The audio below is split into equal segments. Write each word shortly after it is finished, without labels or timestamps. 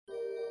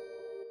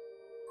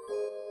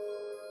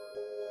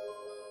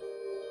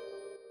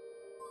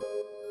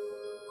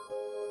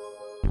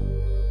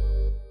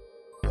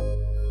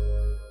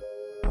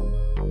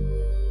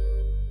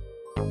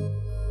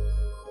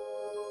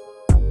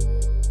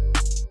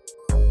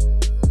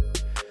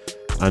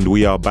And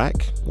we are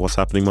back. What's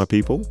happening, my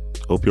people?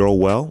 Hope you're all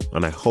well,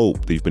 and I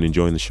hope that you've been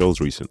enjoying the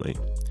shows recently.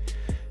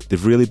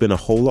 They've really been a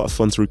whole lot of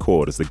fun to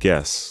record, as the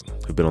guests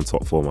have been on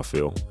top form, I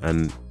feel.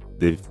 And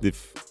they've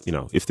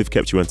if they've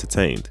kept you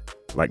entertained,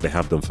 like they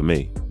have done for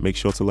me, make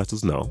sure to let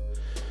us know.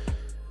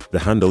 The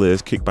handle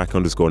is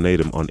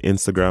kickback_Nadem on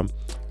Instagram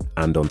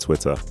and on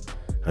Twitter.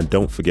 And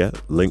don't forget,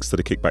 links to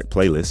the Kickback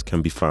playlist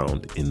can be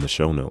found in the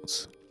show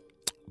notes.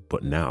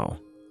 But now,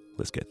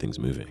 let's get things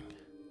moving.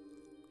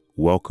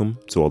 Welcome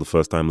to all the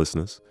first-time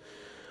listeners.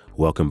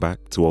 Welcome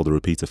back to all the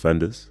repeat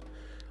offenders.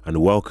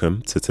 And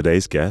welcome to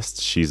today's guest.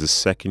 She's a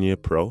second-year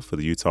pro for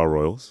the Utah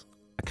Royals,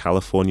 a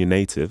California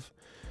native,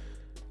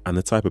 and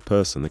the type of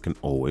person that can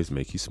always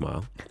make you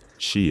smile.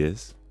 She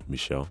is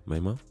Michelle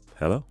Memo.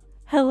 Hello.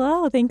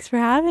 Hello. Thanks for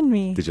having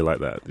me. Did you like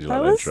that? Did you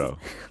like the intro?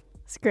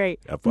 It's great.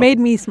 Made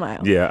me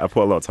smile. Yeah, I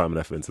put a lot of time and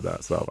effort into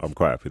that, so I'm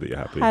quite happy that you're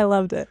happy. I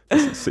loved it.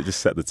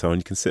 Just set the tone.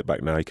 You can sit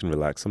back now. You can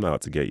relax. I'm not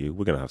out to get you.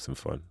 We're going to have some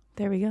fun.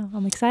 There we go.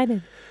 I'm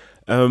excited.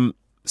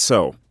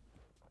 So,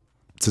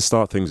 to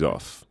start things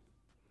off,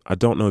 I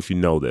don't know if you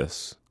know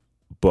this,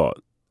 but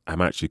I'm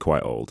actually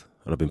quite old,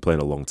 and I've been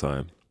playing a long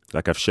time.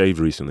 Like, I've shaved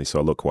recently, so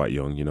I look quite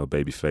young,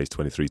 baby face,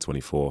 23,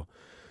 24.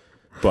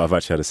 But I've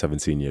actually had a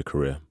 17-year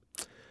career.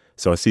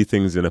 So I see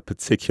things in a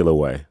particular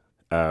way.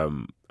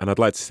 And I'd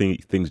like to see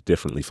things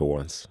differently for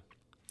once.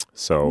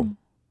 So,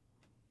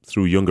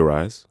 through younger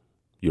eyes,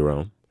 your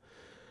own,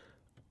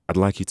 I'd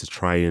like you to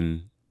try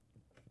and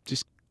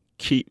just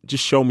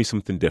show me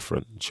something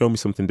different. Show me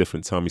something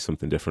different. Tell me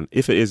something different.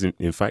 If it is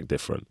in fact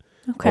different,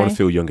 okay. I want to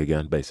feel young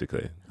again,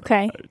 basically.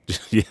 Okay.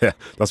 Yeah,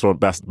 that's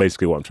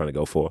basically what I'm trying to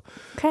go for.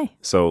 Okay.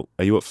 So,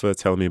 are you up for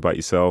telling me about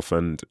yourself?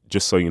 And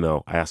just so you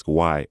know, I ask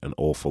why an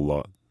awful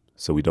lot.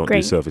 So we don't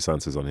do surface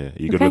answers on here.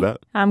 Are you good with that?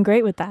 I'm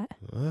great with that.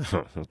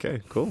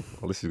 Okay, cool.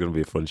 Well, this is going to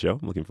be a fun show.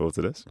 I'm looking forward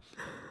to this.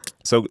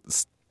 So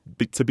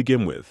to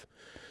begin with,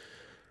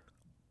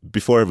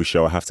 before every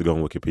show, I have to go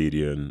on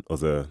Wikipedia and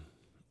other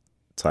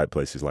type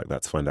places like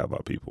that to find out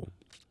about people.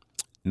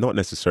 Not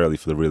necessarily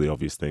for the really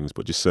obvious things,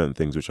 but just certain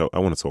things which I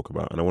want to talk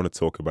about. And I want to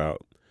talk about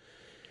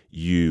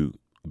you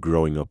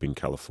growing up in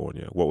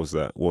California. What was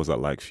that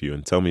like for you?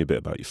 And tell me a bit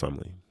about your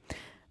family.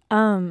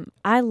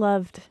 I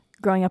loved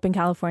growing up in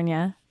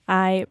California.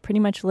 I pretty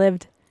much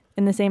lived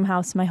in the same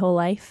house my whole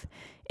life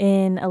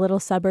in a little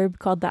suburb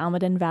called the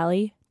Almaden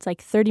Valley. It's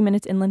like 30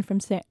 minutes inland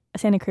from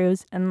Santa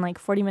Cruz and like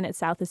 40 minutes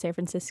south of San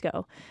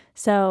Francisco.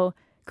 So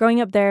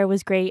growing up there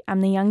was great.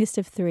 I'm the youngest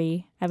of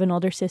three. I have an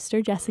older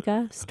sister,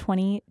 Jessica, who's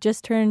 20,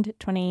 just turned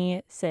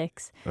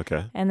 26.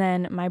 Okay. And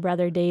then my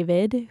brother,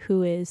 David,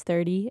 who is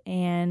 30.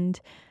 And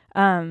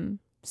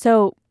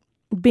so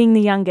being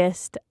the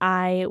youngest,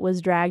 I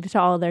was dragged to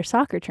all their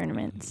soccer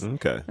tournaments.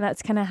 Okay. And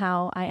that's kind of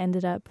how I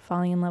ended up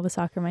falling in love with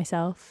soccer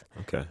myself.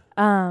 Okay.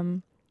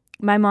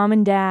 My mom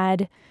and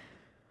dad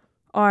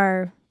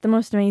are the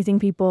most amazing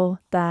people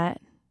that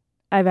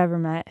I've ever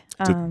met.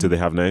 Do they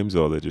have names,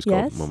 or they just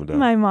called mom and dad?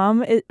 My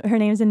mom, her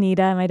name's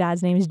Anita, and my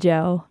dad's name is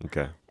Joe.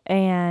 Okay.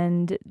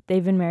 And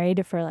they've been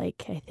married for I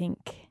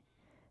think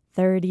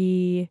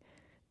 38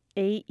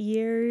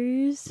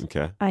 years.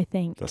 Okay. I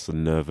think. That's a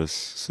nervous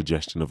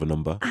suggestion of a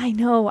number. I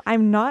know.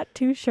 I'm not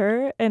too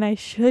sure, and I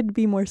should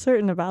be more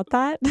certain about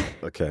that.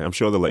 Okay. I'm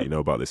sure they'll let you know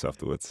about this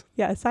afterwards.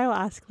 Yes, I will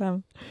ask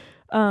them.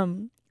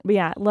 But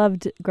yeah,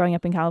 loved growing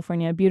up in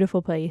California.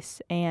 Beautiful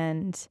place.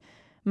 And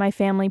my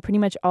family pretty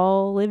much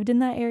all lived in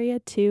that area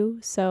too.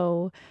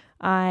 So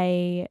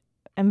I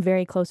am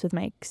very close with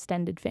my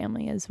extended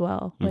family as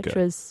well, which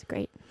was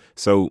great.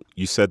 So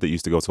you said that you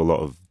used to go to a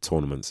lot of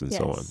tournaments and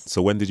so on. Yes.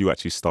 So when did you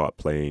actually start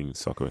playing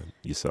soccer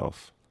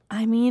yourself?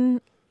 I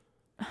mean,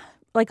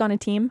 like on a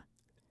team?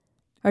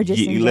 Or just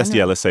in let's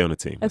general? say on a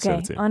team.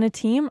 Okay, on a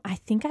team, I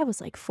think I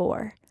was like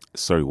 4.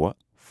 Sorry, what?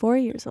 4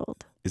 years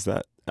old. Is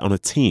that on a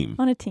team?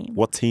 On a team.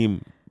 What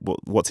team?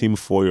 What team of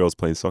 4-year-olds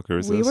playing soccer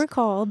is this? We were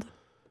called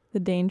the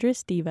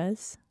Dangerous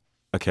Divas.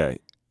 Okay.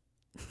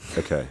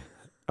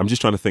 I'm just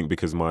trying to think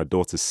because my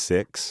daughter's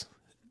 6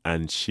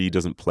 and she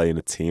doesn't play in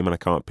a team and I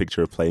can't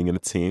picture her playing in a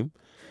team.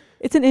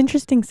 It's an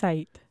interesting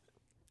sight.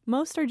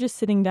 Most are just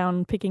sitting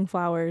down picking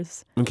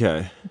flowers.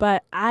 Okay.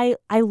 But I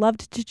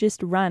loved to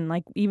just run.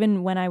 Like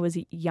even when I was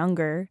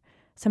younger,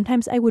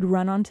 sometimes I would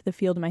run onto the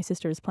field my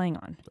sister was playing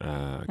on.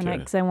 Okay.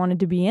 Because I wanted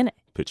to be in it.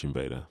 Pitch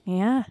invader.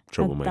 Yeah.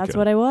 Troublemaker. That's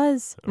what I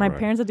was. My Right.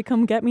 parents had to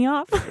come get me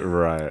off.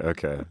 Right,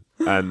 okay.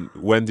 And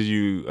when did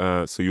you,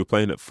 so you were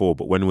playing at 4,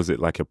 but when was it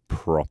like a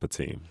proper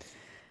team?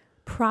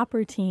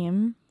 Proper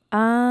team.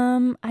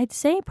 I'd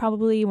say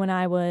probably when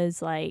I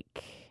was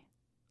like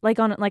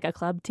on like a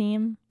club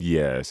team.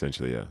 Yeah,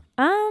 essentially, yeah.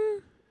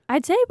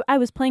 I'd say I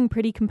was playing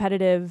pretty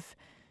competitive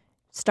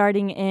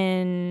starting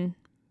in,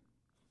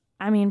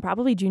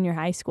 probably junior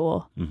high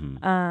school.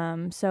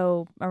 Mm-hmm.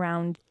 So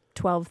around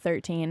 12,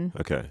 13.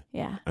 Okay.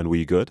 Yeah. And were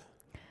you good?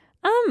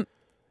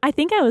 I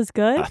think I was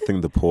good. I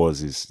think the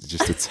pause is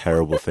just a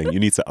terrible thing. You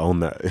need to own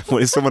that.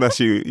 When someone asks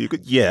you, you go,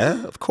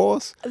 yeah, of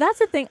course. That's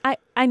the thing.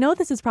 I know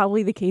this is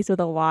probably the case with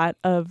a lot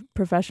of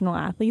professional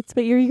athletes,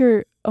 but you're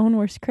your own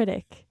worst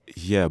critic.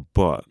 Yeah,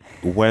 but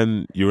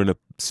when you're in a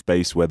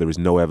space where there is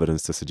no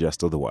evidence to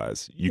suggest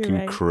otherwise, you You're can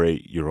right.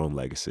 create your own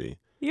legacy.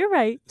 You're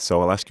right.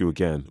 So I'll ask you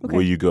again, Okay.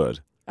 were you good?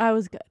 I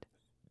was good.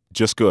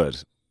 Just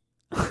good?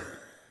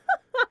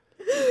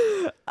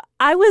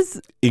 I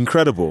was.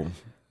 Incredible?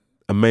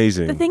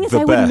 Amazing? The thing is, the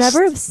I best, would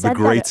never have said the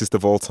greatest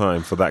of all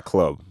time for that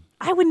club.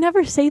 I would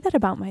never say that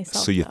about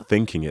myself. So you're though.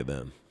 thinking it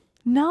then?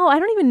 No, I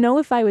don't even know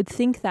if I would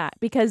think that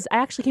because I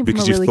actually came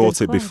Because from a really you've good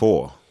thought it club.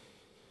 before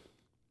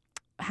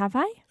Have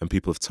I? and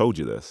people have told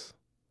you this.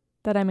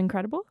 That I'm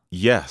incredible?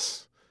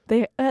 Yes.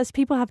 As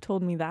people have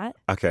told me that.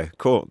 Okay,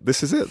 cool.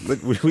 This is it.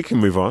 Look, we can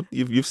move on.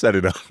 You've set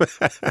it up.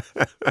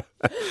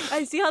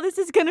 I see how this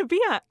is going to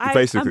be. I'm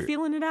Basically,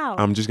 feeling it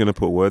out. I'm just going to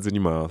put words in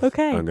your mouth.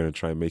 Okay. I'm going to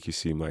try and make you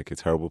seem like a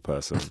terrible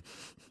person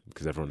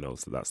because everyone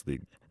knows that that's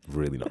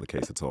really not the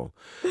case at all.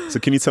 So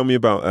can you tell me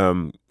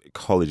about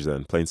college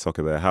then, playing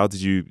soccer there? How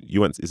did you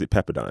went, is it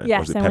Pepperdine?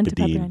 Yes, or is it I went to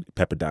Pepperdine?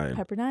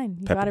 Pepperdine.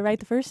 You got it right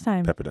the first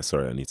time. Pepperdine.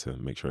 Sorry, I need to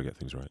make sure I get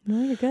things right.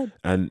 No, you're good.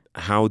 And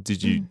how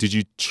did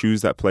you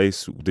choose that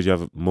place? Did you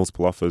have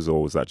multiple offers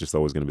or was that just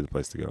always going to be the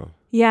place to go?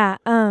 Yeah,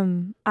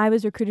 I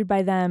was recruited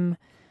by them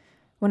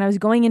when I was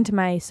going into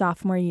my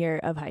sophomore year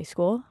of high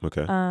school.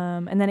 Okay.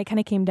 And then it kind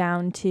of came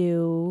down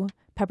to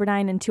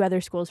Pepperdine and two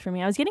other schools for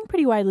me. I was getting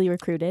pretty widely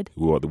recruited.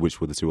 Which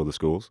were the two other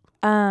schools?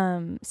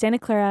 Santa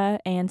Clara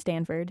and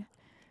Stanford.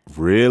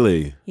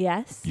 Really?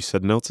 Yes. You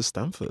said no to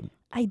Stanford.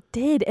 I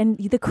did. And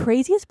the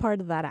craziest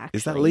part of that, actually.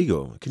 Is that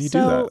legal? Can you do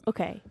that?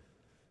 Okay.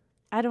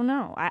 I don't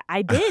know.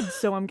 I did,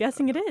 so I'm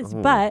guessing it is.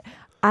 Oh. But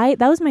that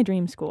was my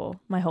dream school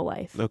my whole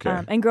life.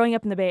 Okay. And growing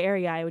up in the Bay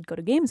Area, I would go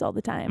to games all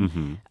the time.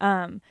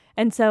 Mm-hmm.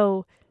 And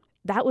so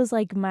that was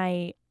like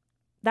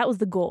that was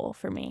the goal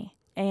for me.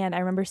 And I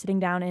remember sitting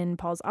down in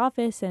Paul's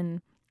office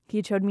and he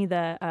had showed me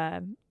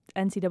the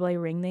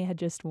NCAA ring they had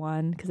just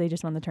won because they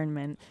just won the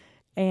tournament.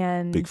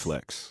 And Big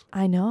flex.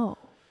 I know.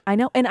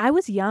 And I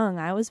was young.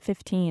 I was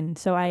 15.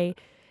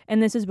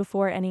 And this was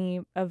before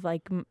any of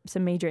like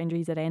some major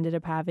injuries that I ended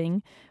up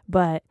having.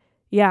 But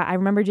yeah, I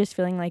remember just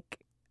feeling like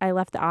I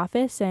left the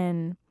office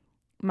and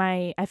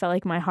I felt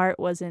like my heart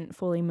wasn't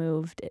fully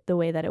moved the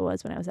way that it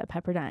was when I was at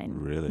Pepperdine.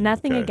 Really?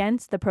 Nothing Okay.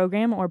 against the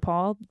program or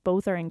Paul.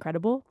 Both are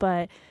incredible.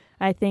 But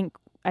I think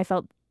I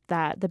felt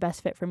that the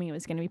best fit for me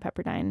was going to be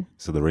Pepperdine.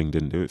 So the ring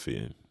didn't do it for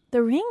you?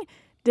 The ring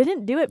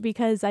didn't do it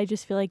because I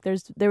just feel like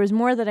there was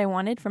more that I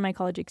wanted from my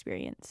college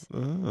experience.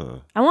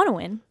 Oh. I want to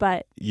win,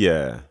 but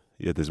Yeah,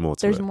 there's more to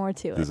it. there's more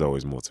to it. There's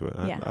always more to it.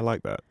 Yeah. I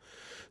like that.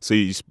 So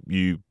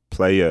you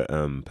play at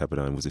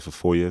Pepperdine, was it for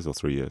 4 years or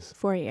 3 years?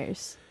 4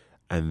 years.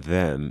 And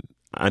then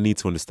I need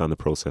to understand the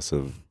process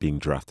of being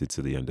drafted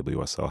to the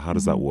NWSL. How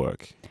does that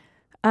work?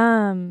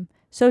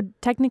 So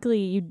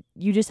technically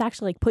you just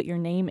actually like put your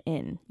name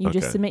in. You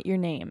just Okay. submit your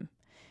name.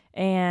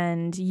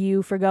 And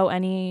you forgo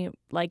any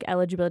like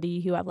eligibility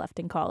you have left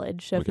in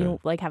college. So if Okay. you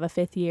like have a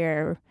fifth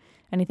year or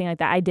anything like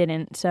that, I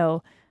didn't.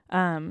 So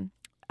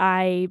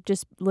I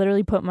just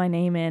literally put my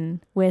name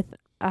in with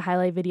a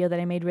highlight video that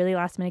I made really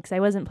last minute because I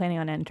wasn't planning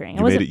on entering.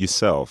 You made it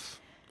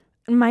yourself.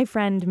 My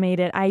friend made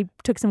it. I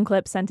took some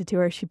clips, sent it to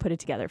her. She put it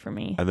together for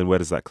me. And then where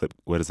does that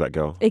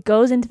go? It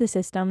goes into the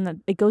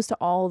system. It goes to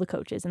all the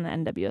coaches in the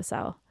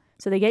NWSL.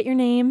 So they get your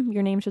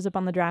name shows up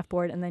on the draft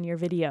board, and then your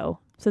video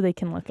so they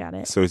can look at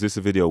it. So is this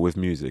a video with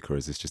music or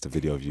is this just a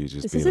video of you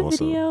just This being is a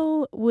awesome?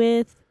 video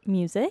with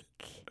music.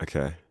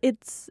 Okay.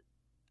 It's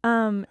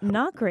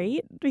not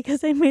great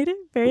because I made it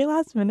very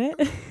last minute.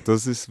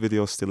 Does this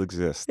video still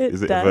exist? It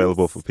Is it does.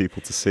 available for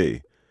people to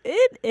see?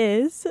 It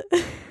is.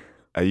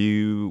 Are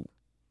you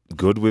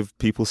good with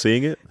people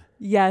seeing it?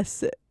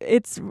 Yes.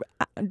 It's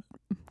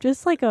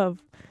just like a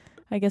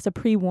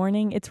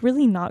pre-warning. It's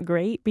really not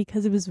great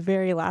because it was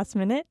very last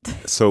minute.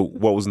 So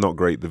what was not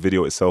great, the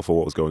video itself or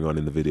what was going on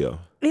in the video?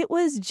 It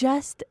was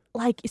just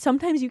like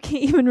sometimes you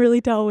can't even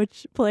really tell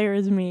which player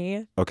is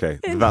me. Okay,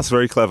 that's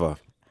very clever.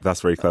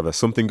 That's very clever.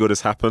 Something good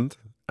has happened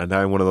and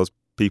I'm one of those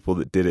people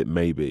that did it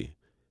maybe.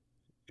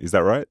 Is that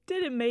right?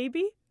 Did it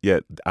maybe?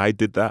 Yeah, I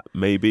did that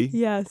maybe.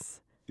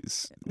 Yes.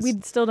 It's- We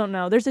still don't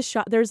know.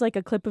 There's like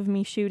a clip of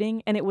me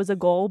shooting and it was a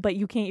goal, but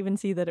you can't even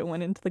see that it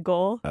went into the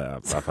goal.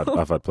 I've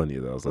had plenty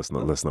of those. Let's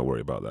not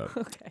worry about that.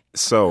 Okay.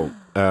 So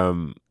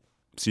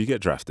you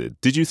get drafted.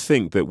 Did you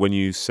think that when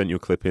you sent your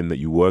clip in that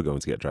you were going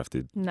to get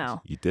drafted?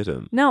 No. You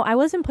didn't. No, I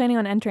wasn't planning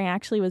on entering. I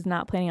actually was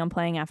not planning on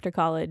playing after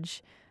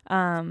college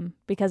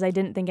because I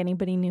didn't think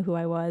anybody knew who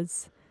I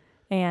was.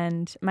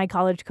 And my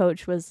college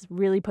coach was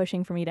really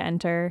pushing for me to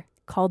enter,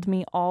 called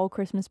me all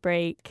Christmas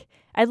break.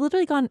 I'd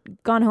literally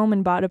gone home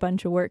and bought a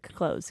bunch of work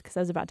clothes because I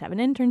was about to have an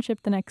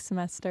internship the next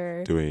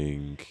semester.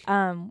 Doing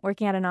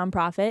Working at a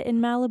nonprofit in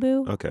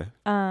Malibu. okay.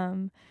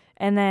 And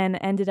then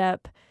ended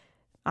up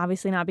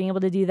obviously not being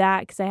able to do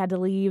that because I had to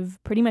leave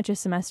pretty much a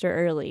semester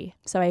early.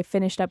 So I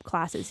finished up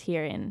classes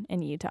here in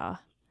Utah.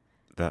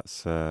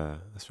 That's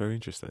very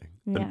interesting.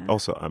 Yeah. And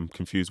also, I'm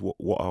confused.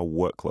 What are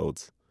work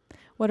clothes?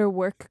 What are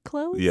work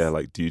clothes? Yeah,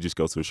 like, do you just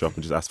go to a shop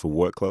and just ask for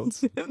work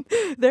clothes?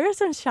 There are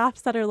some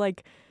shops that are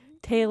like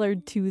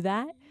tailored to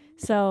that.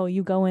 So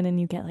you go in and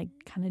you get like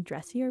kind of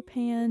dressier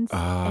pants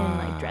and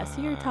like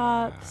dressier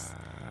tops.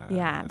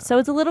 Yeah. So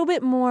it's a little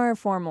bit more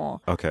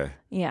formal. Okay.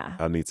 Yeah.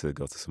 I need to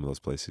go to some of those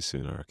places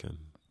soon, I reckon,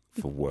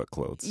 for work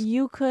clothes.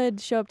 You could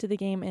show up to the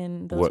game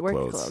in those work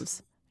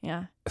clothes.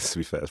 Yeah. To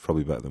be fair, it's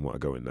probably better than what I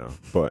go in now.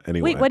 But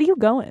anyway. Wait, what do you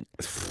go in?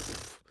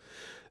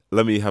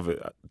 Let me have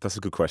it. That's a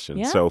good question.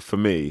 Yeah. So for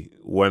me,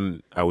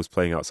 when I was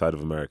playing outside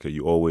of America,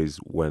 you always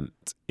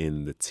went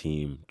in the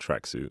team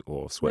tracksuit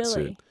or sweatsuit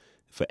Really?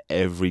 for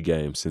every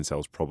game since I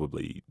was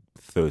probably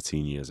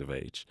 13 years of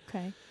age.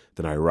 Okay.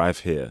 Then I arrive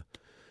here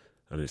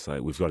and it's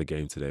like, we've got a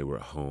game today. We're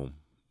at home.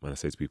 And I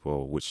say to people,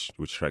 oh, which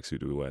tracksuit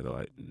do we wear? They're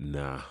like,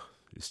 nah,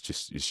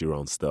 it's your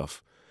own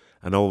stuff.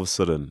 And all of a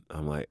sudden,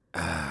 I'm like,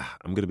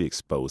 I'm going to be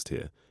exposed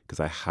here because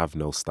I have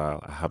no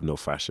style, I have no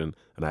fashion,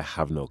 and I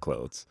have no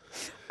clothes.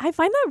 I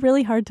find that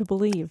really hard to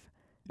believe,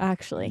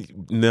 actually.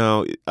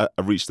 No, I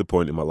reached the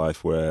point in my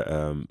life where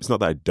it's not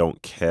that I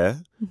don't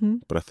care, Mm-hmm.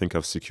 but I think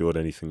I've secured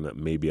anything that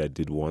maybe I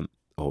did want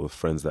or the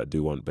friends that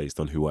do want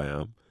based on who I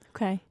am.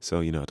 Okay.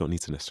 So, I don't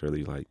need to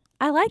necessarily like...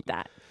 I like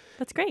that.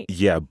 That's great.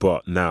 Yeah,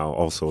 but now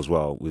also as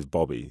well with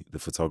Bobby, the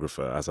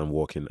photographer, as I'm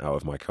walking out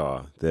of my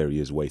car, there he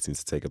is waiting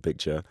to take a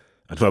picture.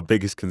 And my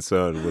biggest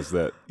concern was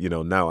that,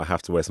 now I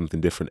have to wear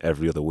something different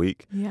every other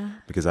week. Yeah.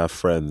 Because I have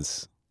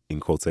friends, in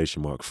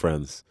quotation mark,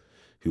 friends,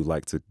 who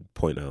like to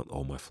point out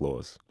all my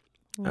flaws.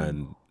 Ooh.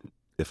 And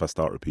if I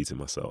start repeating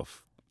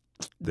myself,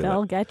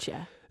 They'll get you.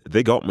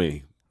 they got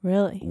me.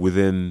 Really?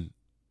 Within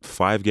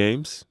 5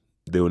 games,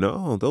 they were,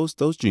 oh,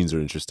 those jeans are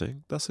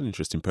interesting. That's an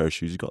interesting pair of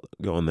shoes you got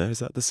on there. Is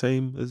that the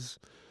same as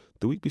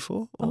the week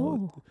before?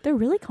 Oh, they're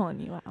really calling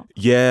you out.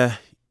 Yeah.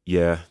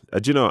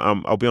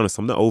 I'll be honest,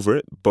 I'm not over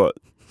it, but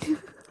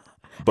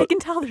I can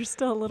tell there's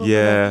still a little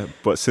yeah,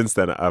 but since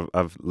then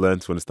I've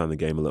learned to understand the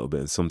game a little bit,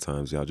 and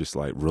sometimes I'll just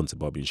like run to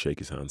Bobby and shake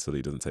his hand so that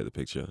he doesn't take the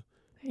picture.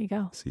 There you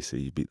go. So you see,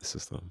 you beat the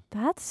system.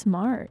 That's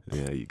smart.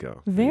 Yeah, there you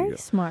go. Very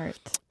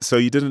smart. So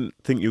you didn't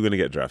think you were going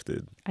to get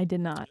drafted? I did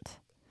not.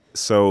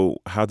 So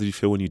how did you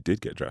feel when you did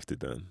get drafted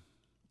then?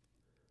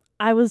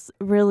 I was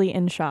really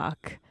in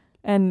shock.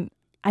 And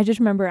I just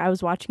remember I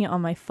was watching it on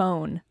my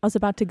phone. I was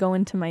about to go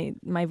into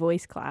my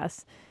voice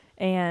class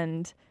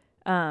and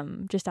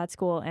just at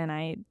school, and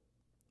I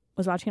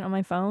was watching it on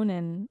my phone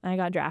and I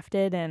got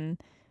drafted, and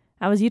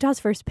I was Utah's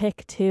first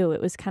pick too.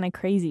 It was kind of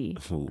crazy.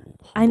 Ooh,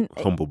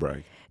 humble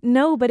brag.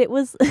 No, but it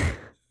was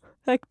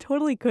that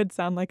totally could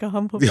sound like a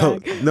humble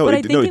brag.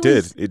 It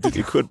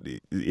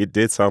did. It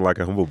did sound like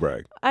a humble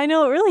brag. I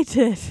know, it really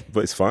did.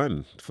 But it's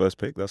fine. First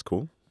pick, that's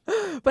cool.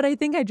 But I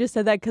think I just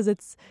said that because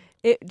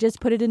it just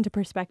put it into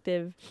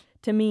perspective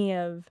to me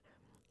of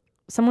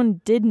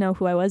someone did know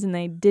who I was and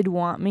they did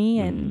want me,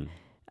 and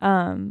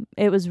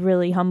it was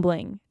really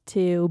humbling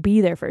to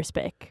be their first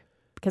pick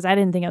because I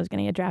didn't think I was going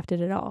to get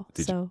drafted at all.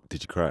 Did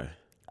you cry?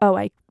 Oh,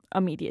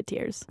 immediate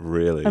tears.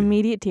 Really?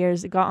 Immediate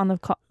tears. Got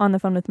on the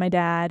phone with my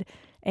dad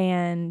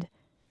and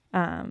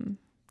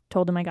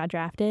told him I got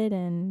drafted,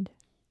 and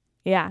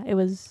yeah, it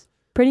was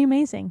pretty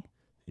amazing.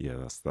 Yeah,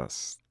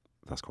 that's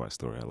quite a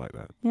story. I like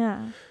that.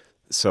 Yeah.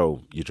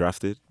 So you're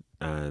drafted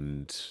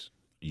and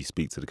you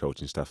speak to the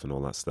coaching staff and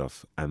all that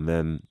stuff, and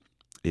then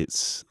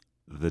it's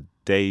the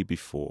day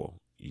before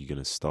you're going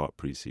to start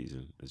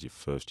preseason as your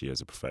first year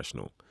as a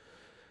professional.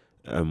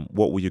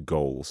 What were your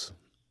goals?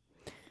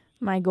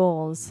 My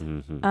goals.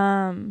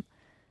 Mm-hmm.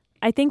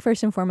 I think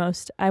first and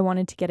foremost, I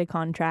wanted to get a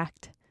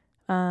contract.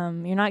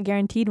 You're not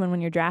guaranteed when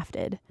you're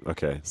drafted.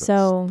 Okay.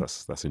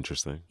 That's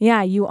interesting.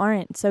 Yeah, you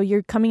aren't. So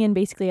you're coming in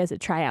basically as a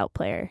tryout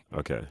player.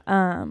 Okay.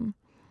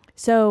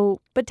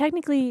 But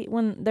technically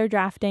when they're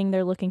drafting,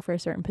 they're looking for a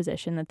certain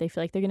position that they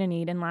feel like they're going to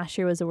need. And last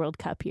year was a World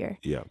Cup year.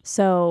 Yeah.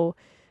 So,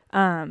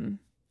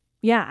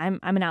 yeah, I'm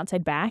an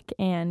outside back,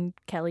 and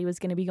Kelly was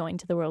going to be going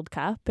to the World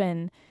Cup.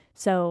 And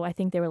so I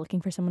think they were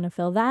looking for someone to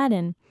fill that.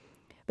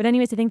 But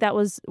anyways, I think that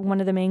was one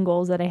of the main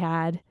goals that I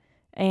had.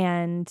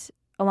 And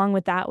along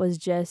with that was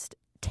just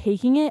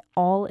taking it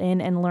all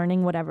in and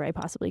learning whatever I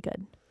possibly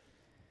could.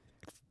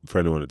 For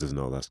anyone that doesn't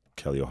know, that's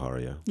Kelly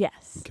O'Hara, yeah?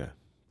 Yes. Okay.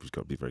 We've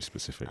got to be very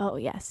specific. Oh,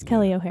 yes.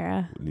 Kelly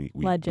O'Hara. We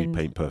Legend.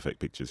 paint perfect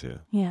pictures here.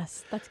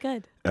 Yes, that's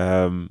good.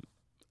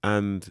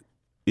 And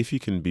if you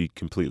can be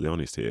completely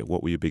honest here,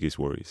 what were your biggest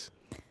worries?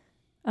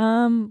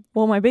 Well,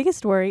 my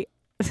biggest worry,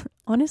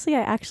 honestly,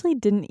 I actually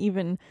didn't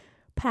even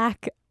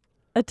pack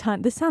a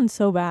ton. This sounds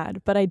so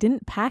bad, but I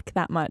didn't pack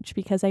that much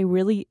because I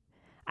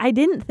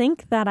didn't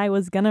think that I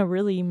was going to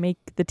really make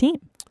the team.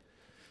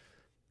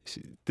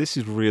 This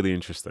is really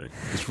interesting.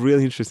 It's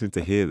really interesting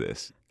to hear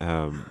this.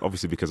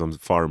 Obviously, because I'm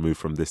far removed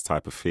from this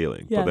type of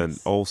feeling. Yes. But then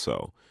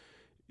also,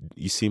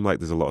 you seem like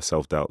there's a lot of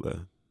self-doubt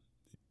there.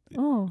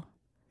 Oh.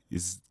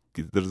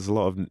 There's a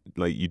lot of,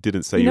 like, you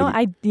didn't say...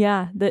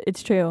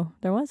 it's true.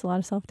 There was a lot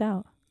of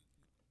self-doubt.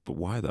 But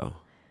why, though?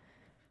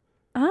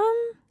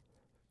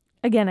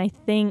 Again, I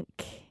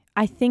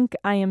think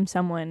I am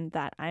someone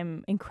that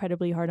I'm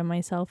incredibly hard on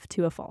myself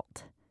to a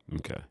fault.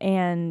 Okay.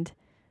 And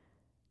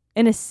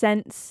in a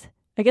sense,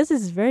 I guess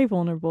this is very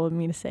vulnerable of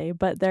me to say,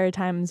 but there are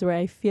times where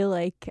I feel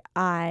like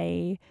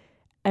I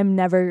am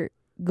never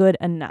good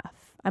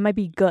enough. I might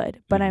be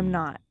good, but I'm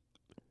not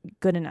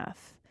good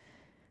enough.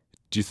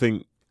 Do you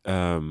think,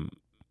 isn't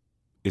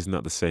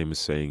that the same as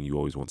saying you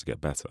always want to get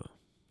better?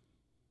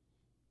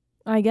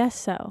 I guess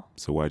so.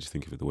 So why do you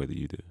think of it the way that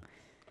you do?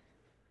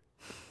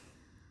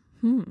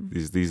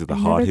 These are the I've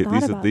hard never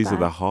hit. thought These about are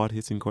the that. hard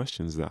hitting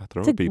questions that I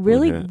throw It's at a people.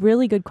 really, here.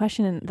 really good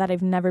question that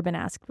I've never been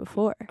asked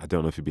before. I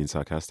don't know if you're being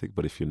sarcastic,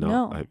 but if you're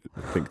not, No. I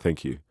think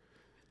thank you.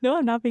 No,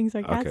 I'm not being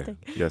sarcastic.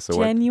 Okay. Yeah.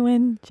 So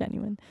Genuine.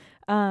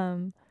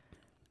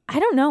 I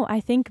don't know.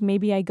 I think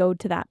maybe I go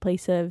to that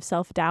place of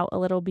self-doubt a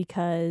little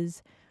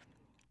because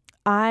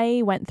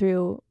I went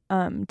through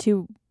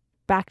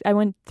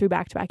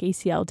back-to-back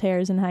ACL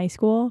tears in high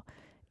school,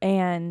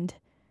 and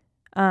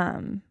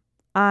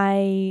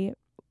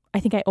I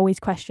think I always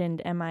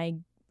questioned, am I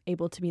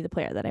able to be the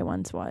player that I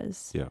once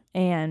was? Yeah.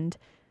 And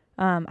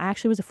I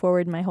actually was a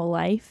forward my whole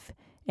life,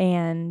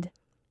 and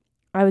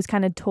I was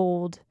kind of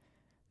told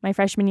my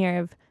freshman year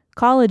of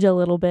college a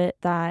little bit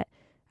that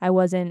I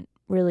wasn't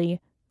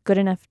really good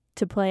enough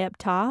to play up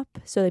top,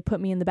 so they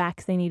put me in the back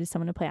because they needed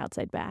someone to play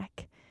outside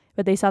back.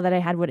 But they saw that I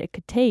had what it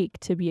could take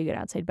to be a good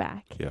outside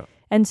back. Yeah.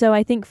 And so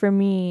I think for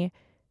me,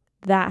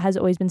 that has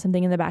always been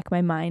something in the back of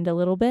my mind a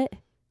little bit.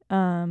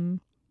 Am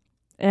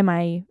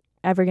I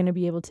ever going to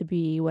be able to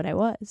be what I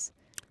was?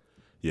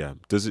 Yeah.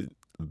 Does it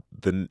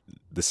the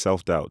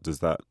self-doubt, does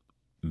that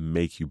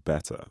make you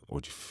better,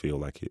 or do you feel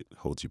like it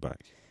holds you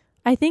back?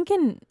 I think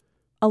in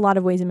a lot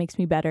of ways it makes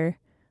me better.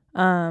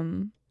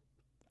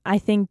 I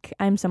think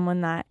I'm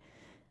someone that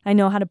I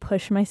know how to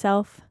push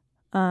myself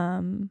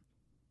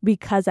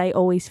because I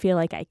always feel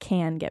like I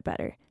can get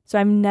better. So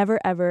I'm never,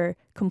 ever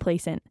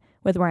complacent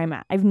with where I'm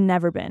at. I've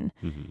never been.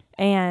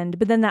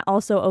 But then that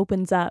also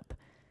opens up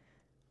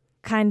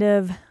kind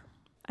of,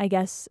 I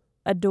guess,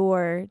 a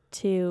door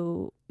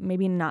to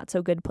maybe not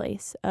so good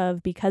place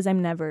of, because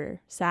I'm never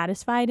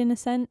satisfied in a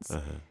sense,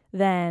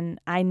 then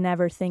I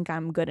never think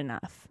I'm good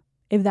enough,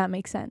 if that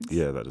makes sense.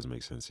 Yeah, that does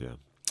make sense. Yeah,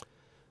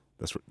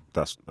 that's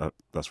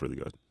really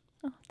good.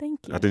 Oh,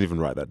 thank you. I didn't even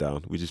write that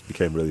down. We just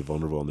became really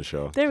vulnerable on the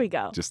show. There we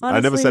go. Honestly, I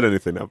never said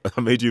anything.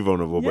 I made you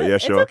vulnerable, but yeah,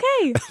 sure.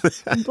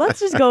 It's okay.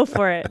 Let's just go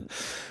for it.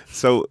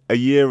 So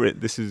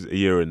this is a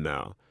year in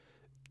now.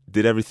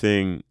 Did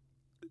everything,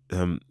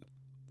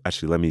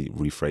 actually, let me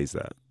rephrase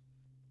that.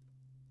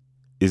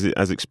 Is it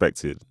as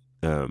expected,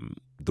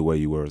 the way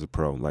you were as a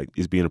pro? Like,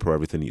 is being a pro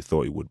everything you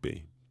thought it would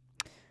be?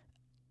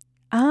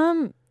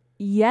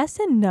 Yes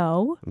and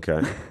no.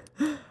 Okay.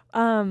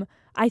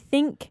 I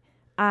think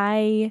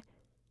I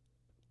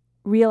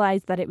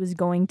realized that it was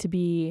going to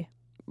be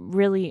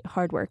really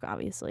hard work,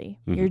 obviously.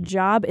 Your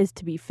job is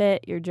to be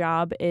fit. Your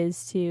job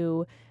is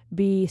to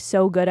be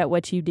so good at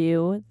what you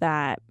do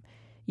that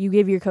you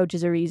give your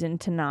coaches a reason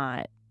to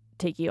not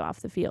take you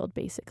off the field,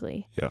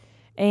 basically. Yeah.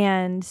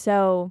 And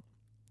so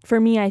for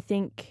me, I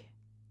think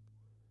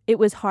it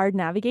was hard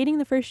navigating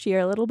the first year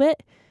a little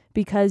bit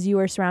because you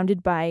are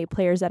surrounded by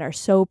players that are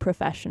so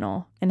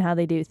professional in how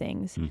they do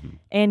things.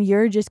 And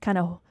you're just kind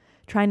of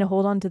trying to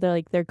hold on to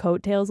their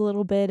coattails a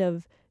little bit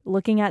of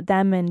looking at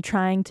them and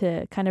trying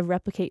to kind of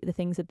replicate the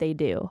things that they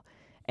do.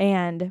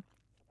 And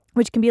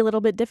which can be a little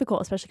bit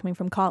difficult, especially coming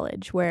from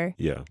college where,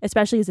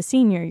 especially as a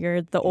senior,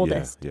 you're the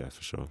oldest. Yeah,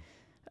 for sure.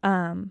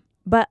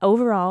 But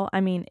overall,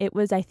 I mean, it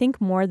was, I think,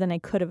 more than I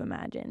could have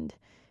imagined.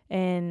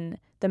 And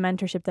the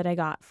mentorship that I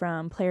got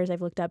from players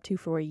I've looked up to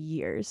for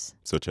years.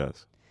 Such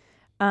as?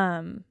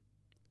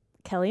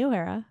 Kelly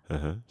O'Hara,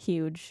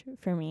 huge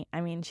for me.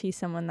 I mean, she's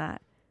someone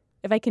that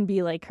if I can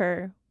be like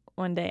her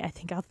one day, I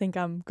think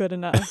I'm good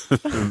enough.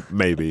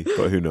 Maybe,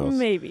 but who knows?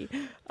 Maybe.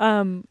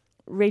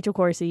 Rachel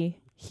Corsi,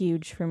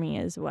 huge for me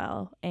as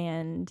well.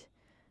 And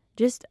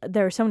just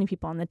there are so many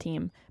people on the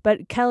team.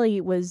 But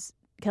Kelly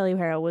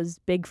O'Hara was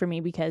big for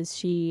me because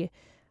she's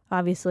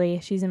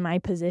in my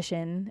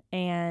position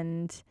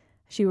and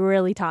she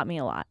really taught me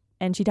a lot.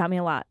 And she taught me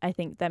a lot, I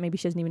think, that maybe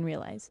she doesn't even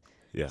realize.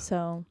 Yeah.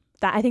 So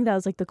I think that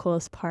was like the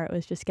coolest part,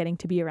 was just getting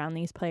to be around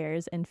these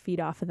players and feed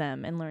off of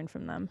them and learn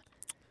from them.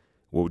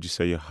 What would you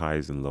say your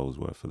highs and lows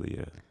were for the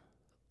year?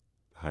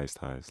 Highest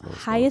highs,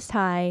 lowest highest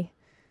lows.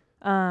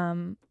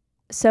 High.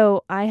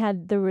 So I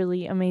had the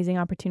really amazing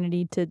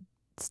opportunity to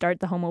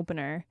start the home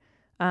opener,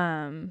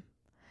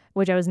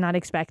 which I was not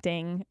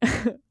expecting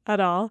at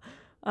all.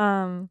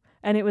 And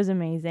it was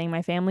amazing.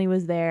 My family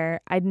was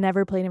there. I'd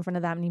never played in front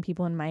of that many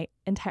people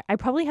I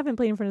probably haven't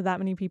played in front of that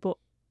many people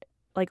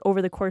like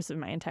over the course of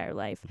my entire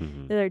life.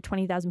 There are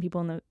 20,000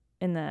 people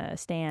in the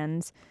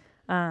stands.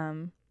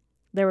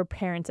 There were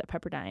parents at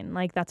Pepperdine.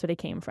 Like, that's what I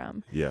came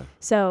from. Yeah.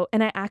 So,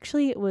 and I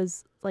actually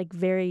was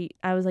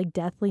I was like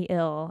deathly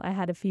ill. I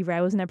had a fever.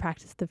 I wasn't at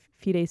practice the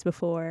few days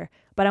before,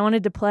 but I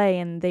wanted to play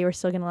and they were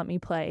still going to let me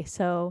play.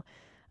 So,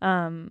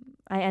 I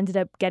ended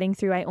up getting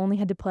through. I only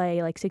had to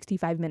play like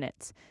 65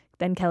 minutes.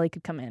 Then Kelly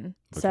could come in.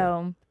 Okay.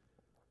 So,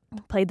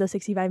 played those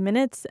 65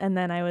 minutes and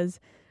then I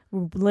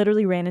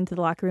literally ran into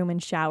the locker room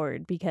and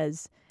showered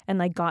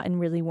and got in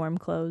really warm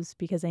clothes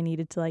because I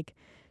needed to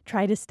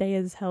try to stay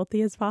as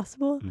healthy as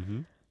possible.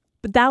 Mm-hmm.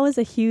 But that was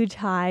a huge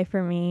high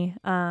for me.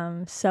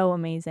 So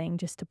amazing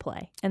just to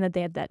play, and that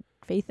they had that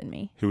faith in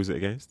me. Who was it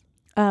against?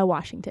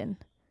 Washington.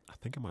 I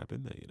think I might have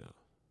been there,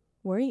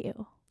 Were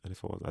you? And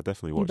if I was, I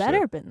definitely You watched better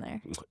it. have been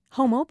there.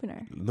 Home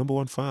opener. Number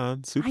one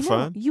fan, super I know.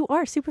 fan. You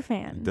are a super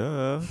fan.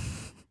 Duh.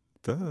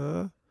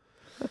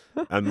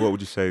 And what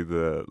would you say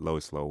the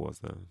lowest low was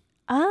then?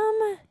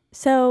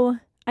 So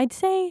I'd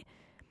say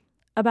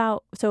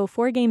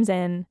 4 games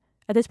in.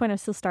 At this point, I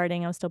was still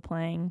starting. I was still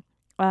playing.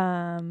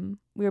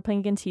 We were playing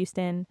against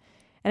Houston,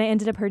 and I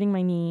ended up hurting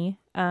my knee.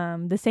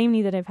 The same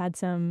knee that I've had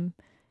some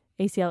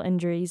ACL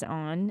injuries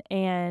on,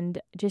 and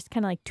just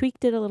kind of like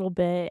tweaked it a little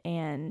bit,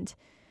 and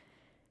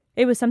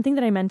it was something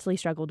that I mentally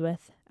struggled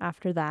with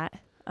after that.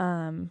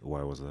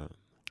 Why was that?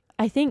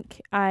 I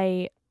think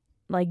I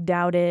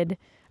doubted.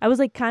 I was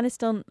kind of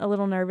still a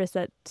little nervous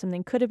that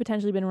something could have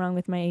potentially been wrong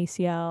with my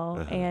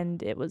ACL,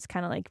 and it was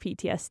kind of like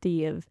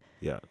PTSD of,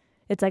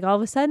 it's like all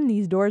of a sudden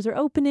these doors are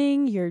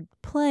opening, you're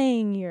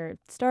playing, you're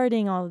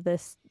starting, all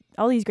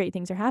these great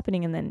things are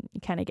happening, and then you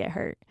kind of get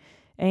hurt.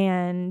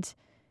 And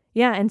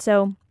and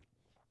so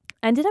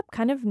I ended up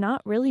kind of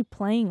not really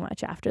playing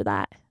much after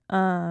that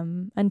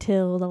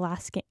until the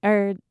last game,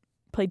 or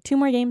played 2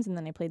 more games, and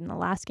then I played in the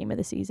last game of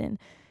the season.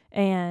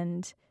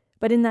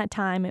 But in that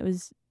time,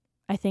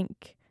 I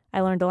think I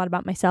learned a lot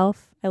about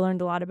myself. I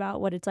learned a lot about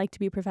what it's like to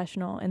be a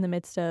professional in the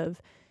midst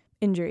of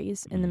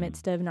injuries, in the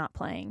midst of not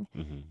playing.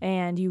 Mm-hmm.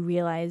 And you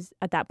realize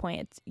at that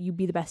point, you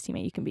be the best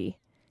teammate you can be.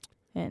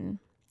 And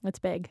that's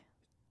big.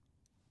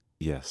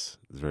 Yes,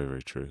 it's very,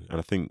 very true. And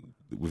I think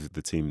with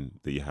the team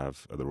that you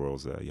have at the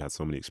Royals there, you had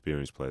so many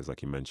experienced players,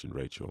 like you mentioned,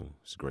 Rachel,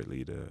 who's a great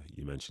leader.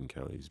 You mentioned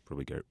Kelly, who's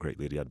probably a great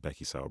leader. You had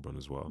Becky Sauerbrunn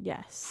as well.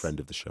 Yes. Friend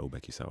of the show,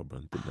 Becky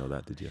Sauerbrunn. Didn't know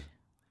that, did you?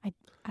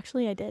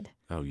 I did.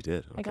 Oh, you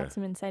did? Okay. I got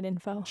some inside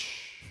info.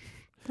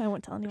 I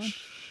won't tell anyone.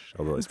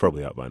 Although it's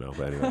probably out by now,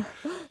 but anyway.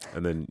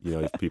 And then,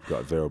 if people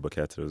got Vero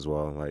Baqueta as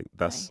well,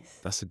 that's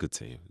a good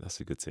team. That's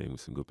a good team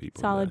with some good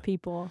people. Solid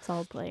people,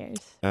 solid players.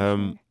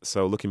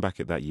 So looking back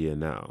at that year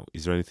now,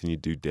 is there anything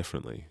you'd do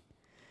differently?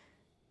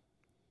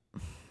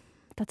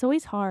 That's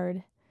always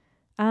hard.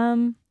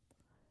 I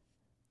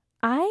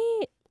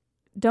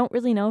don't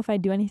really know if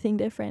I'd do anything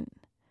different.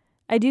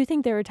 I do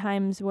think there were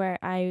times where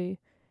I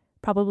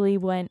probably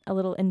went a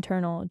little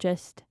internal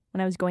just when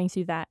I was going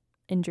through that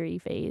injury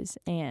phase,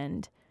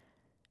 and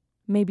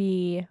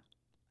maybe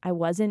I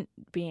wasn't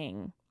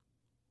being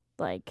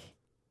the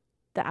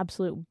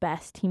absolute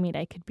best teammate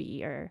I could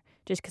be, or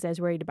just because I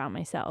was worried about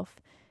myself.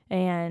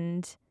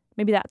 And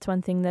maybe that's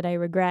one thing that I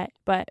regret.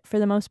 But for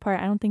the most part,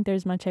 I don't think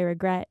there's much I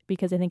regret,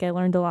 because I think I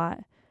learned a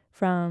lot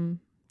from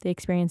the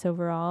experience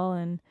overall,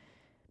 and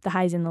the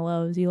highs and the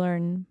lows. You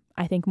learn,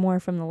 I think, more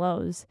from the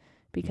lows,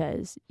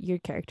 because your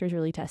character is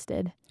really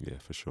tested. Yeah,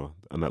 for sure.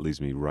 And that leads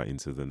me right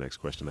into the next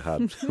question I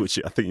had, which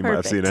I think you might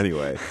have seen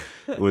anyway,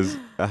 was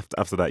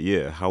after that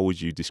year, how would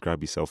you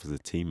describe yourself as a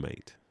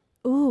teammate?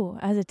 Ooh,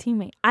 as a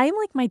teammate. I'm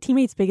my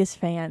teammates' biggest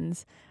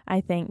fans,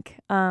 I think.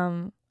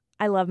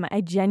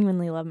 I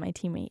genuinely love my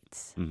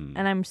teammates. Mm-hmm.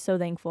 And I'm so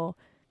thankful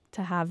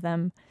to have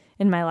them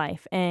in my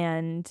life.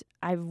 And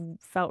I've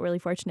felt really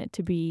fortunate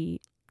to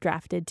be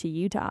drafted to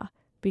Utah,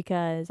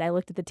 because I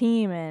looked at the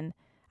team and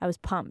I was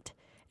pumped.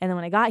 And then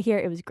when I got here,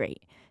 it was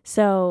great.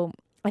 So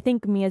I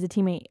think me as a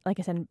teammate, like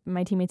I said,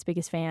 my teammates'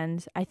 biggest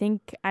fans, I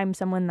think I'm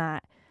someone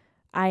that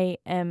I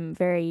am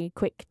very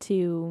quick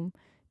to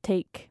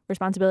take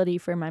responsibility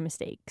for my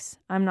mistakes.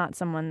 I'm not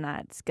someone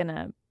that's going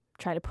to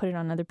try to put it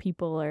on other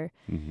people, or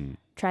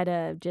try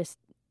to just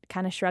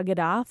kind of shrug it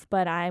off.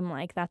 But I'm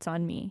that's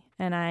on me.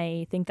 And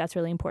I think that's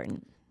really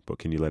important. But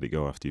can you let it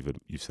go after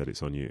you've said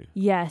it's on you?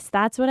 Yes,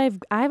 that's what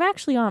I've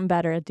actually gotten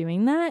better at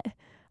doing that.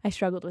 I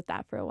struggled with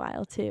that for a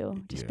while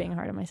too, just being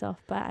hard on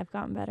myself, but I've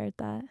gotten better at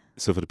that.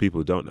 So for the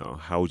people who don't know,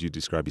 how would you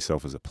describe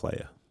yourself as a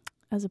player?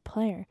 As a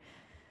player?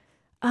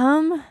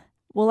 Well,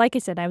 like I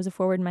said, I was a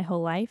forward my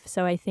whole life,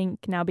 so I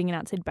think now being an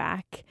outside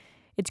back,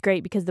 it's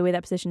great because the way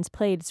that position's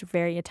played, it's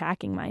very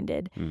attacking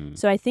minded.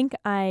 So I think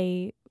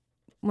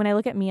when I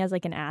look at me as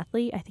an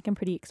athlete, I think I'm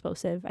pretty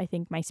explosive. I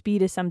think my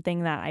speed is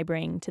something that I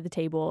bring to the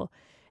table,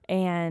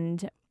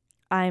 and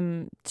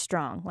I'm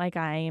strong.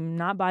 I am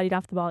not bodied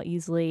off the ball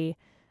easily.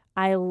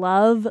 I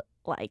love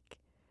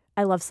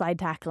slide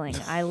tackling.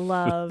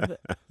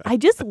 I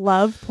just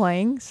love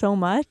playing so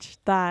much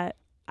that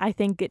I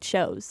think it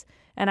shows.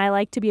 And I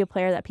like to be a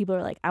player that people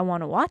are I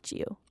want to watch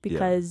you,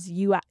 because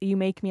you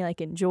make me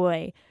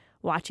enjoy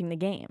watching the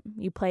game.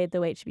 You play it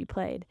the way it should be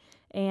played.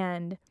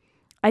 And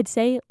I'd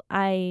say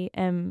I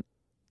am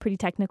pretty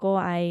technical.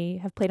 I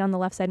have played on the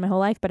left side my whole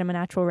life, but I'm a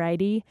natural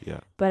righty. Yeah.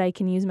 But I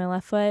can use my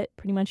left foot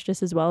pretty much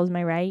just as well as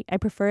my right. I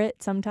prefer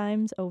it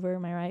sometimes over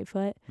my right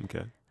foot.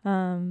 Okay.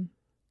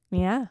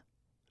 Yeah.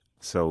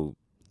 So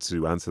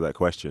to answer that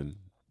question,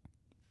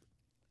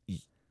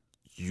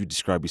 you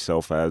describe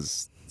yourself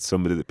as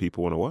somebody that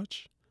people want to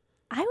watch?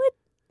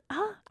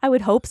 I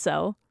would hope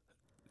so.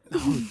 No,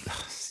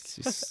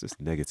 It's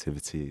just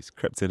negativity. It's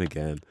crept in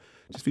again.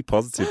 Just be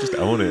positive. Just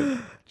own it.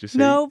 Just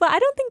No, but I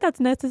don't think that's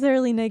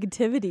necessarily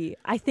negativity.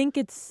 I think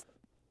it's,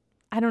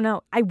 I don't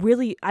know. I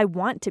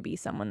want to be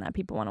someone that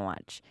people want to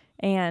watch.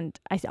 And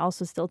I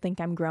also still think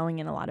I'm growing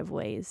in a lot of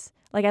ways.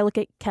 Like I look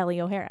at Kelly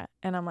O'Hara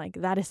and I'm like,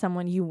 that is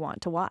someone you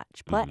want to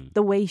watch. But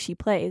the way she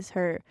plays,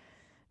 her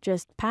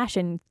just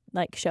passion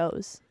like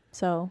shows.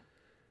 So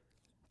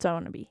I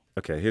want to be.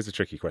 Okay, here's a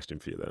tricky question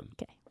for you then.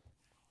 Okay.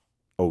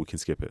 Oh, we can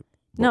skip it.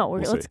 No,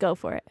 We'll let's see. go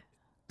for it.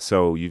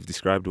 So you've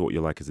described what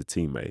you're like as a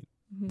teammate,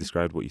 Mm-hmm.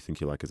 described what you think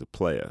you're like as a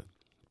player,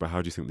 but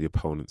how do you think the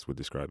opponents would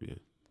describe you?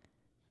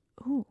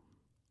 Ooh.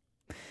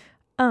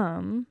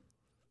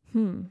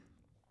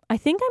 I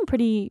think I'm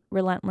pretty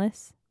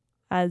relentless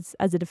as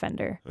a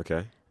defender.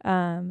 Okay.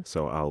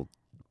 So I'll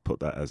put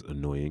that as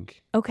annoying.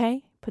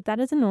 Okay, put that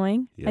as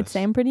annoying. I'd Yes.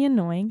 say I'm pretty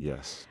annoying.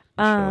 Yes.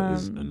 Michelle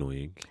is Um,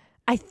 annoying.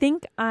 I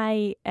think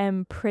I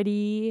am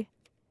pretty.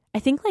 I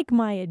think like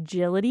my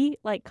agility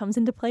like comes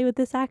into play with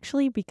this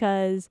actually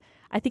because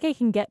I think I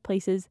can get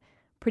places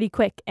pretty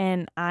quick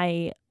and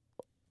I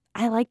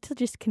like to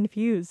just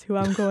confuse who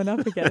I'm going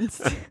up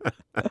against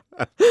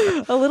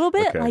a little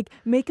bit, Okay. like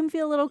make them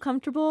feel a little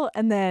comfortable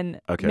and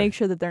then Okay. make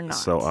sure that they're not.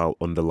 So I'll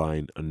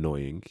underline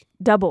annoying.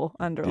 Double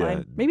underline,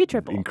 Yeah, maybe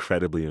triple.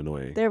 Incredibly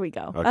annoying. There we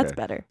go. Okay. That's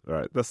better. All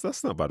right. That's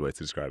not a bad way to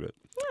describe it.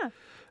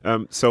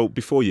 Yeah. So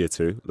before year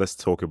 2, let's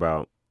talk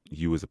about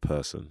you as a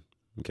person.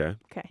 Okay.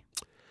 Okay.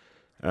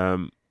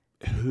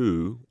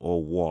 Who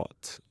or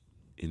what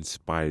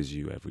inspires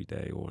you every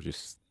day, or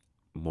just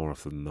more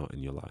often than not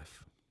in your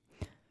life?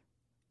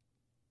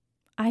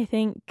 I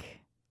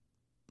think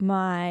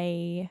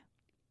for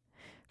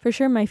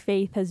sure my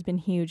faith has been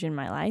huge in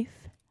my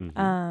life.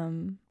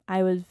 Mhm.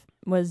 I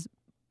was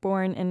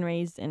born and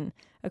raised in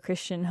a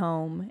Christian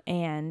home,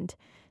 and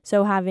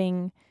so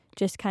having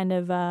just kind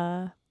of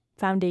a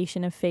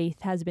foundation of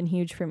faith has been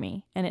huge for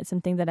me, and it's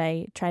something that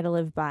I try to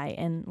live by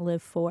and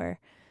live for.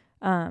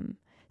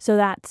 So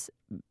that's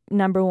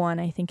number one,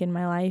 I think, in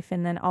my life,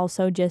 and then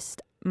also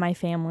just my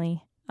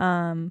family.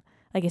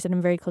 Like I said,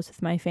 I'm very close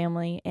with my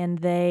family, and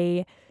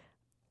they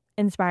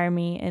inspire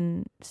me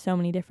in so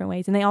many different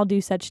ways, and they all do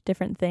such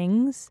different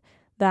things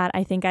that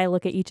I think I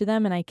look at each of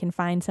them and I can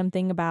find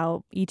something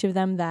about each of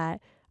them that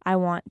I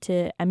want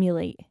to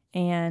emulate.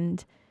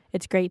 And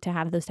it's great to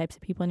have those types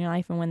of people in your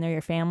life, and when they're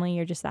your family,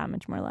 you're just that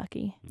much more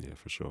lucky. Yeah,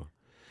 for sure.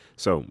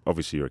 So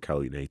obviously you're a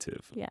Cali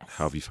native. Yes.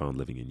 How have you found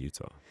living in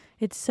Utah?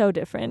 It's so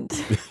different.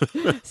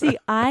 See,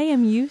 I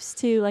am used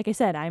to, like I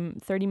said, I'm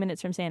 30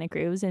 minutes from Santa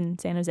Cruz in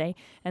San Jose,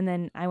 and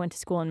then I went to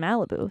school in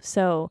Malibu.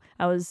 So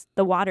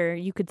the water,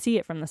 you could see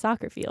it from the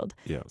soccer field.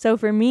 Yeah. So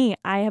for me,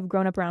 I have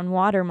grown up around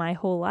water my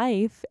whole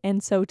life.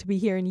 And so to be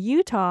here in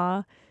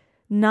Utah,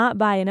 not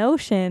by an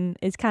ocean,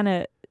 is kind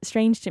of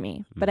strange to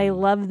me. But I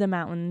love the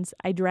mountains.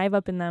 I drive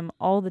up in them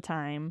all the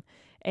time.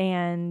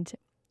 And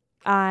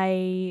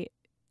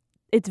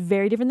it's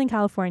very different than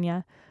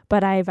California,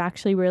 but I've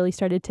actually really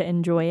started to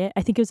enjoy it.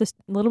 I think it was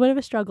a little bit of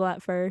a struggle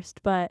at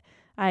first, but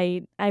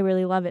I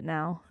really love it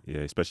now. Yeah,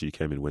 especially you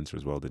came in winter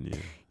as well, didn't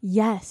you?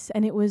 Yes,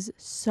 and it was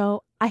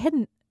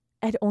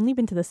I'd only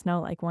been to the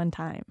snow like one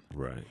time.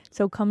 Right.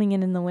 So coming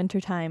in the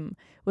wintertime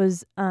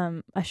was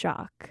a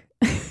shock,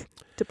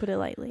 to put it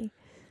lightly.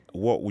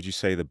 What would you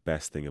say the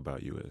best thing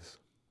about you is?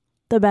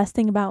 The best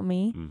thing about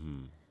me,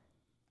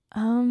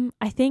 Mm-hmm.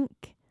 I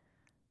think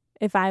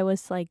if I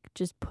was like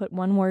just put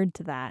one word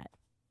to that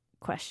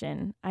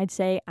question, I'd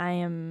say I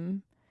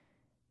am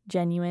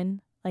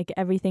genuine. Like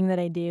everything that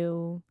I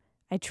do,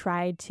 I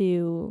try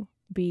to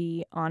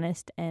be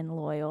honest and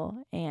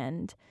loyal,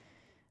 and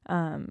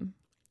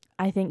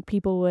I think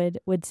people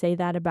would say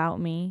that about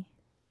me.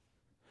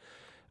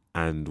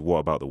 And what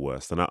about the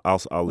worst? And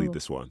I'll lead Ooh.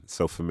 this one.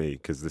 So for me,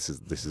 because this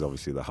is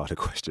obviously the harder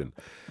question,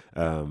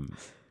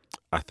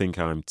 I think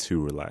I'm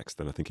too relaxed,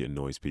 and I think it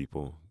annoys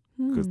people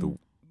because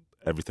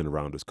everything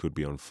around us could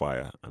be on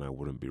fire, and I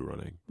wouldn't be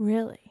running.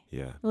 Really?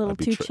 Yeah, A little I'd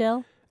be too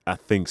chill? I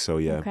think so,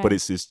 yeah. Okay. But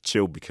it's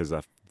chill because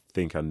I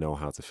think I know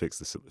how to fix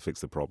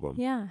the problem.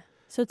 Yeah.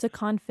 So it's a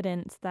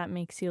confidence that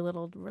makes you a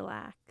little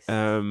relaxed.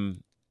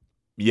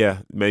 Yeah,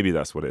 maybe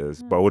that's what it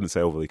is. But I wouldn't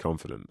say overly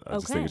confident. I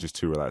just think Okay. it's just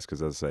too relaxed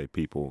because, as I say,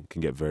 people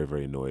can get very,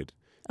 very annoyed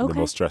in the Okay.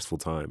 most stressful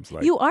times.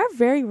 Like You are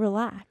very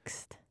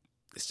relaxed.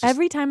 it's just,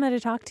 Every time that I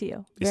talk to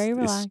you, very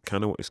relaxed. It's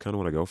kind of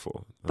what I go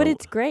for. But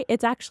it's great.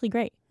 It's actually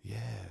great. yeah,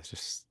 it's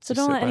just. So just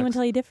don't sit let anyone back.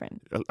 tell you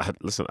different.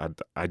 Listen,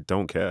 I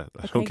don't care.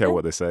 I Okay, don't care good.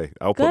 what they say.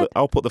 I'll Good.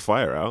 put the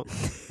fire out,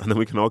 and then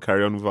we can all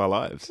carry on with our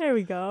lives. There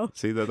we go.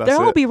 See that's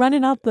They'll all it. be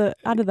running out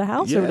of the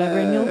house or whatever,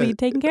 and you'll be Yeah.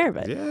 taking care of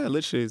it. Yeah,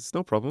 literally, it's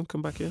no problem.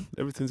 Come back in.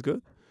 Everything's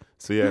good.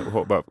 So yeah,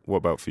 what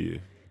about for you?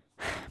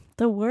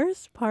 The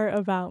worst part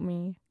about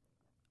me,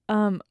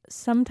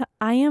 sometimes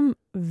I am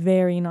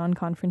very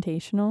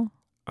non-confrontational.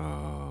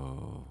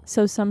 Oh,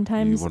 So you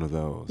sometimes, one of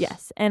those.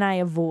 yes, and I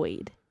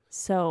avoid.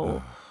 So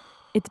Ugh.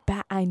 it's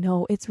bad. I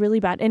know it's really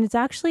bad, and it's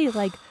actually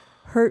like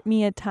hurt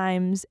me at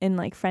times in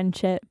like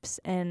friendships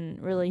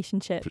and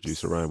relationships.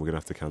 Producer Ryan, we're gonna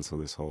have to cancel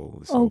this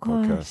whole Oh,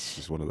 podcast. gosh. It's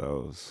just one of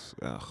those.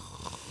 Ugh.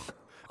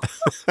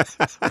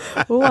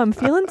 Oh, I'm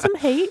feeling some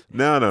hate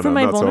No, for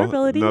my not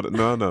vulnerability. at all.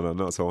 No,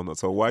 not at all, not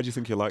at all. Why do you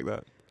think you're like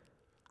that?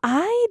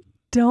 I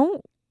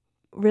don't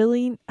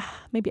really,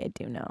 maybe I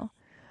do know.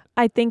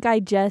 I think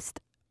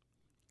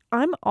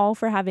I'm all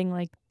for having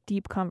like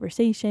deep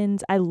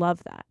conversations. I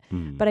love that.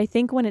 But I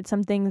think when it's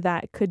something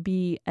that could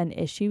be an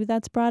issue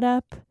that's brought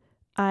up,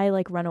 I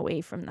like run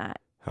away from that.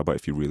 How about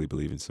if you really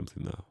believe in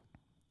something though?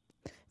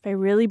 If I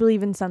really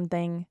believe in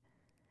something,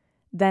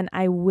 then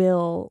I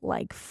will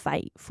like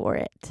fight for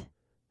it.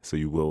 So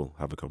you will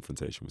have a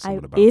confrontation with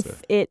someone about If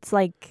it? it's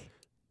like,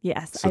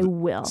 yes, So I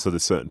will. So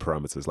there's certain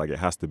parameters, like it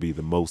has to be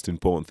the most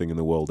important thing in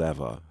the world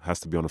ever. It has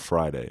to be on a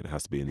Friday and it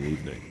has to be in the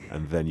evening.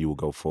 And then you will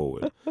go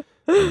forward.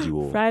 And you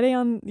will...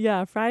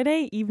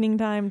 Friday evening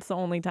time, it's the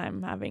only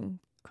time I'm having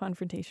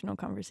confrontational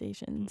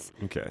conversations.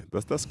 Okay,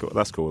 that's cool.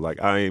 That's cool.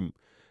 Like I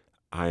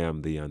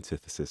am the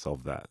antithesis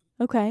of that.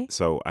 Okay.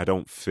 So I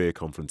don't fear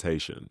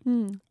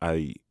confrontation.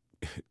 I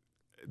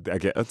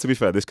get, to be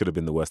fair, this could have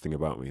been the worst thing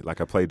about me.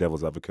 Like I play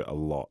devil's advocate a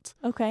lot.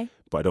 Okay.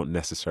 But I don't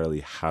necessarily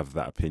have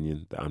that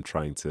opinion that I'm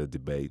trying to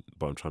debate,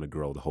 but I'm trying to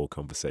grow the whole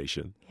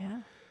conversation.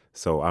 Yeah.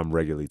 So I'm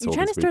regularly talking to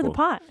people. You're trying to stir the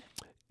pot.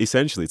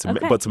 Essentially,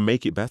 but to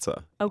make it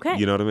better. Okay.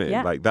 You know what I mean?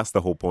 Yeah. Like that's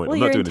the whole point. Well,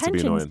 I'm not doing it to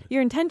be annoying.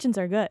 Your intentions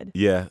are good.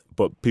 Yeah,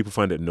 but people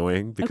find it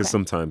annoying because Okay.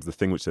 sometimes the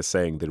thing which they're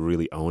saying, they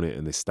really own it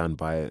and they stand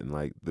by it and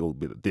like they'll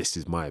be like, this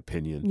is my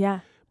opinion.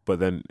 Yeah. But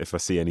then if I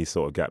see any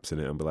sort of gaps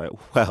in it, I'll be like,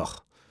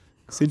 well,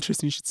 it's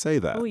interesting you should say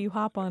that. Oh, you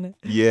hop on it.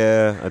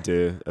 Yeah, I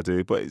do.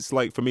 But it's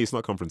like, for me, it's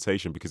not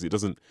confrontation because it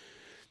doesn't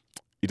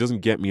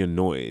get me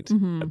annoyed.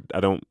 Mm-hmm. I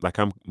don't, like,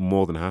 I'm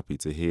more than happy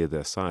to hear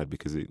their side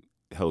because it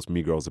helps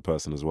me grow as a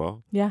person as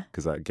well. Yeah.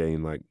 Because I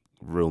gain like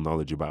real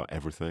knowledge about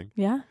everything.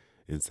 Yeah.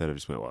 Instead of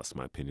just being, well, that's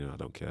my opinion, I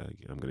don't care,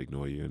 I'm going to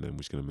ignore you and then we're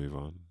just going to move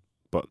on.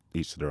 But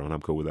each to their own,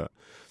 I'm cool with that.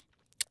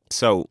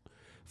 So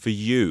for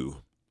you,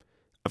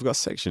 I've got a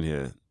section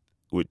here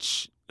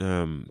which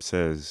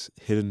says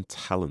hidden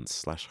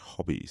talents /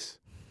 hobbies.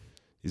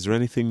 Is there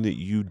anything that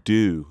you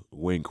do,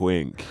 wink,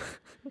 wink,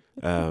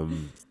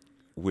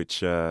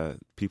 which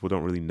people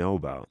don't really know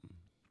about?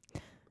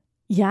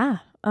 Yeah.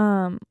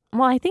 Well,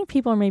 I think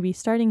people are maybe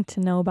starting to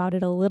know about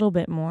it a little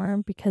bit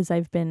more because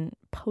I've been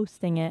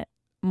posting it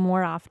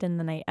more often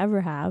than I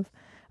ever have.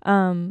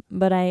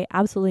 But I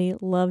absolutely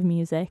love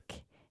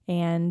music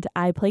and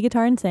I play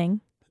guitar and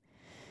sing.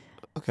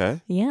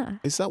 Okay. Yeah.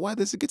 Is that why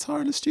there's a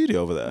guitar in the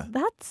studio over there?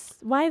 That's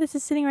why this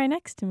is sitting right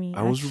next to me.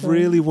 I was actually.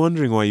 really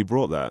wondering why you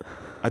brought that.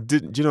 I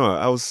didn't,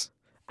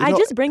 I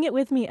just bring it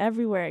with me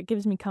everywhere. It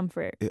gives me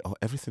comfort.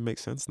 Everything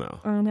makes sense now.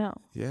 Oh, no.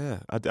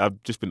 Yeah.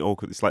 I've just been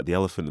awkward. It's like the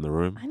elephant in the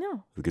room. I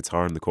know. The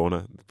guitar in the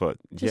corner. But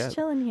Just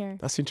chilling here.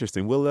 That's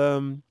interesting.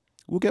 We'll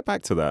get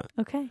back to that.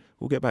 Okay.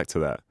 We'll get back to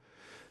that.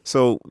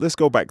 So let's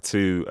go back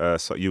to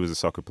you as a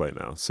soccer player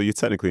now. So you're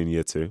technically in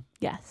year 2.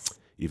 Yes.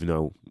 Even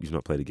though you've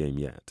not played a game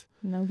yet.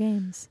 No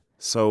games.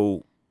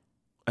 So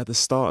at the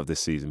start of this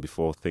season,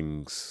 before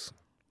things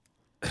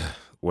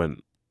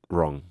went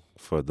wrong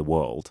for the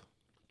world,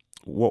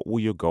 what were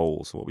your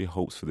goals? What were your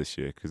hopes for this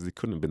year? Because they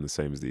couldn't have been the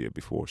same as the year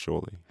before,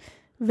 surely.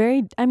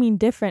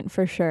 Different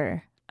for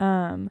sure.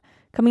 Coming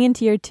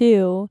into year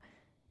 2,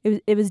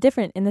 it was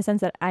different in the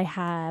sense that I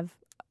have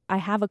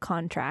a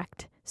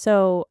contract.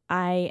 So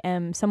I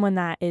am someone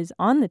that is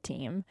on the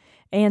team.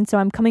 And so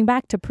I'm coming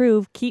back to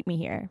prove, keep me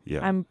here.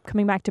 Yeah. I'm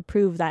coming back to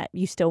prove that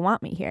you still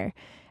want me here.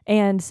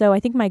 And so I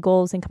think my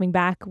goals in coming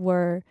back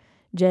were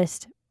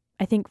just,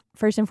 I think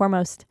first and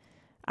foremost,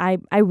 I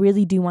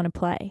really do want to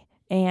play.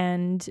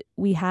 And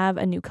we have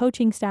a new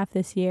coaching staff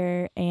this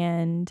year.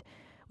 And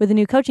with a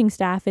new coaching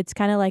staff, it's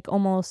kind of like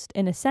almost,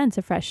 in a sense,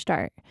 a fresh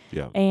start.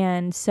 Yeah.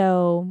 And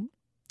so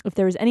if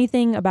there was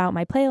anything about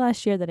my play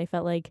last year that I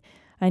felt like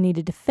I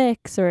needed to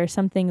fix or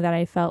something that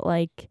I felt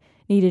like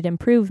needed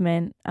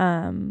improvement,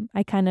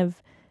 I kind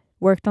of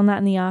worked on that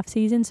in the off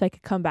season so I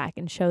could come back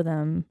and show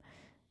them,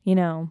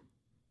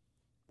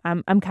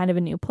 I'm kind of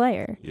a new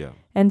player. Yeah.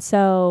 And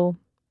so,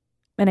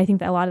 and I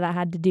think that a lot of that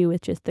had to do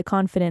with just the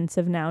confidence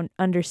of now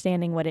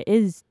understanding what it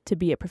is to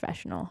be a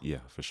professional. Yeah,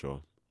 for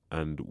sure.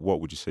 And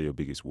what would you say your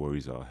biggest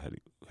worries are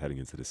heading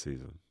into the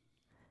season?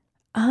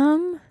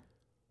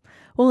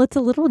 Well, it's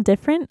a little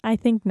different, I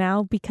think,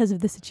 now because of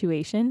the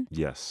situation.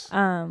 Yes.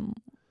 And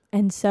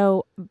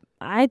so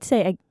I'd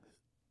say,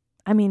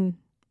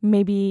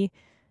 maybe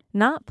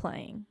not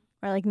playing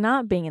or like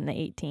not being in the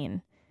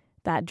 18,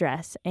 that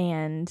dress.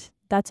 And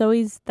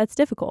that's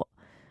difficult,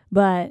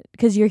 but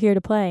because you're here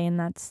to play and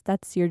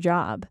that's your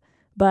job.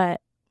 But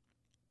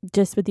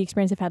just with the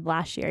experience I've had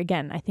last year,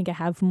 again, I think I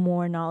have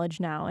more knowledge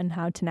now and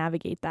how to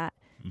navigate that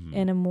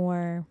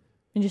in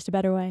just a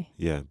better way.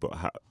 Yeah. But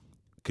how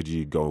could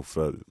you go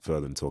further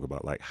and talk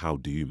about like, how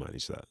do you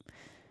manage that?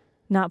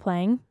 Not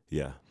playing.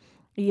 Yeah.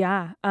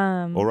 Yeah.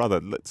 Or rather,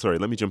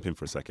 let me jump in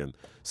for a second.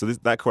 So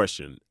that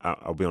question,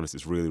 I'll be honest,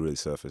 it's really, really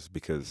surface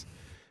because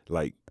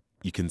like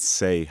you can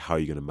say how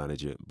you're going to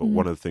manage it. But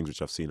one of the things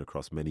which I've seen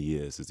across many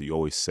years is that you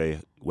always say,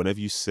 whenever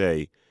you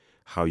say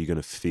how you're going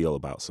to feel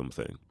about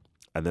something,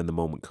 and then the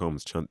moment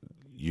comes,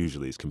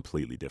 usually is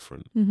completely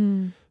different.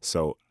 Mm-hmm.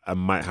 So I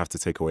might have to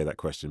take away that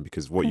question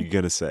because what you're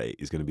going to say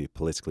is going to be a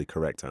politically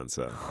correct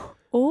answer.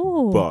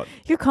 Oh, But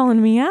you're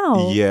calling me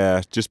out.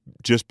 yeah,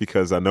 just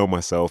because I know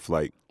myself,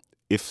 like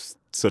if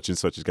such and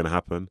such is going to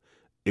happen,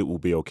 it will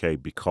be okay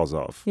because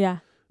of. Yeah.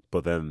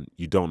 But then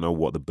you don't know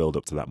what the build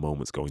up to that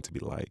moment's going to be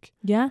like.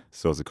 Yeah.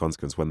 So as a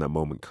consequence, when that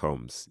moment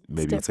comes,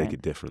 maybe you'll take different.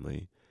 it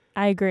differently.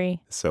 I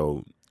agree.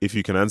 So if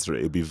you can answer it,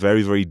 it'll be a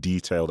very, very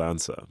detailed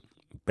answer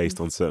based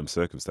on certain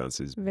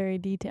circumstances. Very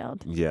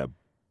detailed. Yeah,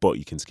 but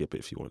you can skip it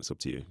if you want. It's up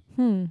to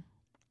you.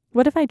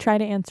 What if I try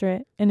to answer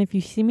it, and if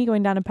you see me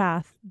going down a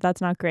path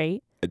that's not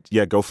great,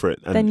 Yeah, go for it.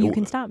 And then you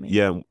can stop me?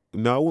 Yeah,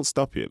 no, I won't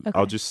stop you. Okay.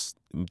 I'll just,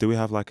 do we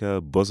have like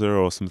a buzzer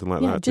or something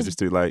like that? Just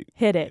do like,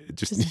 hit it.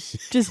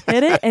 just Just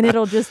hit it, and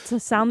it'll just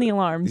sound the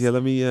alarms. yeah,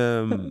 let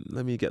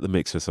me get the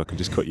mixer so I can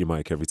just cut your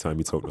mic every time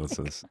you talk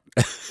nonsense.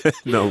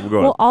 No, go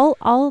on. Well,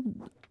 I'll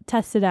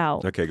test it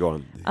out. Okay, go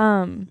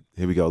on.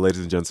 Here we go.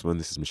 Ladies and gentlemen,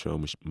 this is Michelle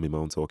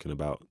Mimone talking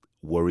about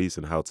worries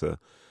and how to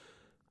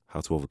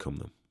overcome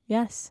them.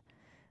 Yes.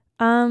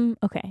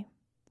 Okay.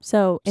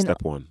 So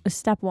Step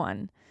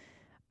one.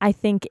 I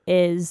think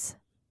is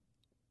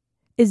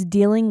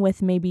dealing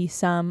with maybe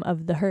some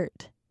of the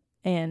hurt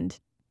and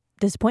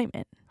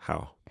disappointment.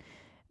 How?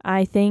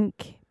 I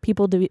think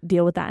people do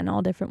deal with that in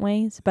all different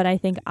ways, but I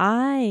think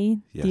I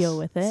Yes, deal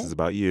with it. This is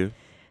about you.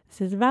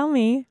 This is about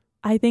me.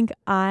 I think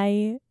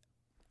I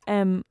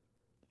am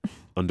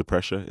Under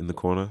pressure in the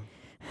corner.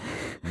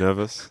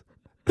 Nervous.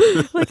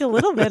 like a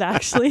little bit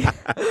actually.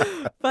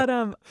 But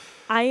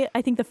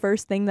I think the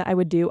first thing that I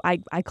would do,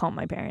 I call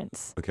my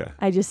parents. Okay.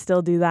 I just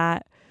still do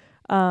that.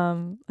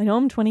 I know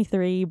I'm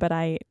 23, but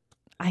I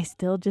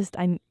still just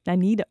I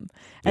need them.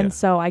 And Yeah.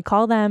 so I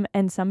call them,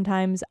 and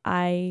sometimes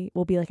I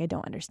will be like, I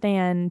don't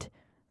understand.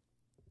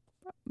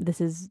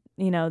 This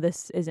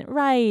isn't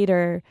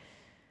right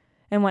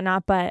and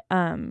whatnot, but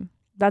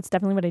that's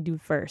definitely what I do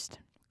first.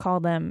 Call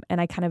them, and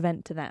I kind of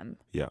vent to them.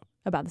 Yeah.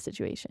 About the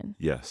situation.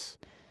 Yes.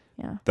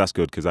 Yeah. That's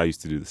good because I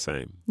used to do the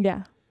same.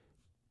 Yeah.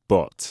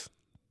 But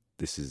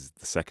this is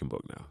the second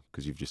book now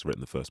because you've just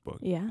written the first book.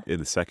 Yeah. In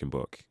the second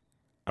book,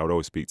 I would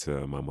always speak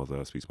to my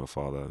mother, speak to my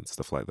father and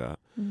stuff like that.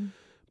 Mm.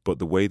 But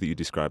the way that you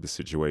describe the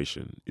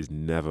situation is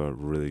never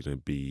really going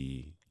to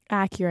be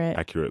accurate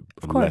unless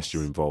course.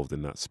 you're involved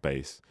in that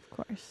space. Of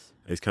course.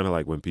 It's kind of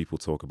like when people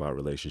talk about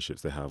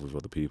relationships they have with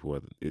other people.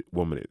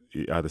 One minute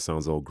it either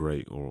sounds all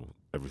great or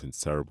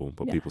everything's terrible,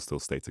 but people still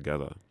stay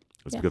together.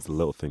 It's because the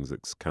little things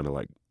that's kind of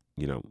like,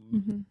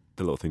 Mm-hmm.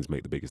 the little things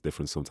make the biggest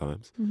difference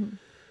sometimes. Mm-hmm.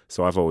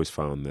 So I've always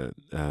found that,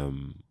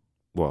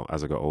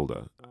 as I got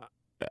older,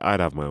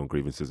 I'd have my own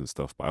grievances and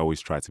stuff, but I always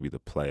tried to be the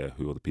player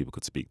who other people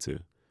could speak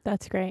to.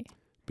 That's great.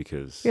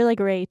 Because you're like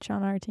Rach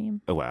on our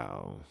team. Oh,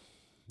 wow.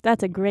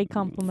 That's a great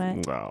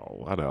compliment.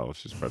 Wow, I know.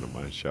 She's a friend of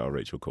mine. Shout out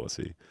Rachel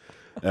Corsi.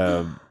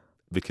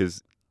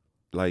 Because,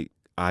 like,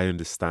 I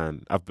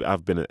understand.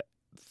 I've been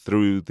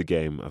through the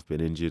game. I've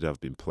been injured. I've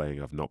been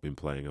playing. I've not been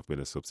playing. I've been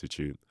a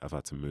substitute. I've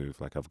had to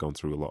move. Like, I've gone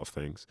through a lot of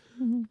things.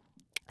 Mm-hmm.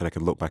 And I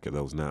can look back at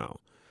those now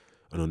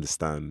and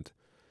understand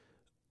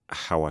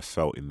how I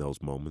felt in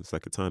those moments.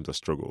 Like, at times I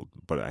struggled,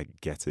 but I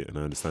get it and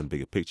I understand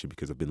bigger picture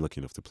because I've been lucky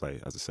enough to play,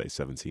 as I say,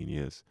 17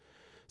 years.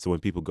 So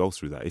when people go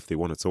through that, if they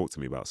want to talk to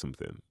me about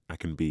something, I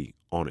can be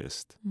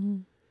honest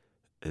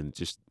and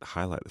just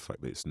highlight the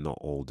fact that it's not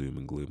all doom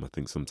and gloom. I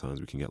think sometimes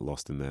we can get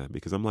lost in there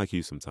because I'm like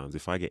you sometimes.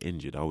 If I get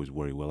injured, I always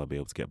worry, will I be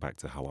able to get back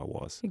to how I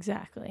was?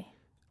 Exactly.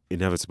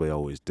 Inevitably, I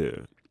always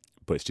do.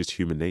 But it's just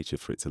human nature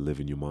for it to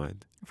live in your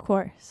mind. Of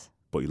course.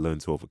 But you learn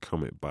to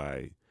overcome it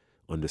by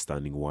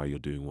understanding why you're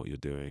doing what you're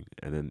doing.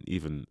 And then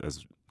even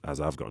as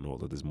I've gotten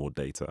older, there's more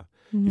data.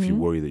 Mm-hmm. If you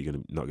worry that you're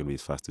not going to be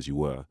as fast as you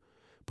were,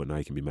 but now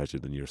you can be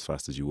measured and you're as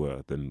fast as you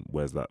were, then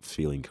where's that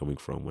feeling coming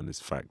from when there's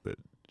fact that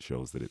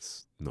shows that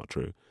it's not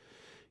true?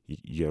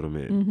 You know what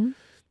I mean? Mm-hmm.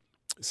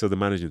 So the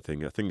managing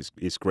thing, I think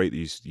it's great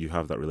that you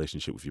have that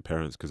relationship with your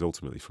parents because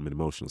ultimately from an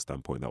emotional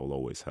standpoint, that will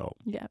always help.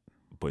 Yeah.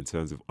 But in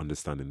terms of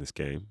understanding this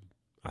game,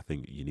 I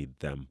think you need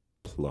them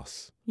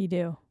plus. You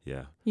do.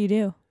 Yeah. You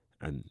do.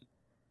 And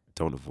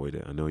don't avoid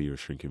it. I know you're a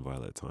shrinking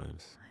violet at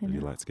times. And you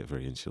like to get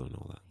very insular and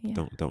all that.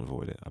 Yeah. Don't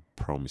avoid it. I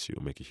promise you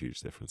it'll make a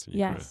huge difference in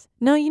your career. Yes.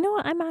 No, you know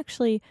what? I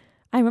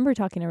remember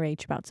talking to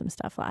Rach about some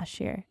stuff last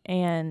year.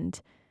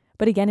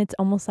 But again, it's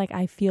almost like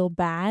I feel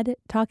bad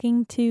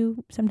talking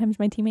to sometimes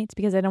my teammates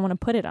because I don't want to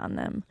put it on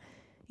them,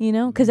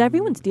 because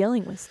everyone's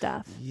dealing with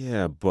stuff.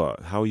 Yeah, but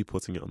how are you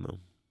putting it on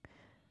them?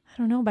 I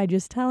don't know, by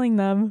just telling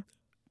them,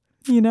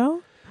 Let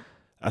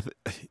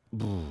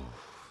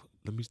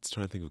me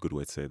try and think of a good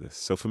way to say this.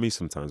 So for me,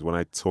 sometimes when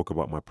I talk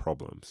about my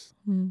problems,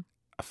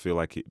 I feel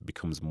like it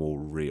becomes more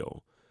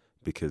real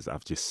because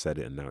I've just said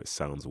it and now it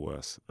sounds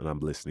worse. And I'm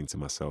listening to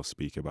myself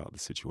speak about the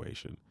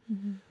situation.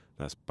 Mm-hmm.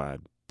 That's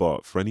bad.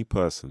 But for any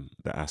person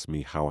that asks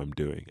me how I'm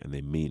doing and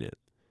they mean it,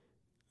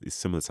 it's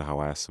similar to how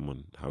I ask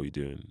someone, how are you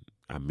doing?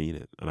 I mean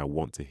it. And I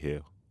want to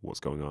hear what's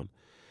going on,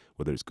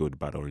 whether it's good,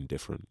 bad, or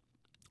indifferent.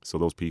 So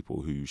those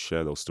people who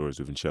share those stories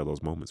with and share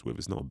those moments with,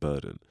 it's not a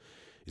burden.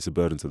 it's a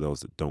burden to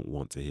those that don't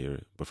want to hear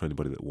it. But for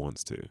anybody that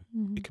wants to,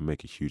 Mhm. it can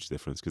make a huge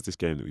difference. Because this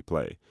game that we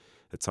play,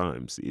 at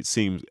times, it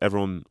seems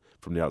everyone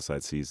from the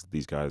outside sees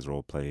these guys are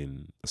all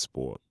playing a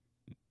sport.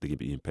 They get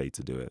being paid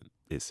to do it.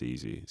 It's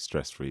easy,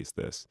 stress-free, it's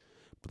this.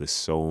 But there's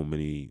so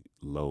many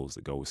lows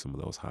that go with some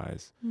of those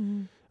highs.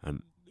 Mhm.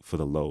 And for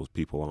the lows,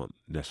 people aren't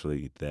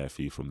necessarily there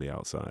for you from the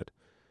outside.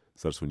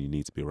 So that's when you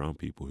need to be around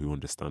people who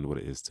understand what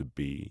it is to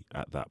be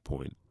at that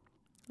point.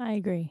 I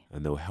agree.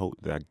 And they'll help,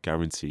 I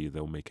guarantee you,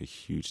 they'll make a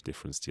huge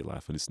difference to your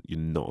life. And you're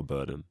not a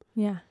burden.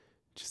 Yeah.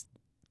 Just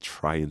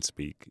try and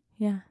speak.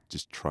 Yeah.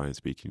 Just try and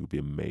speak. You'll be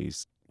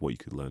amazed what you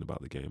could learn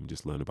about the game.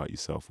 Just learn about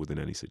yourself within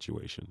any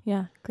situation.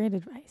 Yeah. Great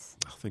advice.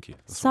 Oh, thank you.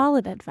 That's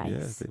Solid Yeah,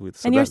 advice. so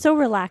And you're so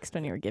relaxed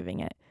when you were giving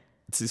it.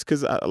 it's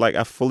because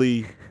I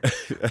fully,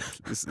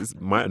 this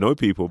might annoy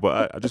people,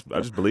 but I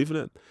just believe in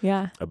it.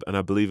 Yeah. And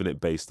I believe in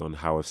it based on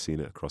how I've seen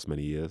it across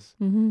many years.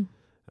 Mm-hmm.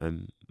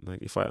 And like,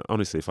 if I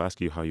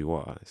ask you how you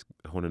are,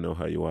 I want to know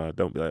how you are.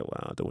 Don't be like,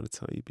 well, I don't want to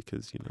tell you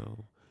because,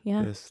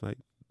 Yeah. yes, like,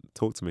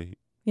 talk to me.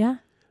 Yeah.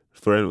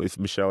 If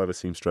Michelle ever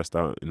seems stressed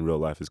out in real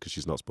life, it's because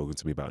she's not spoken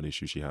to me about an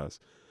issue she has.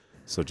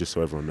 So just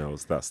so everyone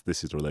knows,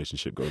 this is the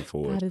relationship going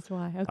forward. That is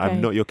why. Okay. I'm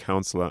not your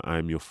counselor.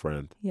 I'm your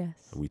friend.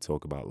 Yes. And we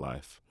talk about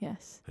life,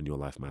 Yes. and your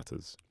life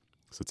matters.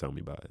 So tell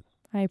me about it.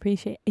 I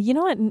appreciate. You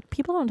know what?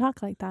 People don't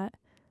talk like that.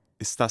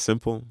 It's that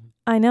simple.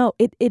 I know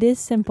it is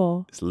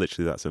simple, It's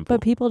literally that simple.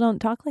 but people don't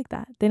talk like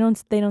that. They don't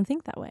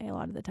think that way a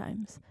lot of the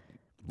times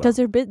because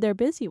they're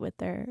busy with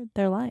their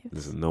lives.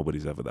 Listen,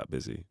 nobody's ever that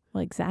busy.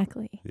 Well,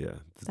 exactly. Yeah,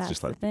 it's That's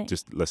just the like thing.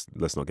 just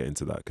let's not get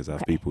into that because I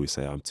have Okay. people who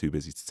say I'm too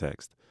busy to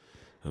text.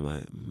 I'm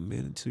like,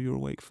 man, until you're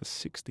awake for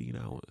 16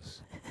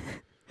 hours,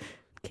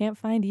 Can't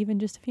find even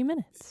just a few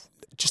minutes.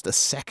 just a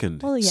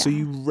second. Well, So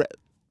yeah.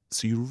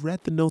 you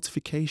read the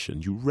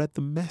notification, you read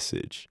the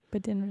message.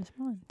 But didn't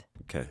respond.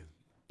 Okay,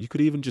 you could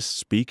even just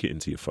speak it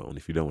into your phone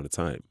if you don't want to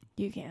type.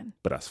 You can.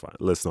 But that's fine.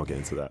 Let's not get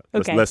into that.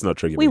 Okay. Let's not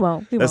trigger We me.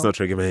 won't. Let's not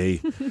trigger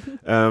me.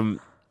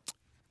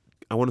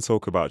 I want to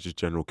talk about just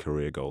general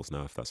career goals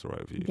now, if that's all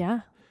right with you.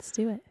 Yeah. Let's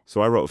do it.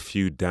 So I wrote a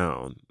few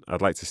down.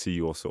 I'd like to see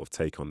your sort of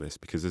take on this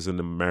because as an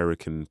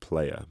American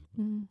player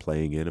Mm.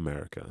 playing in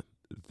America,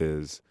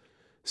 there's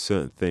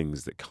certain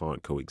things that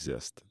can't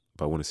coexist.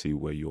 But I want to see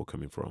where you're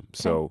coming from.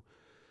 So,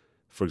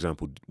 for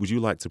example, would you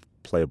like to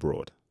play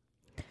abroad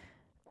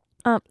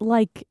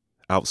Like,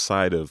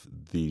 outside of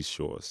these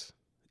shores,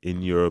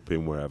 in Europe,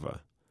 in wherever?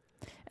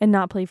 and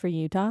not play for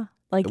Utah?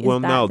 Like, is Well,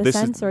 that no, the this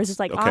sense, is or is it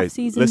like okay,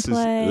 off-season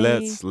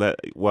play?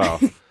 Well,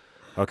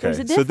 okay. There's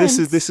a So this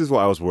difference. is what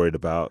I was worried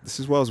about. This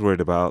is what I was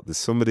worried about. There's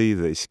somebody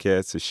that is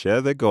scared to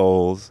share their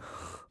goals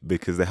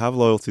because they have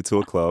loyalty to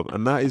a club,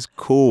 and that is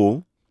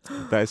cool.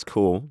 That is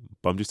cool.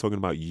 But I'm just talking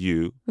about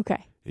you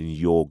Okay. and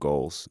your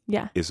goals.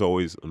 Yeah. It's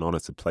always an honor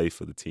to play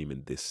for the team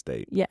in this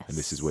state, Yes. and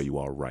this is where you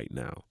are right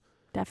now.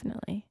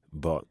 Definitely.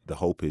 But the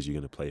hope is you're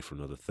going to play for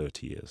another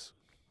 30 years.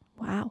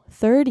 Wow.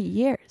 30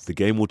 years. The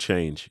game will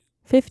change.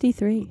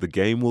 53. The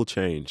game will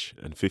change,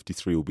 and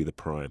 53 will be the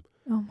prime.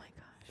 Oh my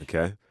gosh.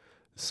 Okay?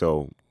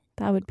 So,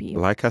 That would be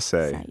like I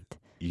say, sight.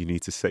 you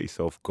need to set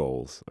yourself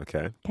goals,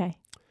 okay? Okay.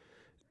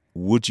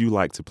 Would you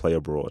like to play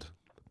abroad?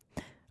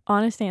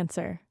 Honest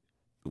answer.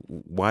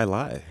 Why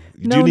lie?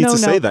 Do No, you need no, to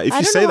say no. that? If I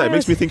you don't say know that, why it I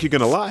makes was- me think you're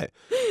going to lie.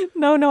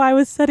 No, I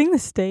was setting the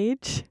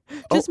stage.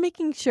 Oh. Just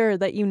making sure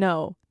that you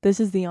know this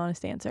is the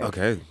honest answer.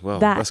 Okay, well,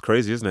 That- that's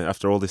crazy, isn't it?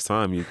 After all this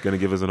time, you're going to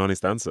give us an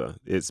honest answer.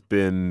 It's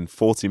been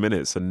 40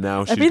 minutes, and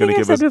now she's going Everything to I've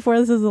give said us... before,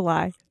 this is a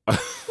lie.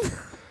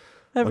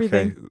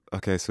 Everything.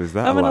 Okay, so is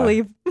that I'm a going to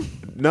lie?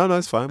 leave. No,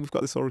 it's fine. We've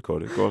got this all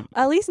recorded. Go on.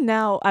 At least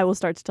now I will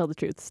start to tell the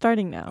truth.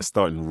 Starting now.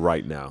 Starting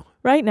right now.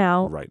 Right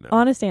now, Right now.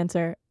 honest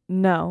answer,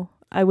 no.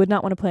 I would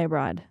not want to play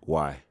abroad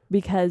Why?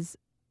 because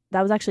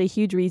that was actually a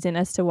huge reason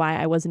as to why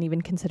I wasn't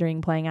even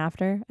considering playing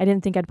after. I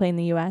didn't think I'd play in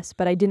the U.S.,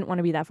 but I didn't want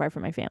to be that far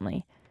from my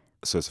family.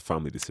 So it's a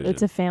family decision.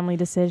 It's a family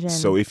decision.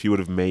 So if you would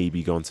have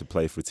maybe gone to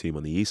play for a team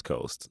on the East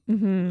Coast,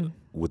 Mm-hmm.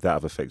 would that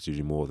have affected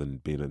you more than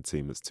being on a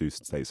team that's 2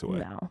 states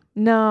away?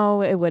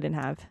 No, it wouldn't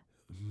have.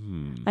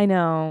 I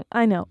know.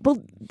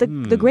 Well,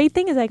 the great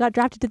thing is I got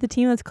drafted to the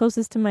team that's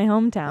closest to my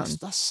hometown.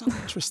 That's so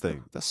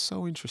interesting. That's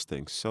so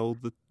interesting. So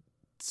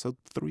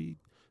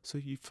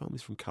your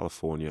family's from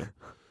California,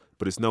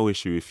 but it's no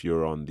issue if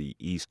you're on the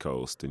East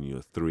Coast and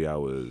you're 3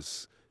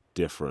 hours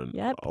different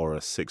Yep. or a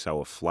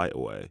 6-hour flight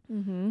away.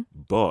 Mm-hmm.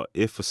 But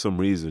if for some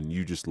reason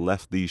you just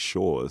left these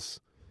shores,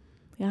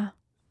 Yeah.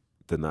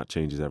 then that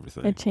changes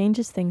everything. It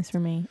changes things for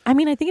me. I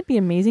mean, I think it'd be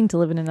amazing to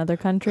live in another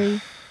country,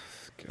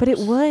 but it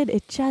would.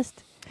 It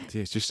just...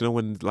 Yeah, it's just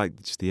when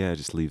just the air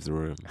just leaves the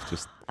room. It's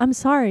just I'm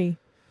sorry.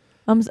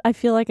 I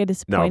feel like I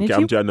disappointed you.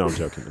 I'm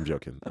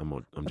joking.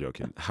 I'm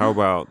joking. How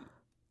about,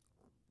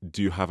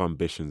 do you have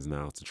ambitions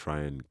now to try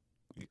and,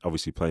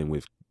 obviously playing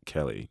with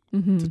Kelly,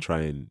 Mm-hmm. to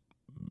try and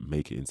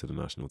make it into the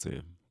national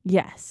team?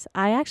 Yes.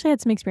 I actually had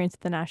some experience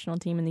with the national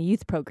team in the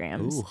youth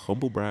programs. Ooh,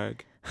 humble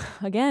brag.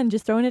 Again,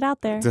 just throwing it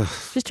out there.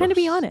 Just trying to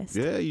be honest.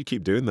 Yeah, you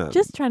keep doing that.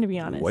 Just trying to be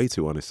honest. Way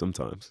too honest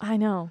sometimes. I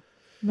know.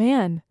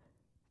 Man,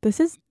 this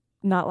is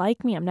not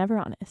like me. I'm never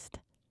honest.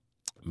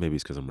 Maybe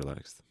it's because I'm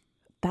relaxed.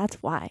 That's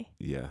why.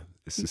 Yeah,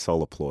 it's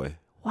all a ploy.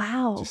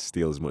 Wow. Just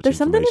steal as much There's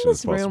something information in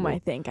as this possible. room, I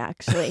think,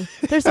 actually.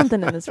 There's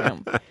something in this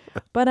room.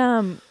 But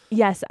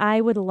yes,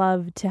 I would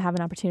love to have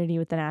an opportunity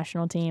with the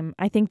national team.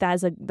 I think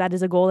that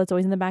is a goal that's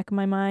always in the back of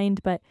my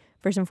mind. But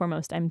first and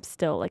foremost, I'm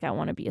still like I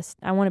want to be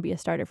a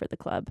starter for the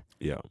club.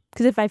 Yeah.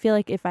 Because if I feel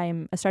like if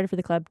I'm a starter for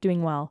the club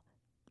doing well,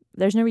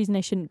 there's no reason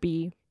I shouldn't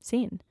be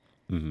seen.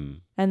 Mm-hmm.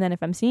 And then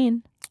if I'm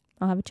seen,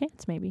 I'll have a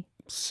chance maybe.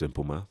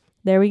 Simple math.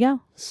 There we go.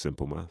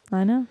 Simple math.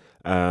 I know.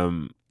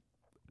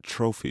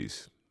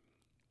 Trophies.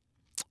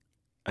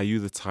 Are you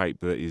the type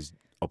that is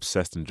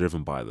obsessed and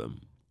driven by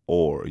them?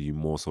 Or are you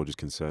more so just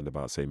concerned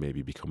about, say,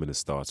 maybe becoming a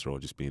starter or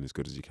just being as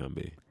good as you can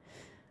be?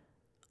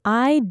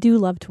 I do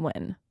love to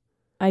win.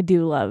 I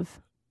do love.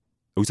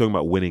 Are we talking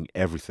about winning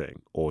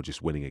everything or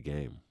just winning a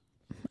game?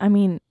 I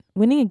mean,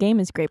 winning a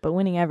game is great, but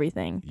winning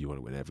everything. You want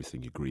to win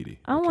everything. You're greedy.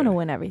 I want to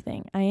win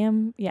everything. I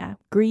am,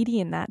 greedy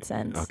in that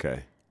sense.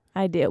 Okay.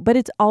 I do. But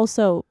it's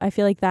also, I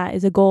feel like that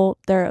is a goal.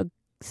 There are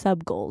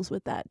sub-goals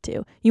with that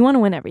too. You want to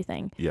win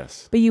everything.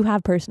 Yes. But you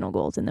have personal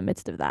goals in the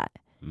midst of that.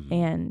 Mm-hmm.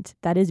 And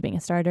that is being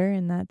a starter,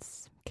 and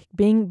that's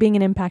being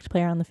an impact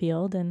player on the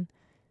field. And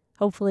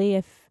hopefully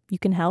if you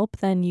can help,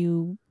 then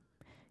you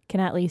can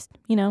at least,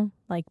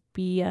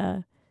 be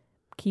a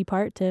key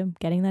part to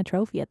getting that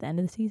trophy at the end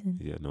of the season.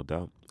 Yeah, no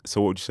doubt.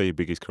 So what would you say your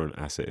biggest current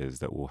asset is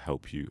that will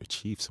help you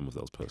achieve some of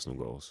those personal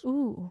goals?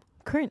 Ooh,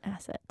 current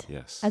asset.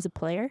 Yes. As a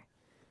player?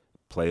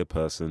 Player,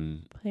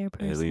 person,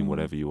 alien,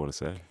 whatever you want to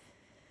say.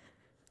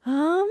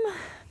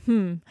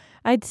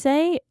 I'd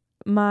say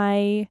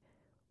my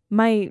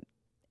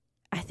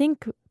I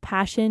think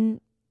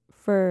passion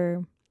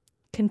for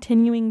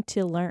continuing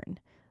to learn,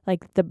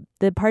 like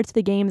the parts of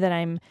the game that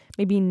I'm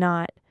maybe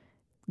not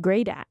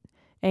great at,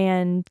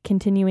 and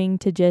continuing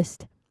to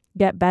just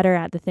get better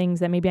at the things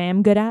that maybe I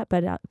am good at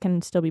but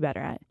can still be better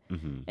at.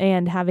 Mm-hmm.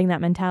 And having that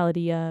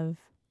mentality of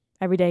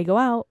every day I go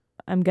out,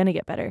 I'm gonna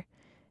get better.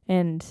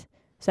 And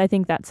so I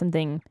think that's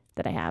something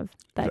that I have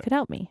that could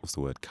help me. What's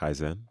the word?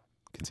 Kaizen?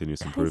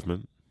 Continuous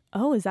improvement?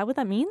 Oh, is that what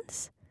that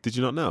means? Did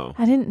you not know?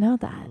 I didn't know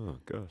that. Oh,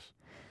 gosh.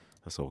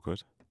 That's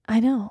awkward. I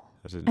know.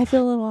 I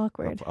feel a little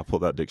awkward. I'll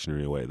put that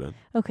dictionary away then.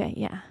 Okay,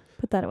 yeah.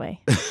 Put that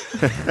away.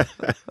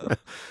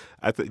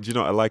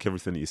 I like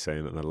everything that you're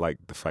saying, and I like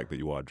the fact that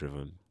you are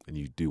driven and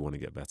you do want to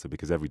get better,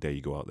 because every day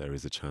you go out there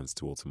is a chance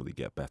to ultimately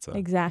get better.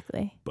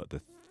 Exactly. But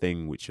the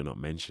thing which you're not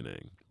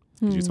mentioning,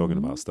 because you're talking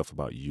about stuff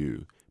about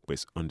you, but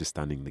it's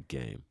understanding the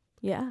game.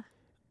 Yeah.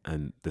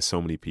 And there's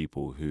so many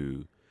people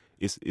who,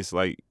 it's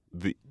like,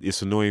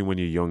 it's annoying when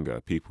you're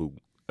younger.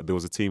 There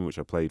was a team which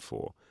I played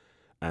for,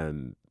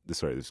 and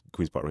this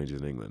Queen's Park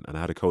Rangers in England, and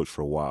I had a coach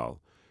for a while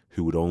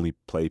who would only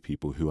play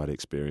people who had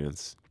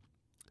experience.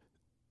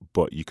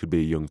 But you could be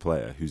a young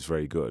player who's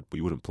very good, but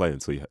you wouldn't play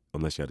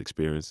unless you had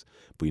experience.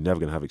 But you're never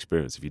going to have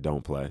experience if you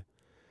don't play.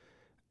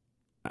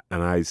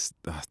 And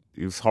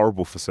it was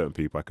horrible for certain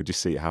people. I could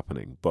just see it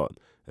happening. But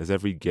as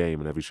every game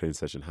and every training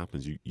session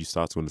happens, you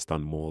start to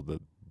understand more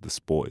the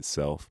sport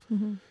itself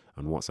and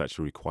what's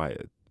actually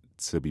required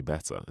to be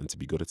better and to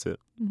be good at it.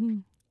 Mm-hmm.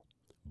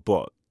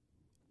 But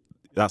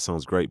that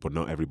sounds great, but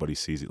not everybody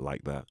sees it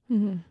like that.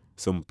 Mm-hmm.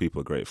 Some people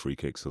are great at free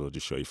kicks, so they'll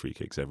just show you free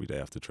kicks every day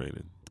after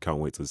training. Can't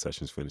wait till the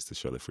session's finished to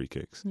show their free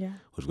kicks. Yeah.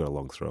 Or they've got a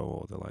long throw,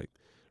 or they're like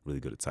really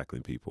good at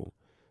tackling people.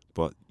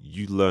 But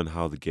you learn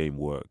how the game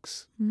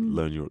works.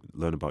 Mm-hmm.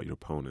 Learn about your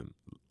opponent.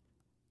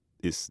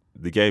 It's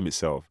the game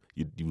itself.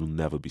 You will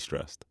never be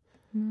stressed.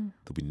 Mm.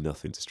 There'll be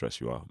nothing to stress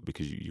you out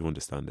because you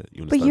understand it.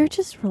 But you're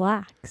just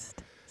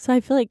relaxed. So I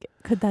feel like,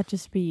 could that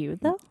just be you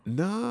though?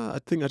 Nah, I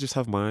think I just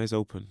have my eyes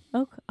open.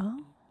 Okay.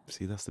 Oh.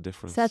 See, that's the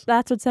difference. So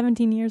that's what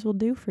 17 years will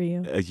do for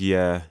you.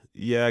 Yeah,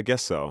 I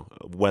guess so.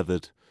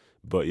 Weathered,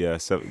 but yeah,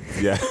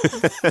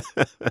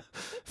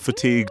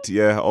 fatigued,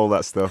 yeah, all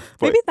that stuff.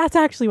 But maybe that's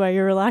actually why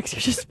you're relaxed.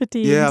 You're just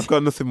fatigued. yeah, I've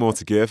got nothing more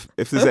to give.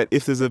 If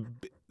there's a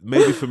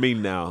maybe for me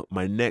now,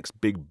 my next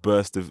big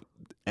burst of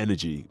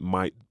energy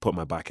might put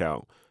my back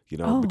out.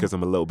 Because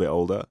I'm a little bit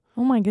older.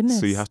 Oh my goodness.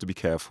 So you have to be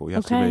careful. You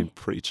have to remain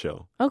pretty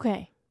chill.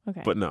 Okay.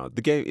 But no,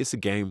 the game, it's a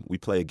game. We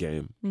play a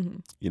game. Mm-hmm.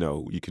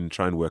 You can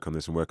try and work on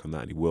this and work on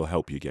that, and it will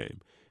help your game.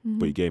 Mm-hmm.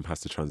 But your game has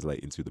to translate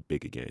into the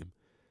bigger game.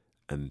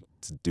 And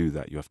to do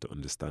that, you have to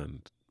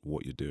understand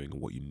what you're doing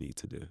and what you need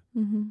to do.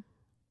 Mm-hmm.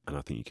 And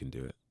I think you can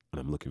do it.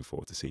 And I'm looking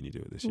forward to seeing you do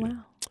it this year.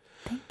 Wow.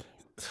 Thank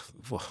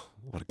you.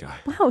 What a guy.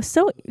 Wow,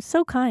 so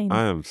kind.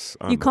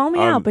 You call me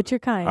out, but you're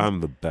kind.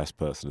 I'm the best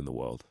person in the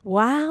world.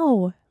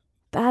 Wow.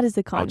 That is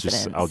a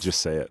confidence. I'll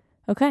just say it.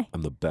 Okay.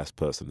 I'm the best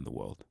person in the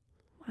world.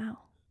 Wow.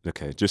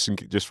 Okay, just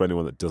for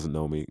anyone that doesn't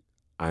know me,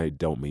 I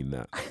don't mean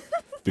that.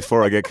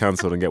 Before I get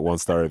cancelled and get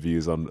 1-star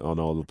reviews on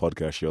all the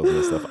podcast shows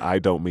and stuff, I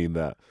don't mean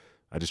that.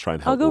 I just try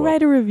and help. I'll go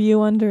write a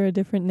review under a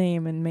different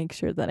name and make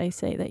sure that I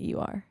say that you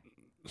are.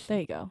 There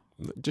you go.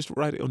 Just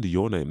write it under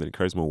your name, then it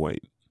carries more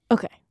weight.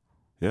 Okay.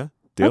 Yeah?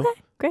 Deal?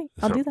 Okay, great.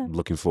 I'll do that. I'm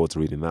looking forward to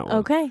reading that one.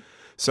 Okay.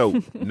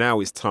 So now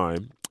it's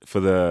time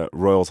for the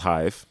Royals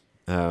Hive.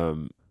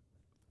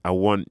 I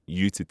want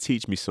you to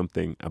teach me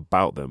something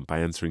about them by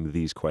answering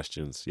these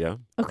questions, yeah?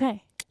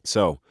 Okay.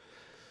 So,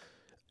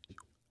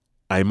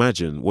 I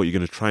imagine what you're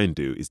going to try and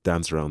do is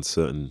dance around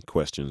certain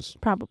questions.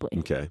 Probably.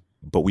 Okay.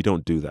 But we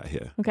don't do that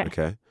here. Okay.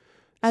 Okay.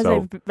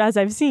 As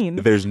I've seen.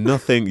 There's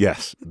nothing,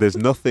 there's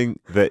nothing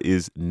that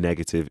is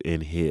negative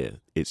in here.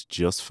 It's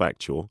just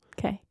factual.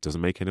 Okay.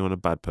 Doesn't make anyone a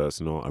bad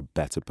person or a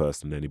better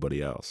person than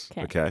anybody else.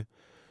 Okay.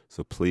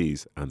 So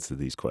please answer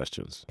these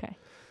questions. Okay.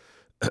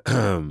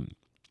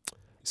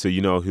 So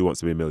you know Who Wants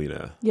to Be a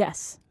Millionaire?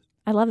 Yes.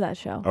 I love that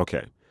show.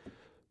 Okay.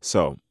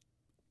 So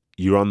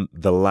you're on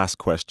the last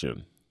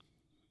question.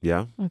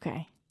 Yeah?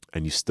 Okay.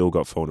 And you still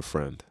got phone a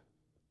friend.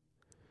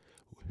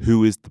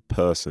 Who is the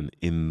person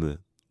in the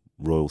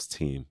Royals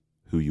team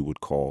who you would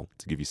call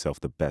to give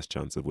yourself the best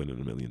chance of winning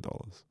 $1 million?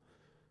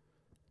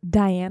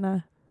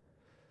 Diana.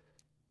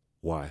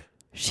 Why?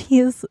 She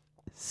is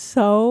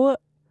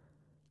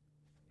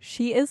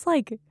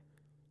like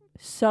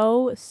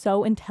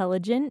so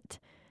intelligent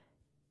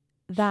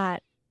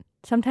that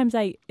sometimes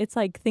it's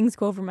like things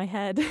go over my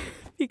head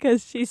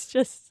because she's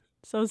just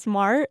so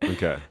smart.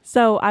 Okay.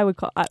 So I would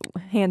call,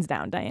 hands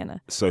down,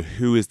 Diana. So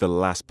who is the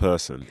last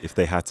person, if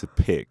they had to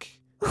pick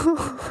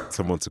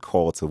someone to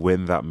call to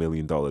win that $1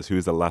 million, who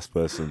is the last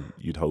person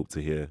you'd hope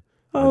to hear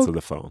answer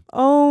the phone?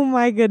 Oh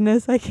my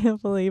goodness, I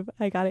can't believe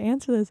I got to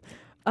answer this.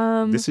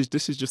 This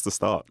is just the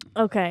start.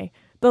 Okay.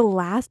 The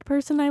last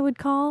person I would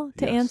call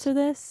to answer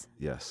this?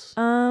 Yes.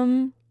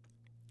 I'd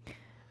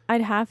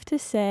have to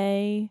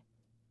say...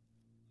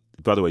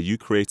 By the way, you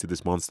created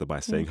this monster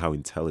by saying how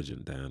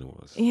intelligent Diana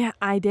was. Yeah,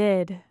 I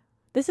did.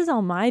 This is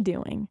all my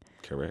doing.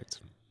 Correct.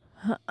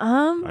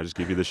 I just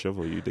give you the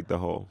shovel, you dig the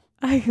hole.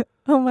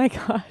 Oh my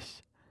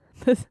gosh.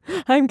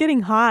 I'm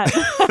getting hot.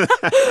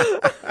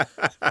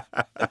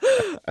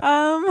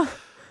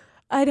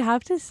 I'd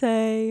have to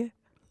say...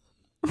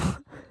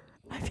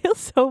 I feel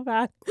so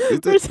bad.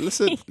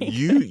 Listen,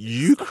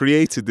 you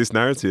created this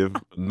narrative,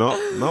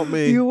 not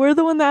me. You were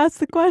the one that asked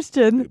the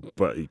question.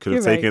 But you could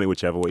have taken it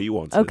whichever way you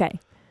wanted. Okay.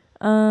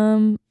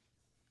 I'm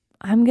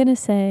gonna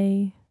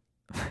say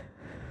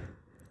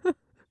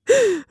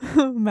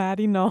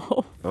Maddie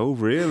Knoll. Oh,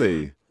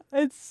 really?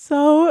 It's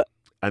so...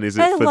 And is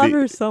it I love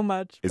her so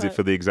much. Is it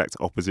for the exact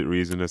opposite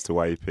reason as to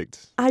why you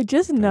picked? I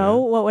just know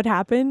what would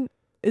happen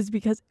is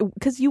because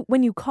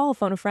when you call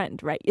phone a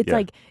friend, right? It's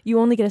like you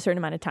only get a certain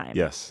amount of time.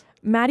 Yes.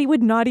 Maddie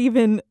would not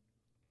even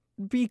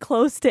be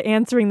close to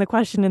answering the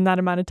question in that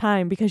amount of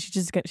time because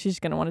she's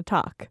just gonna want to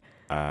talk.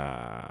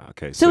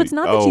 Okay. So it's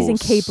not that she's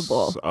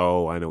incapable.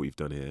 I know what you've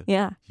done here.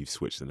 Yeah. You've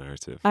switched the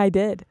narrative. I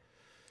did.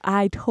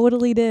 I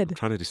totally did. I'm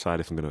trying to decide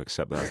if I'm going to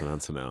accept that as an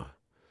answer now.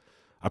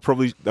 I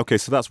probably... Okay,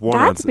 so that's one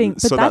answer.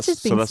 That's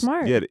just being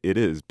smart. Yeah, it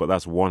is, but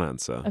that's one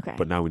answer. Okay.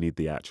 But now we need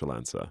the actual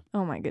answer.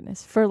 Oh my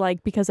goodness.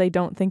 Because I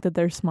don't think that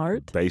they're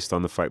smart? Based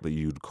on the fact that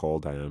you'd call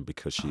Diane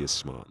because she is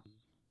smart.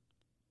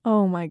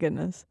 Oh my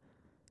goodness.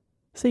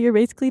 So you're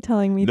basically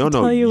telling me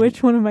tell you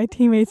which one of my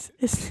teammates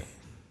is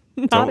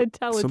not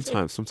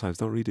intelligent. Sometimes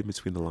don't read in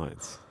between the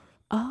lines.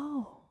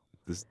 Oh.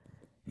 It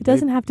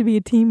doesn't have to be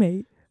a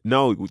teammate.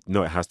 No,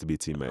 it has to be a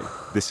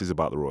teammate. This is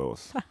about the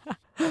Royals.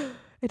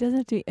 It doesn't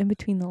have to be in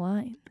between the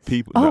lines.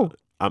 People. No.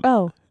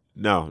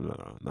 No.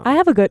 I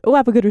have a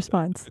good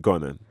response. Go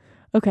on then.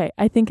 Okay,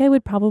 I think I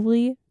would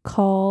probably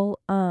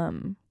call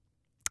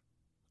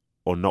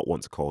or not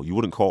want to call. You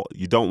wouldn't call.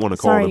 You don't want to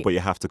call them, but you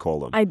have to call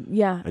them. And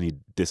you're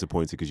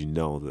disappointed because you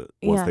know that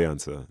once they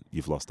answer,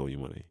 you've lost all your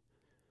money.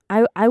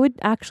 I would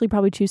actually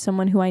probably choose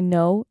someone who I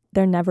know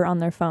they're never on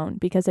their phone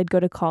because I'd go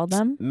to call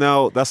them.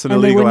 No, that's an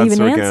illegal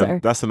answer again.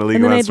 That's an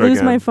illegal answer again. And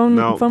then I'd lose my phone.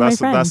 No, phone that's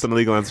my friend. That's an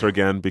illegal answer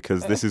again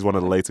because this is one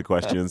of the later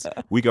questions.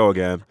 We go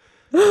again.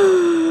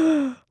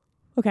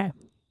 Okay.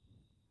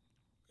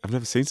 I've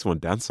never seen someone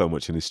dance so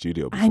much in the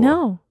studio before. I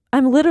know.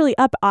 I'm literally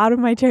up out of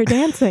my chair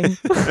dancing.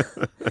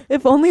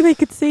 If only they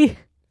could see.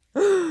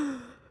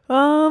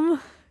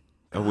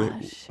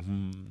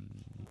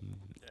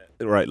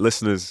 Right,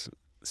 listeners,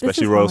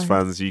 especially Royals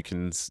fans, you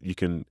can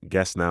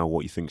guess now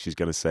what you think she's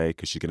going to say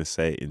because she's going to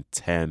say it in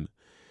 10,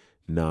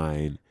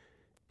 9,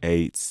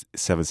 8,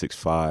 7, 6,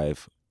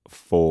 5,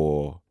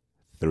 4,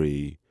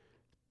 3,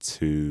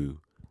 2,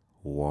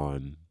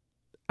 1,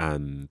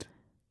 and...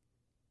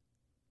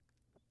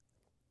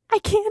 I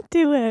can't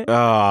do it.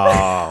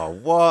 Oh,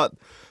 what?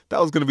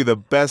 That was going to be the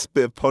best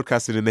bit of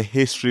podcasting in the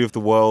history of the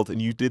world,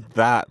 and you did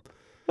that.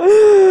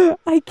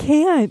 I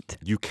can't.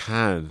 You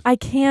can. I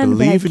can.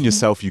 Believe in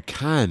yourself. You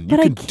can.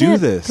 But you can do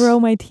this.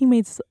 Throw my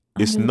teammates.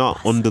 It's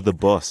not under the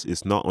bus.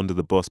 It's not under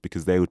the bus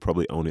because they would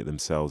probably own it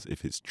themselves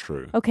if it's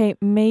true. Okay,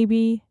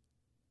 maybe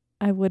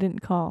I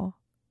wouldn't call.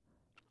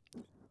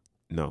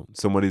 No,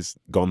 somebody's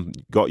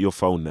got your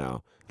phone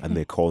now. And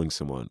they're calling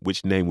someone.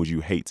 Which name would you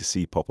hate to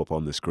see pop up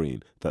on the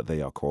screen that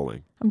they are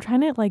calling? I'm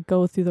trying to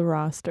go through the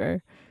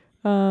roster.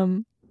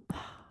 Oh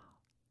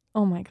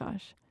my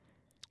gosh.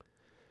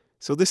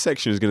 So this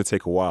section is going to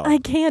take a while. I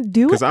can't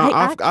do it. Because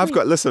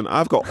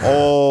I've got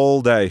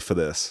all day for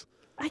this.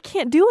 I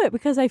can't do it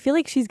because I feel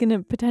like she's going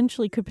to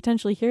could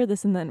potentially hear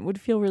this and then would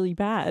feel really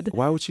bad.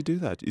 Why would she do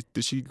that?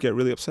 Did she get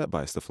really upset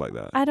by stuff like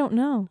that? I don't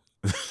know.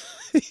 Are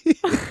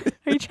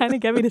you trying to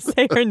get me to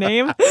say her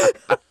name?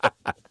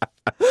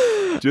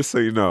 Just so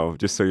you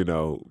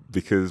know,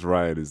 because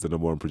Ryan is the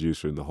 #1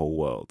 producer in the whole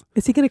world,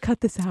 Is he going to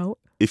cut this out?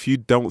 if you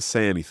don't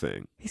say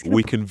anything, He's gonna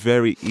we can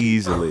very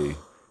easily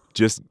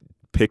just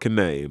pick a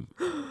name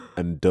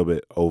and dub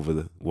it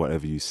over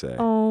whatever you say.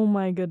 Oh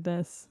my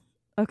goodness.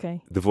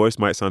 Okay. The voice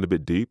might sound a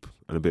bit deep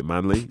and a bit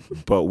manly,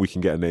 but we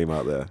can get a name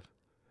out there.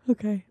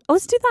 Okay. Oh,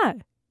 let's do that.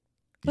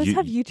 Let's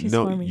have you choose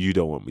no, for me. you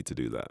don't want me to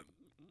do that.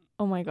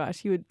 Oh my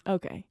gosh. You would.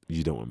 Okay.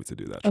 You don't want me to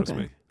do that. Trust Okay.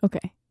 me.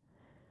 Okay.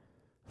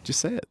 Just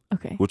say it.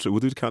 Okay. We'll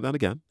do the countdown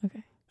again.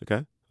 Okay.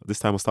 Okay. This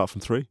time we'll start from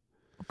 3.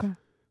 Okay.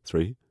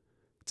 3,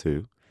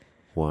 2,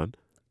 1.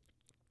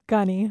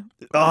 Gunny.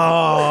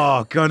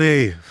 Oh,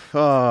 Gunny.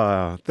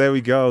 Oh, there we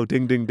go.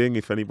 Ding, ding, ding.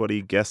 If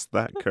anybody guessed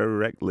that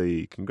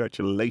correctly,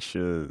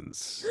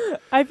 congratulations.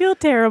 I feel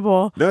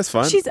terrible. No, it's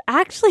fine. She's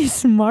actually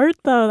smart,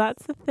 though.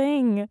 That's the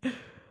thing.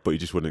 But you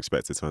just wouldn't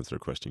expect her to answer a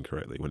question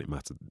correctly when it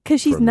mattered.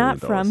 Because she's For $1 million. not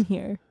from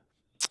here.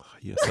 Oh,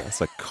 yes,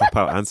 that's a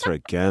cop-out answer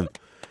again.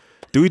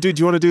 Do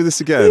you want to do this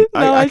again?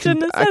 No, I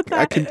shouldn't have said that.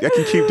 I can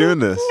keep doing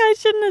this. I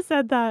shouldn't have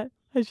said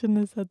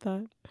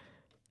that.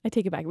 I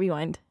take it back.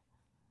 Rewind.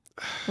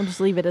 We'll just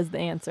leave it as the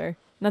answer.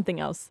 Nothing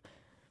else.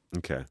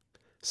 Okay.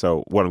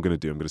 So what I'm going to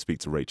do, I'm going to speak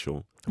to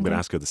Rachel. I'm going to Okay.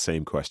 ask her the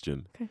same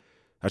question. Okay.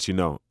 Actually,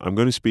 no. I'm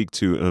going to speak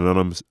to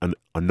an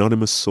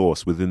anonymous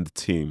source within the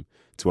team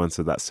to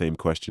answer that same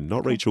question. Not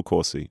Okay. Rachel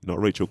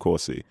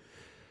Corsi.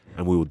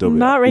 And we will dub it.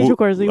 Not Rachel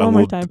Corsi, one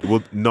more we'll-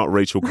 time. Not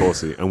Rachel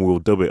Corsi. And we'll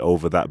dub it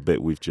over that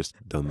bit we've just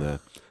done there.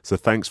 So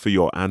thanks for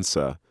your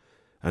answer.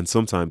 And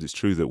sometimes it's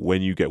true that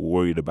when you get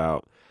worried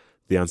about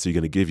the answer you're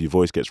going to give, your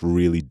voice gets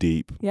really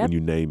deep Yep. when you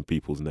name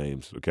people's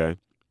names, okay?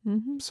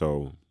 Mm-hmm.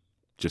 So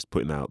just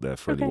putting out there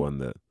for Okay. anyone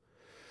that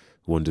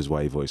wonders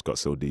why your voice got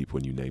so deep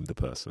when you named the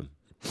person.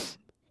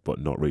 But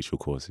not Rachel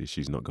Corsi.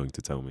 She's not going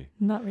to tell me.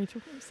 Not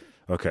Rachel Corsi.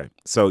 Okay.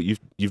 So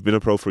you've been a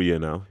pro for a year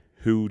now.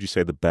 Who would you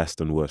say the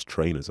best and worst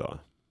trainers are?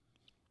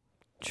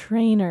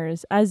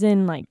 Trainers, as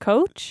in like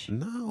coach?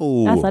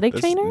 No. Athletic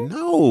That's- trainer?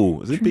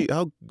 No. As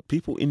in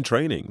people in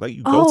training. Like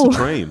you go Oh. to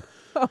train.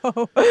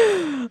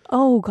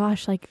 Oh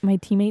gosh, like my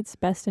teammates,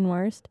 best and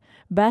worst.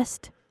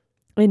 Best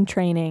in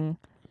training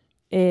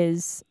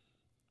is,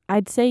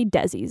 I'd say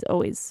Desi's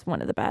always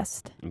one of the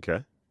best.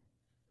 Okay.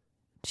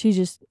 She's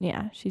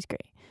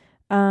great.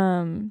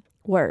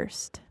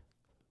 Worst.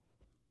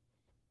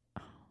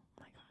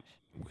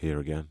 Here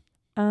again.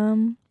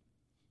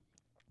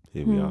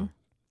 Here we Hmm. are.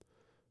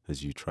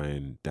 As you try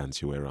and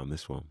dance your way around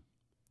this one.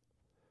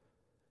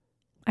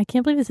 I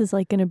can't believe this is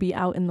like going to be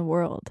out in the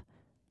world.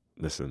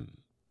 Listen.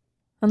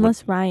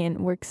 Unless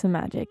Ryan works some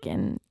magic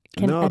and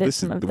can edit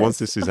some of this. Once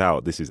this is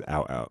out,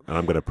 out. And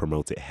I'm going to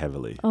promote it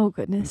heavily. Oh, And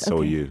goodness. so are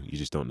Okay. you. You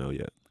just don't know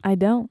yet. I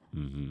don't.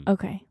 Hmm.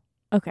 Okay.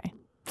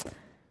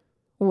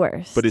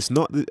 Worst. But it's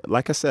not,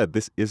 like I said,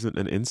 this isn't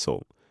an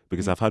insult.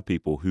 Because I've had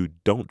people who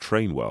don't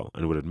train well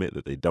and would admit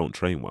that they don't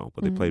train well,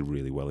 but they play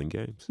really well in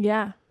games.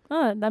 Yeah.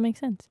 Oh, that makes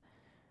sense.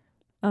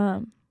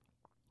 Oh,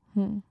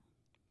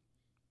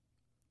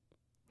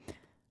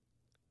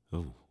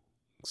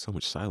 so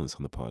much silence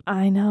on the pod.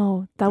 I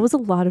know. That was a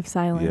lot of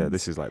silence. Yeah,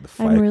 this is like the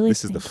I'm fire. really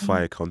This is the thinking.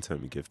 fire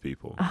content we give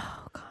people.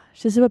 Oh,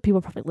 gosh. This is what people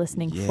are probably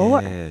listening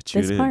for.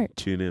 Tune this in. part.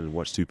 Tune in and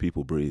watch two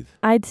people breathe.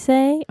 I'd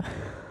say,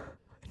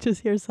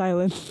 just hear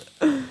silence.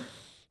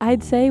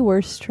 I'd say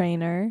worst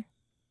trainer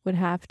would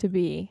have to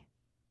be,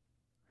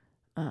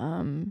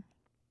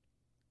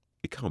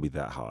 It can't be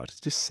that hard.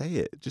 Just say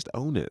it. Just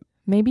own it.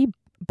 maybe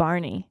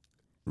Barney.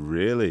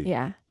 Really?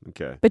 Yeah.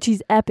 Okay. But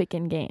she's epic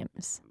in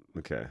games.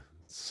 Okay.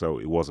 So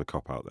it was a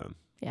cop out then.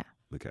 Yeah.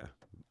 Okay.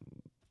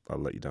 I'll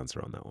let you dance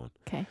around that one.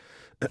 Okay.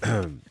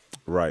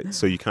 Right.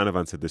 So you kind of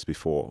answered this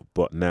before,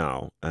 but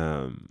now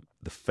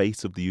the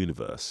fate of the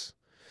universe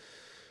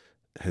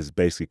has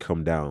basically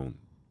come down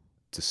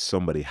to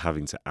somebody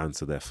having to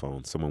answer their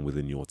phone, someone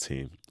within your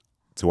team,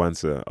 to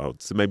answer, or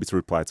to maybe to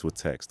reply to a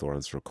text or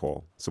answer a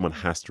call. Someone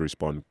has to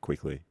respond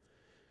quickly.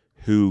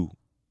 Who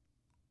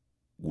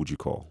would you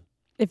call?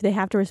 If they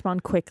have to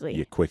respond quickly.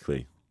 Yeah,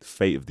 quickly. The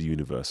fate of the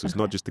universe. So it's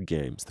not Okay. just the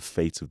game, it's the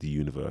fate of the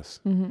universe.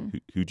 Mm-hmm.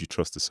 Who'd you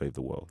trust to save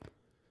the world?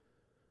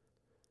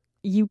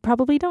 You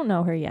probably don't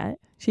know her yet.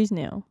 She's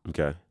new.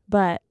 Okay.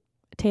 But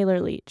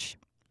Taylor Leach.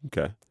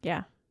 Okay.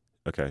 Yeah.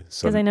 Okay.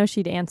 So Because I know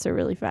she'd answer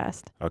really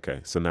fast. okay.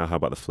 So now how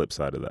about the flip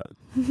side of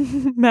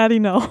that? Maddie,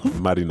 no.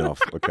 Mad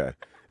enough. Okay.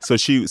 So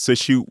she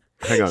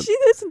hang on. She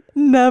is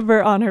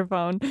never on her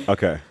phone.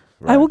 Okay.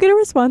 I will get a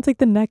response like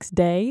the next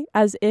day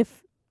as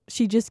if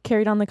she just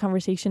carried on the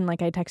conversation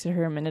like I texted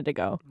her a minute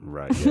ago.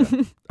 Right,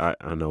 yeah.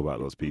 I know about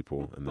those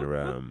people and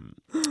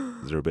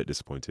they're a bit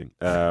disappointing.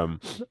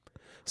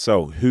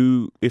 So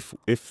who if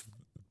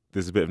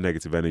there's a bit of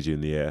negative energy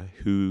in the air,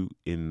 who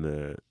in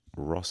the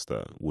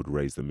roster would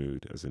raise the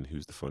mood, as in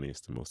who's the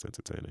funniest and most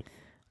entertaining?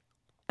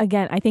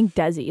 Again, I think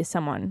Desi is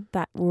someone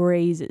that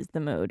raises the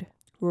mood.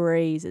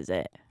 Raises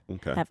it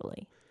Okay.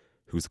 heavily.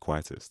 Who's the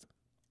quietest?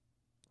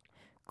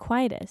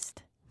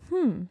 Quietest.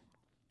 Who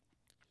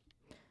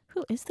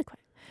is the quiet?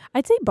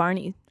 I'd say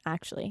Barney,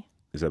 actually.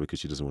 Is that because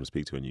she doesn't want to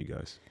speak to any of you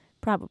guys?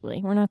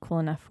 Probably. We're not cool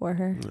enough for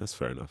her. That's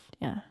fair enough.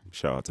 Yeah.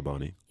 Shout out to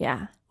Barney.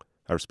 Yeah.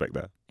 I respect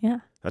that. Yeah,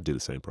 I'd do the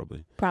same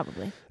probably.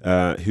 probably.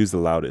 Who's the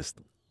loudest?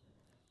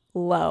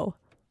 Low.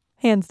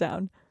 Hands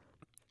down.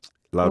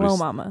 Loudest. Low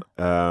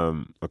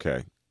mama.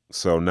 Okay.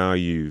 So now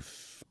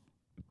you've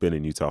been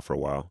in Utah for a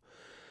while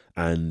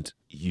and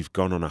you've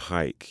gone on a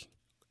hike,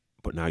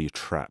 but now you're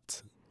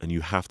trapped and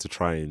you have to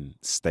try and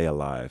stay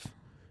alive.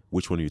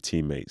 Which one of your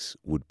teammates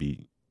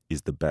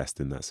is the best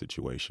in that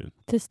situation?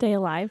 To stay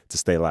alive? To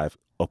stay alive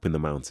up in the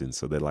mountains.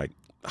 So they're like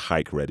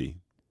hike ready,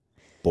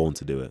 born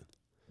to do it.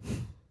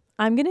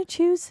 I'm going to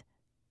choose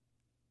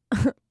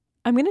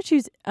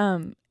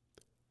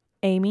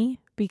Amy,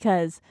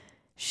 because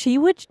she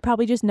would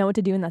probably just know what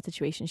to do in that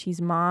situation.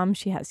 She's mom.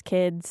 She has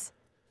kids.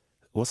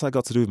 What's that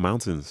got to do with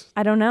mountains?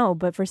 I don't know,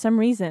 but for some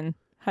reason,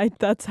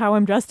 that's how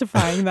I'm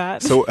justifying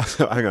that. So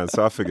hang on.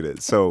 So I figured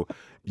it. So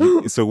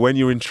when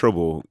you're in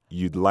trouble,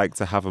 you'd like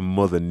to have a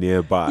mother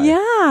nearby.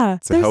 Yeah.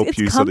 To help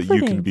you so that you can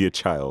comforting. be a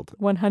child.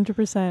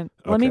 100%.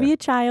 Let me Okay. be a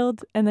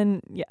child, and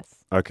then, yes.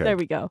 Okay. There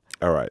we go.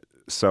 All right.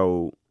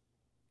 So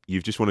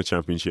you've just won a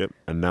championship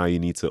and now you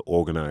need to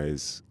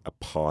organize a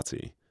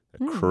party,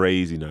 a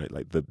crazy night,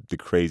 like the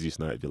craziest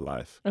night of your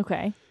life.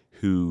 Okay.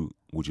 Who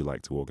would you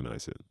like to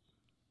organize it?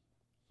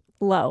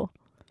 Low.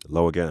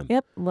 Low again.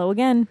 Yep. Low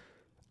again.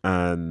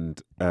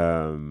 And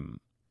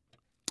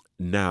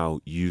now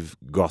you've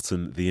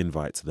gotten the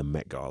invite to the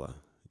Met Gala.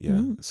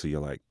 Yeah. So you're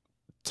like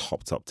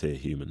top tier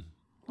human,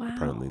 Wow.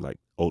 apparently, like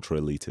ultra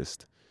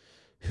elitist.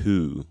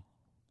 Who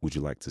would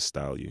you like to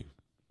style you?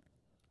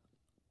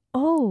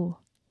 Oh.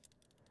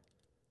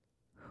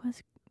 Who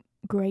has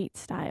great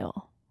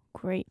style?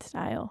 Great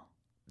style.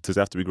 Does it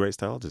have to be great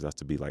style? Does it have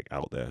to be like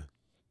out there?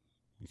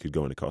 You could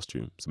go in a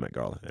costume. It's a Met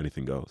Gala.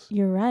 Anything goes.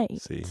 You're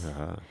right. See?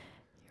 Haha.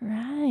 You're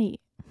right.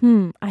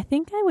 I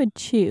think I would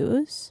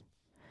choose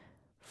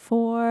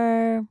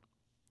for...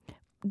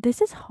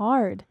 This is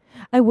hard.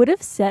 I would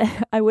have said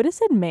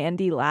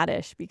Mandy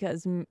Laddish,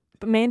 because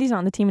but Mandy's not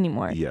on the team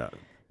anymore. Yeah.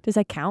 Does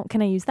that count?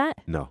 Can I use that?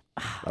 No,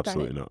 Darn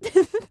absolutely not.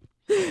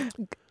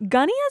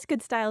 Gunny has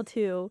good style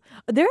too.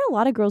 There are a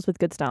lot of girls with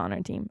good style on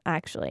our team,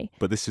 actually.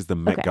 But this is the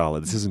Met Okay.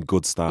 Gala. This isn't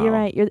good style. You're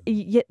right.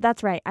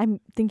 That's right. I'm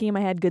thinking in my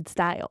head good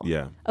style.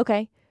 Yeah.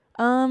 Okay.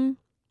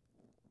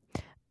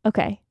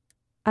 Okay.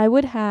 I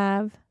would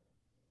have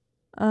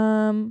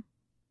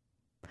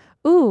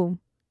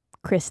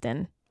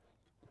Kristen.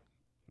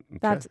 Okay.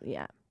 That's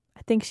yeah.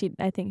 I think she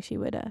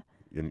would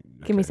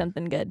give me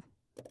something good.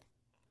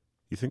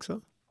 You think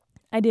so?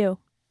 I do.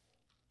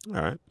 All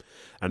right.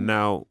 And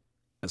now,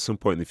 at some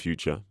point in the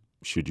future,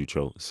 should you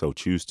so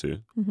choose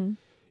to, Mhm.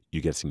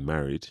 you're getting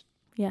married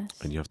Yes.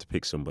 and you have to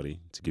pick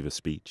somebody to give a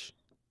speech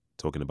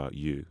talking about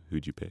you.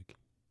 Who'd you pick?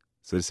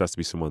 So this has to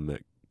be someone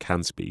that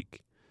can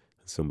speak,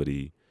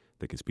 somebody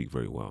that can speak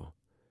very well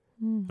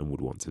and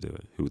would want to do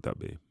it. Who would that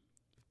be?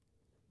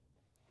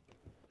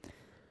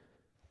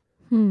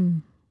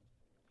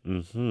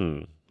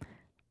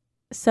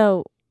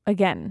 So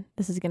again,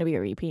 this is going to be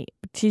a repeat.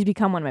 She's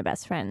become one of my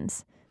best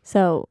friends.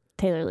 So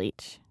Taylor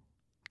Leach,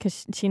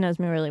 because she knows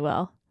me really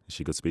well. Is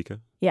she a good speaker?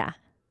 Yeah.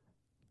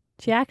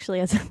 She actually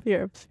has a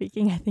fear of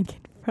speaking, I think.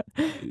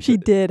 She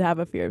did have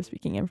a fear of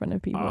speaking in front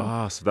of people.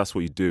 Ah, so that's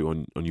what you do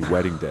on your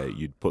wedding day.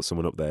 You'd put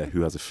someone up there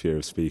who has a fear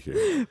of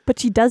speaking. But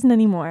she doesn't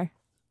anymore.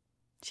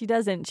 She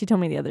doesn't. She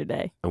told me the other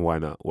day. And why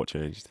not? What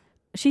changed?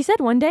 She said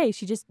one day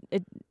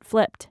it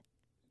flipped.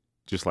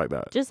 Just like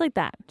that? Just like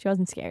that. She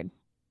wasn't scared.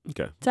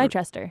 Okay. So I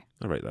trust her.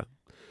 I rate that.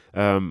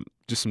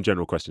 Just some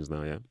general questions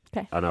now, yeah?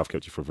 Okay. I know I've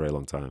kept you for a very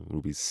long time.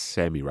 We'll be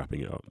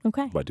semi-wrapping it up,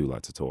 Okay. but I do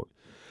like to talk.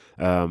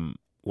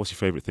 What's your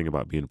favourite thing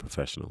about being a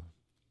professional?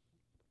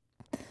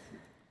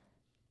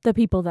 The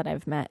people that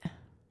I've met.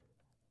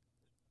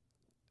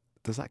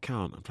 Does that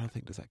count? I'm trying to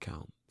think, does that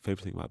count?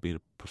 Favourite thing about being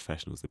a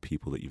professional is the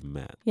people that you've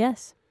met.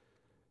 Yes.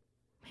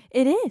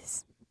 It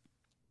is.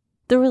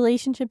 The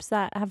relationships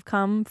that have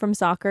come from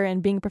soccer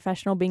and being a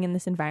professional, being in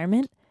this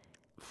environment.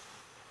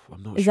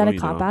 I'm not Is sure, that a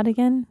cop-out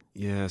again?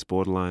 Yeah, it's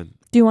borderline.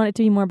 Do you want it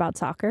to be more about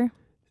soccer?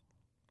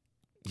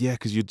 Yeah,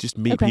 because you just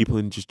meet Okay. people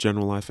in just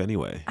general life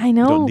anyway. I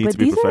know, You don't need but to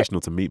be these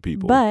professional to meet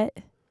people. But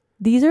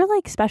these are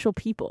like special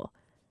people.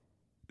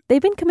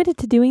 They've been committed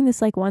to doing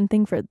this like one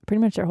thing for pretty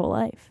much their whole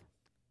life.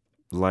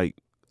 Like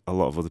a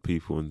lot of other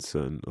people in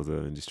certain other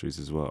industries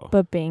as well.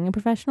 But being a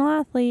professional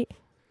athlete,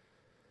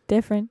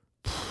 different.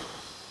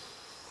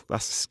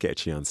 That's a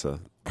sketchy answer.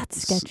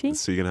 That's sketchy.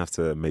 So you're going to have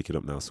to make it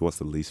up now. So what's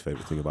the least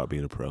favourite thing about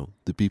being a pro?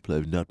 The people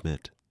I've not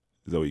met.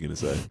 Is that what you're going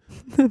to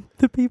say?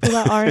 The people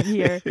that aren't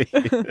here.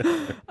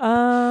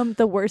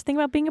 The worst thing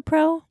about being a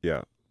pro?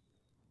 Yeah.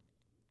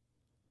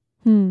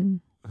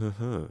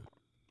 Uh-huh.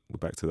 We're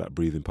back to that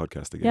breathing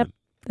podcast again. Yep.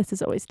 This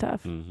is always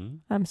tough. Mm-hmm.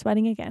 I'm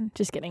sweating again.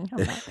 Just kidding.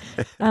 I'm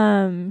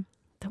not.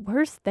 The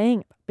worst thing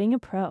about being a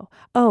pro.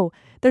 Oh,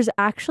 there's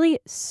actually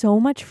so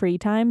much free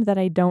time that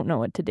I don't know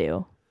what to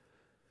do,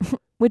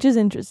 which is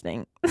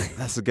interesting.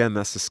 That's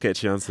a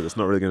sketchy answer. That's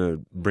not really going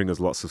to bring us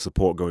lots of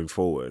support going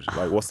forward.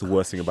 Like, what's the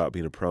worst thing about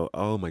being a pro?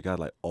 Oh my God,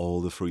 like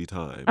all the free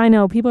time. I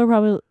know. People are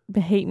probably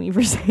hate me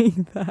for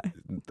saying that.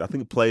 I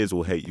think players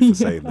will hate you for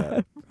saying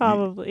that.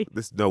 Probably.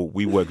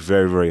 We work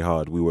very, very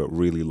hard. We work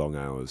really long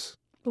hours.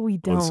 But we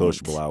don't.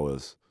 unsociable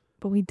hours.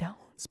 But we don't.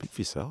 Speak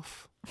for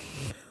yourself.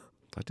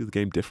 I do the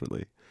game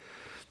differently.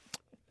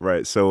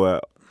 Right, so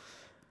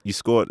you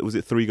scored, was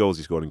it 3 goals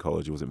you scored in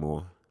college, or was it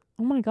more?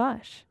 Oh my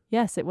gosh.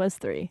 Yes, it was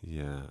 3.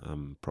 Yeah,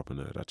 I'm a proper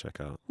nerd. I check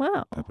out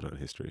Wow. Pepperdine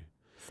history.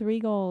 3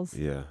 goals.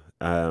 Yeah.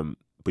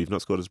 But you've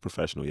not scored as a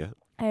professional yet?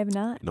 I have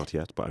not. Not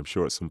yet, but I'm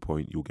sure at some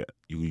point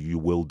you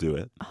will do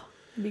it. Oh,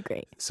 it'd be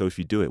great. So if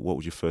you do it, what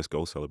would your first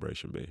goal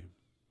celebration be?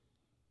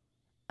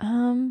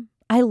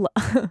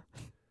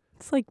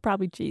 It's like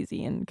probably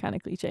cheesy and kind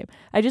of cliche.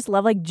 I just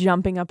love like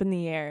jumping up in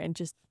the air and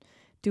just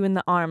doing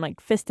the arm,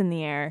 like fist in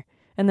the air,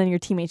 and then your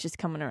teammates just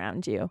coming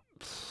around you.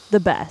 The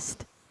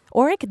best.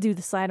 Or I could do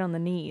the slide on the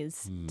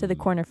knees to the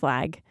corner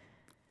flag.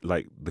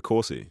 Like the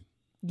Corsi?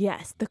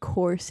 Yes, the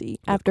Corsi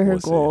after her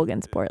goal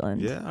against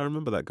Portland. Yeah, I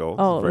remember that goal.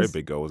 Oh, It was a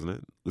very big goal, wasn't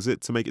it? Was it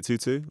to make it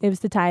 2-2? It was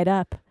to tie it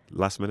up.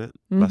 Last minute?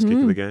 Last kick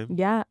of the game?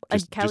 Yeah,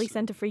 Kelly just-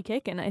 sent a free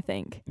kick in, I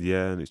think.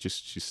 Yeah, and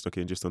she stuck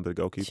in just under the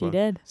goalkeeper. She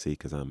did. See,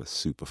 because I'm a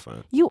super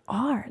fan. You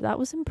are. That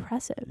was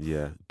impressive.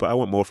 Yeah, but I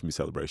want more from your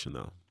celebration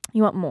though.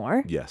 You want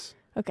more? Yes.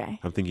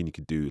 Okay. I'm thinking you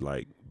could do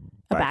like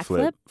A back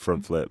flip, backflip?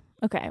 front flip.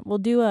 Okay, we'll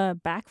do a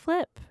back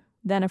flip,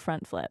 then a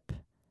front flip.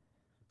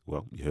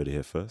 Well, you heard it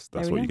here first. There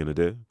That's we what go. you're going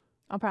to do.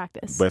 I'll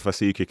practice. But if I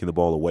see you kicking the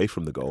ball away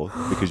from the goal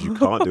because you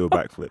can't do a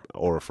backflip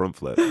or a front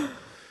flip,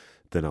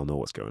 then I'll know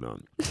what's going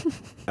on.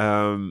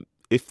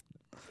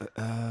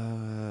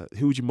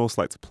 Who would you most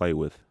like to play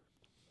with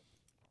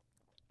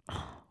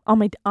on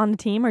the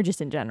team or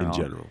just in general? in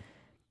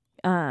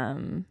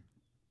general?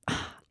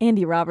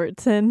 Andy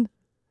Robertson.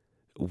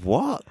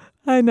 What?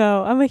 I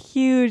know. I'm a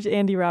huge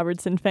Andy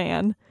Robertson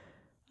fan.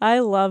 I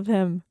love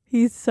him.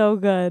 He's so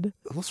good.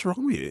 What's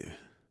wrong with you?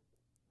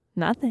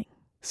 Nothing.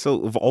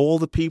 So, of all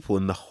the people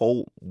in the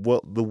whole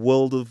the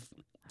world of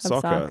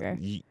soccer,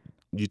 you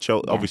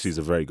chose. Yes. Obviously, he's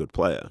a very good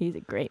player, He's a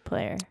great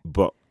player.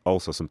 but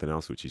also something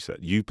else which you said.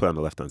 You play on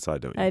the left-hand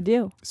side, don't you? I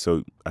do.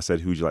 So I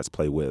said, who would you like to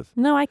play with?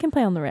 No, I can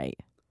play on the right.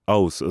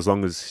 Oh, so as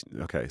long as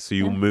so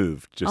you'll Yeah.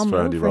 move just I'll for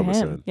move Andy for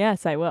Robertson. him.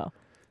 Yes, I will.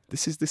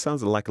 This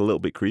sounds like a little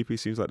bit creepy.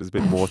 Seems like there's a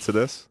bit more to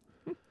this.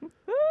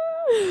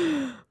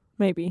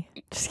 Maybe.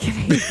 Just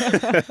kidding.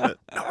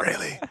 Not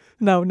really.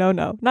 No.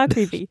 Not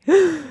creepy.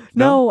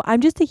 No,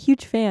 I'm just a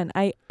huge fan.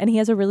 And he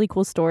has a really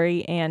cool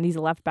story, and he's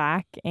a left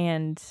back,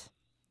 and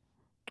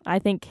I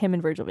think him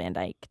and Virgil van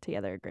Dijk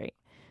together are great.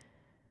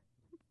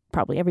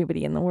 Probably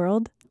everybody in the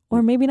world,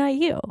 or maybe not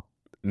you.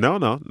 No.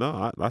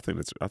 I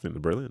think they're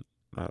brilliant.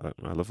 I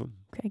love them.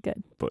 Okay,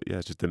 good. But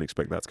yeah, just didn't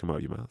expect that to come out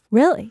of your mouth.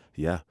 Really?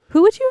 Yeah.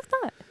 Who would you have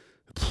thought?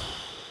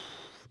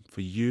 For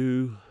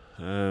you,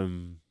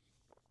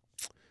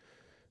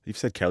 you've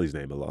said Kelly's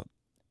name a lot.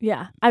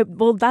 Yeah.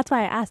 That's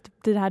why I asked.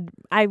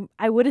 I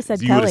would have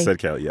said You Kelly. would have said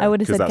Kelly, yeah. I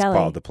would have said because that's Kelly.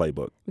 part of the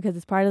playbook. Because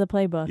it's part of the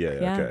playbook. Yeah,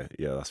 Yeah. okay.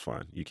 Yeah, that's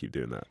fine. You keep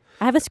doing that.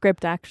 I have a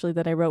script actually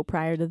that I wrote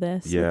prior to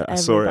this. Yeah, with I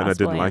every saw it and I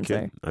possible didn't like it.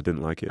 answer. I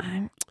didn't like it.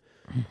 I'm-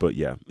 But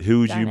yeah, who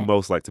would you Darn it.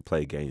 most like to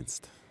play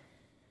against?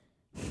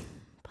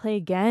 Play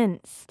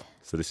against.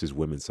 So this is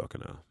women's soccer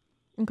now.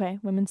 Okay,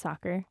 women's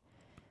soccer.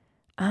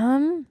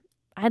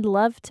 I'd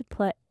love to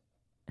play.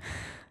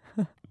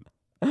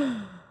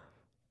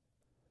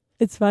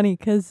 It's funny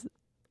because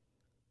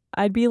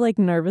I'd be like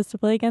nervous to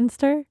play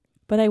against her,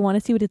 but I want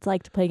to see what it's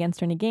like to play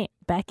against her in a game.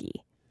 Becky.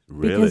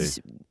 Really? Because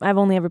I've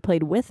only ever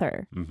played with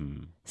her.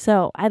 Mm-hmm.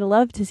 So I'd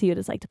love to see what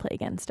it's like to play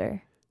against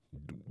her.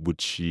 Would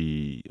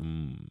she?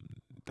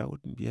 That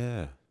would,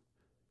 yeah.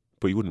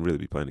 But you wouldn't really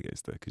be playing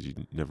against her because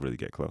you'd never really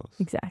get close.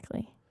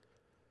 Exactly.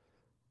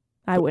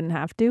 I wouldn't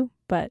have to,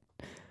 but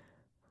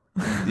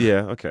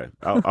Yeah, okay.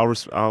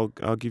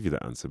 I'll give you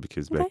that answer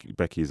because Okay.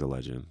 Becky is a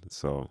legend.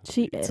 So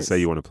she to is. say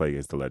you want to play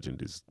against a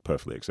legend is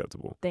perfectly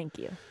acceptable. Thank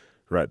you.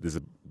 Right, there's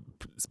a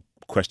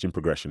question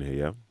progression here,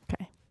 yeah?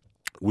 Okay.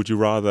 Would you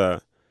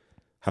rather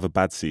have a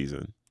bad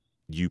season,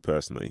 you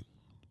personally,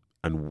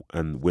 and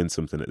win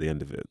something at the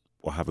end of it,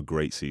 or have a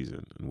great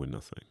season and win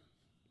nothing?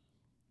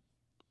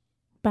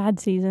 Bad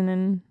season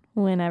and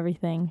win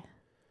everything.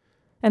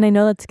 And I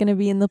know that's going to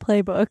be in the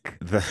playbook.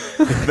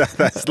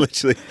 That's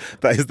literally,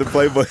 that is the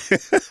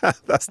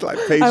playbook. That's like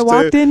page 2. I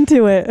walked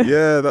into it.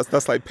 Yeah,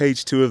 that's like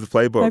page 2 of the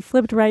playbook. I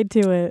flipped right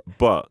to it.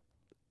 But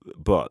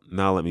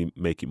now let me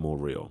make it more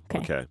real. Okay.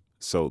 Okay.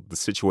 So the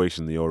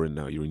situation that you're in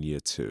now, you're in year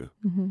 2.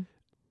 Mm-hmm.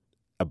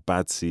 A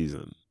bad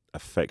season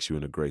affects you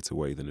in a greater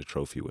way than a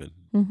trophy win.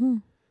 Mm-hmm.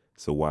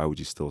 So why would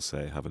you still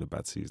say having a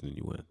bad season and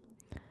you win?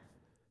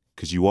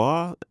 Because you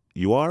are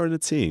in a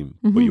team,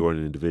 but Mhm. you're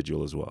an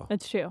individual as well.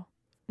 That's true.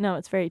 No,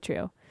 it's very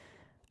true.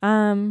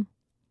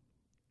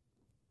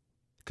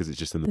 Because it's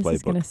just in the This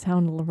is playbook. going to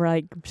sound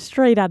like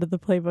straight out of the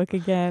playbook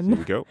Here again.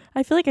 we go.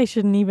 I feel like I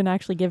shouldn't even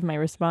actually give my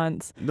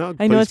response. No,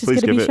 I know it's just going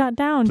to give be it. shot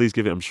down. Please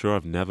give it. I'm sure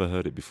I've never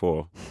heard it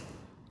before.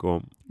 Go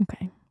on.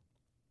 Okay.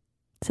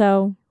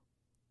 So,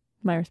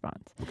 my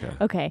response. Okay.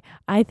 Okay.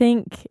 I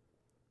think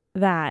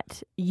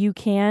that you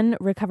can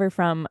recover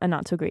from a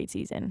not so great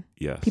season.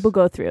 Yes. People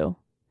go through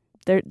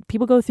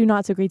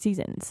not so great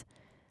seasons.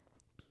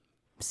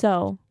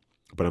 So,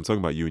 But I'm talking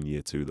about you in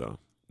year 2, though.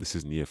 This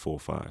isn't year 4 or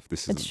 5.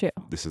 This It's isn't.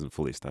 true. This isn't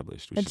fully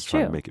established. We're It's just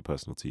trying to true. make it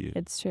personal to you.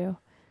 It's true.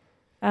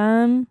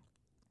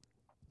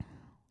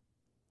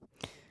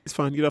 It's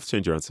fine. You don't have to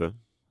change your answer.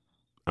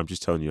 I'm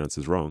just telling you your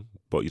answer's wrong,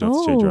 but you don't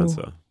have to change your Oh.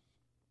 answer.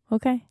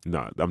 Okay.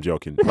 No, I'm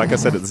joking. Like I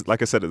said at the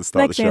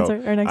start of Next the show,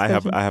 answer or next I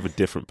question. have a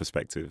different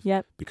perspective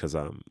Yep. because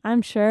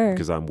I'm sure.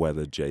 I'm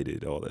weather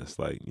jaded. All this,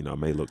 like, I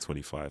may look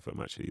 25, but I'm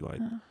actually like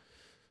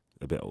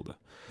a bit older.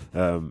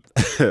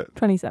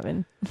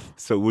 27.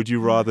 So would you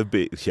rather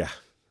be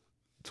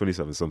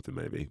 27 something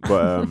maybe,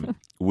 but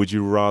would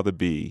you rather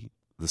be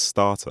a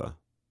starter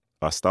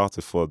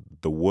for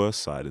the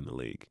worst side in the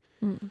league,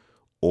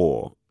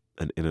 or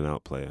an in and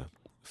out player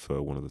for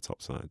one of the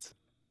top sides?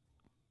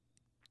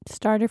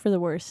 Starter for the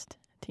worst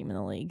team in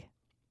the league.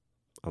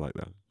 I like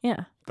that.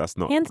 Yeah. That's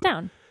not Hands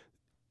down.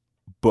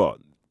 But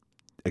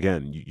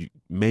again, you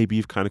maybe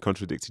you've kind of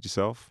contradicted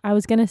yourself. I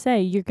was going to say,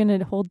 you're going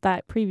to hold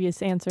that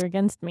previous answer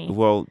against me.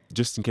 Well,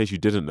 just in case you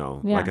didn't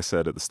know, Yeah. like I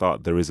said at the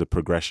start, there is a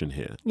progression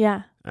here,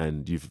 Yeah.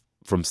 and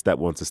from step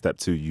 1 to step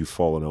 2, you've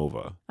fallen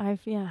over.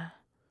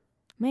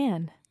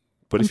 Man.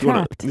 But I'm if you want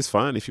trapped. to, it's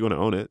fine. If you want to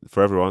own it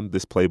for everyone,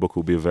 this playbook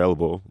will be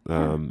available,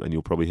 and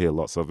you'll probably hear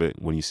lots of it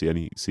when you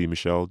see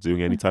Michelle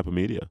doing any type of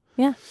media.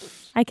 Yeah.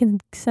 I can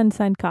send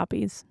signed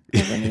copies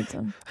if I need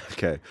them.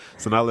 Okay,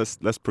 so now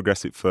let's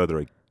progress it further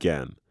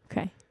again.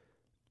 Okay.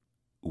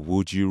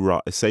 Would you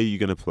say you're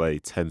going to play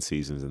 10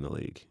 seasons in the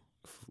league?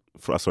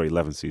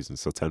 11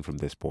 seasons, so 10 from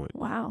this point.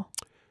 Wow.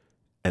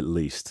 At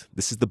least.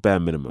 This is the bare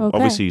minimum. Okay.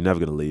 Obviously, you're never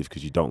going to leave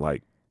because you don't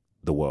like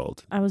the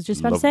world. I was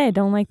just about to say, I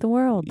don't like the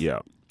world. Yeah.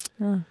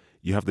 Uh,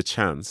 You have the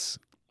chance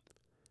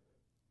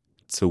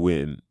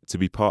to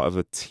be part of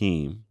a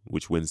team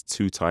which wins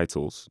 2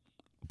 titles,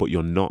 but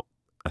you're not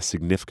a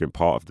significant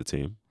part of the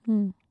team.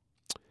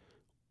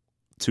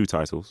 2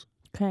 titles.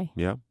 Okay.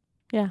 Yeah?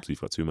 Yeah. So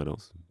you've got 2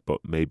 medals, but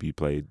maybe you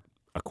played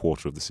a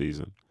quarter of the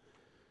season.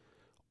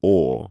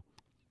 Or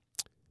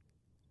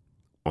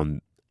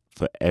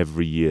for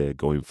every year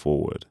going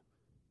forward,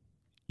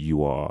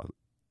 you are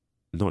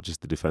not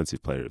just the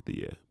defensive player of the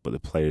year, but the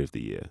player of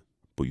the year,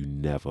 but you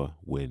never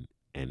win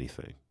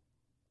anything.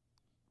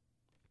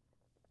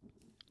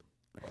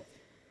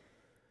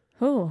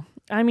 Oh,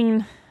 I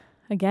mean,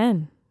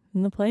 again,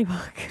 in the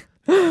playbook,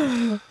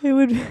 it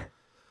would.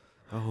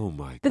 Oh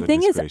my The goodness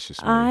thing is,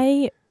 gracious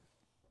me.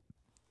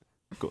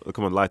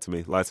 Come on, lie to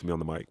me on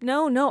the mic.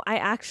 No, I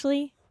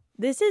actually,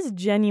 this is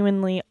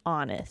genuinely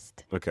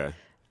honest. Okay.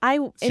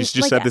 She's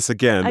just said this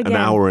again, an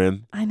hour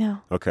in. I know.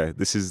 Okay,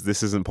 this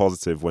isn't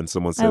positive when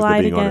someone says they're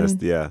lied being again.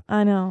 honest. Yeah.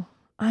 I know.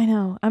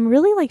 I'm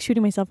really like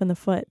shooting myself in the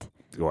foot.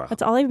 Wow.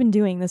 That's all I've been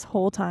doing this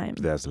whole time.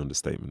 There's an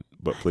understatement,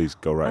 but please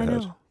go right I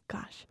ahead. know.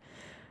 Gosh.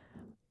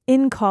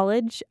 In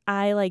college,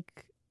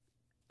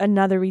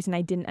 another reason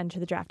I didn't enter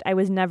the draft, I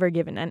was never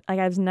given,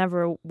 I was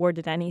never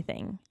awarded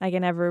anything. Like I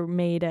never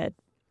made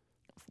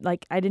I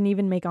didn't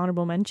even make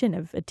honorable mention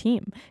of a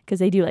team because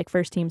they do like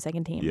first team,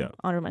 second team,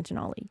 honorable mention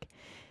all league.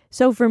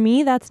 So for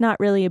me, that's not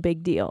really a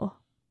big deal.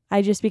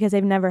 Because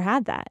I've never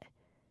had that.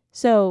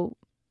 So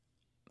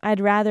I'd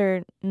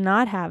rather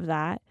not have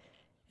that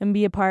and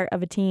be a part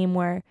of a team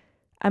where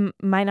I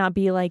might not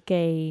be like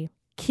a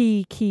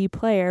key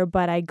player,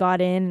 but I got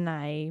in and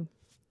I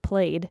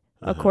played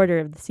a quarter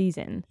of the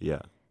season.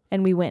 Yeah.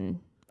 And we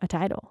win a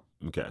title.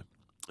 Okay.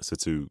 So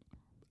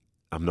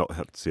I'm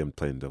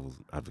playing devil's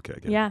advocate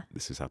again. Yeah.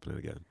 This is happening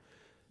again.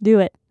 Do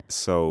it.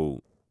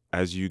 So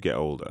as you get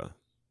older,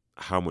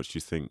 how much do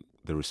you think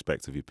the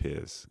respect of your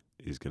peers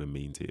is going to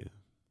mean to you?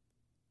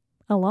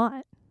 A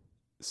lot.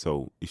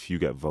 So if you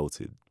get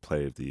voted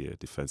player of the year,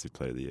 defensive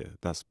player of the year,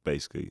 that's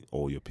basically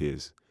all your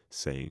peers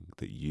saying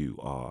that you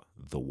are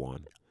the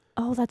one.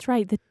 Oh, that's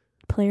right. The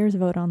players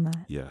vote on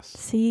that. Yes.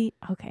 See,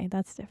 okay,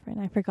 that's different.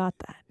 I forgot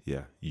that.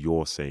 Yeah.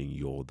 You're saying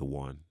you're the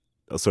one.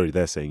 Oh, sorry,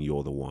 they're saying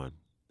you're the one.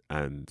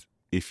 And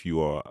if you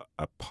are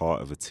a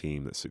part of a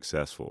team that's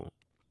successful,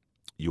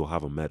 you'll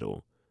have a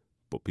medal,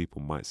 but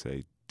people might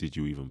say, did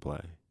you even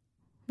play?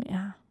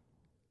 Yeah.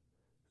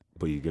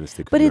 But you're going to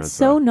stick with But your it's answer.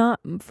 so not,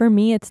 for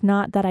me, it's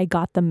not that I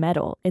got the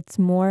medal. It's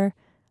more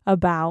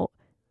about,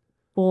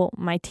 well,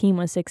 my team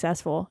was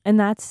successful. And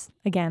that's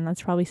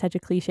probably such a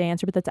cliche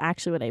answer, but that's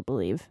actually what I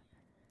believe.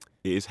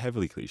 It is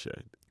heavily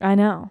cliched. I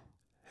know.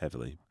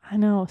 Heavily. I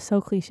know.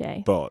 So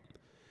cliche. But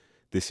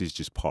this is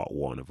just part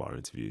 1 of our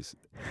interviews.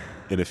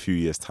 In a few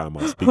years' time,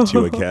 I'll speak to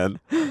you again.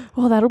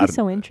 Well, that'll be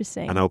so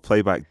interesting. And I'll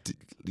play back.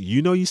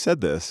 You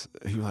said this.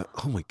 And you're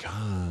like, oh my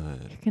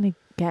God. You're going to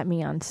get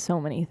me on so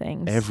many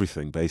things.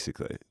 Everything,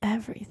 basically.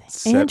 Everything.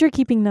 Except- And you're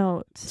keeping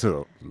notes.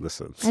 So,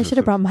 listen. I should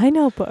have brought my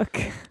notebook.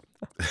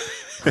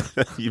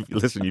 You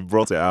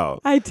brought it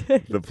out. I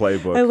did. The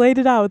playbook. I laid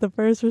it out with the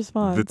first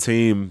response. The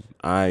team,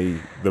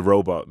 the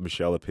robot,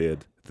 Michelle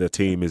appeared. The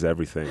team is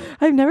everything.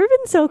 I've never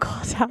been so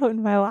called out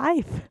in my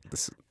life.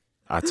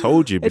 I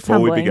told you It's before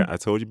we humbling. began. I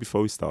told you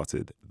before we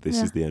started. This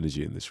Yeah. is the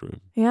energy in this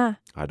room. Yeah.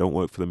 I don't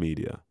work for the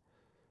media,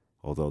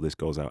 although this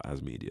goes out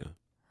as media.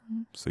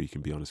 So you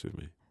can be honest with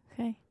me.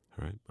 Okay.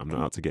 All right? I'm not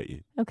out to get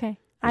you. Okay.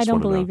 I I just don't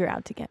wanna believe know. you're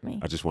out to get me.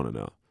 I just want to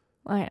know.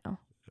 I know.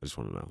 I just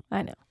want to know.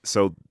 I know.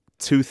 So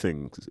two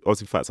things. Or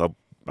in fact,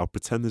 I'll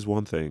pretend there's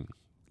one thing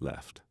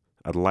left.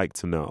 I'd like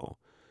to know.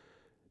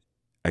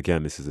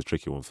 Again, this is a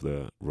tricky one for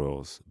the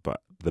Royals,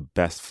 but the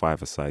best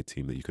five-a-side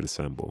team that you could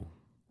assemble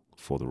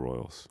for the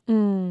Royals.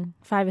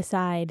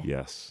 Five-a-side.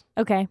 Yes.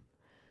 Okay.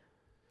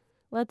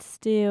 Let's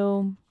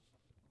do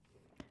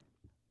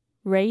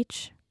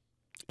Rach,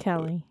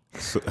 Kelly,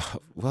 So,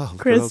 well,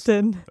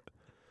 Kristen,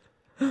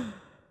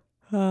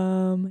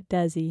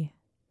 Desi,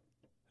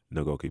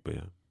 no goalkeeper,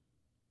 yeah.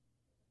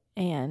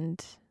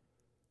 and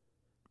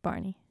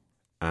Barney.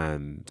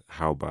 And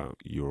how about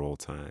your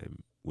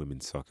all-time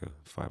women's soccer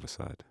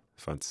five-a-side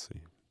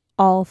fantasy?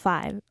 All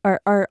five.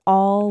 Or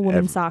all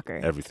women's soccer.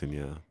 Everything,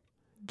 yeah.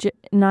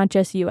 Not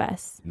just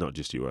U.S. Not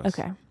just US.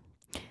 Okay.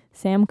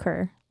 Sam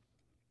Kerr.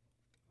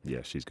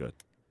 Yeah, she's good.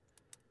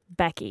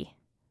 Becky.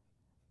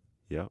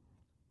 Yeah.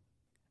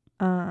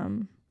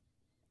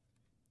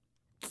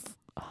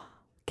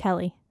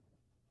 Kelly.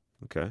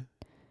 Okay.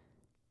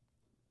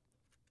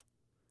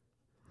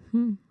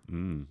 I'm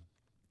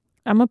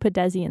gonna put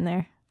Desi in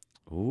there.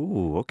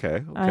 Ooh,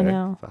 okay. I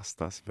know.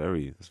 That's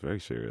very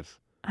serious.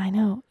 I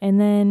know. And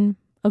then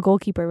a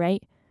goalkeeper,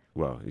 right?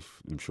 Well,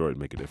 I'm sure it'd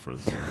make a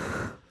difference.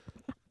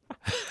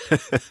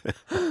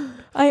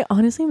 I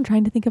honestly am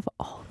trying to think of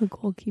all the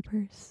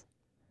goalkeepers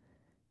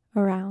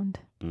around.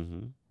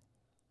 Mm-hmm.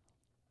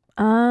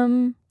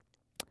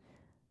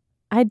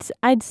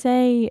 I'd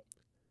say,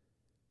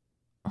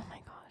 oh my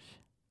gosh,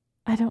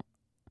 I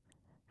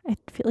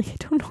feel like I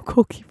don't know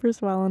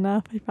goalkeepers well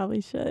enough. I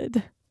probably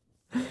should.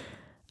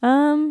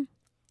 I'm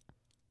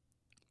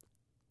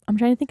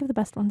trying to think of the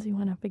best ones we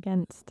went up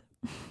against.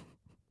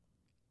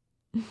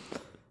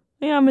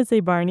 Yeah, I'm gonna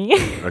say Barney.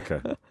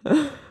 Okay.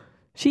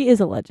 She is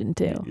a legend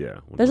too.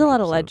 Yeah. 100%. There's a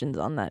lot of legends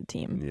on that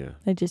team. Yeah.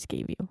 I just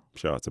gave you.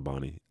 Shout out to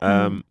Barney.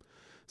 Mm.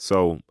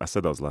 So I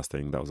said that was the last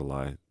thing. That was a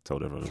lie.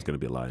 Told everyone it was going to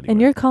be a lie anyway. And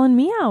you're calling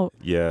me out.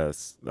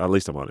 Yes. At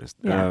least I'm honest.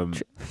 Yeah.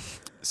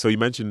 So you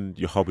mentioned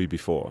your hobby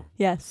before.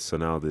 Yes. So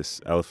now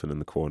this elephant in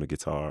the corner,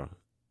 guitar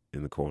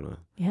in the corner.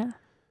 Yeah.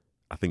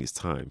 I think it's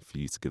time for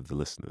you to give the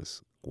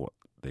listeners what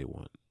they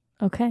want.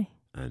 Okay.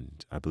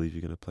 And I believe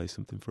you're going to play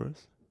something for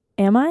us.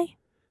 Am I?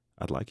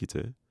 I'd like you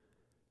to.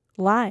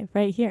 Live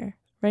right here,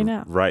 right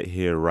now. Right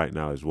here, right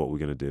now is what we're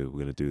going to do. We're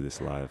going to do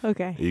this live.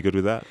 Okay. Are you good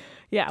with that?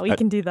 Yeah, we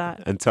can do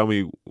that. And tell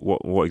me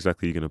what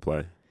exactly you're going to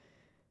play.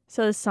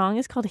 So the song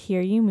is called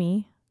Hear You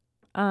Me.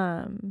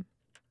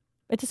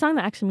 It's a song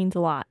that actually means a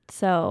lot.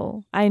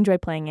 So I enjoy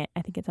playing it.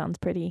 I think it sounds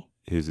pretty.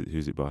 Who's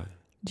it by?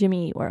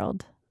 Jimmy Eat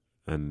World.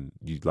 And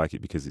you like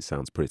it because it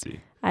sounds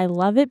pretty. I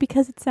love it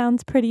because it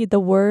sounds pretty. The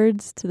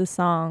words to the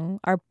song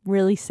are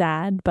really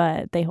sad,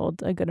 but they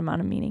hold a good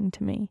amount of meaning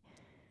to me.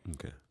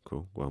 Okay,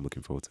 cool. Well, I'm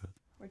looking forward to it.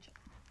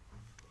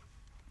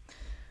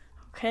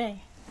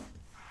 Okay.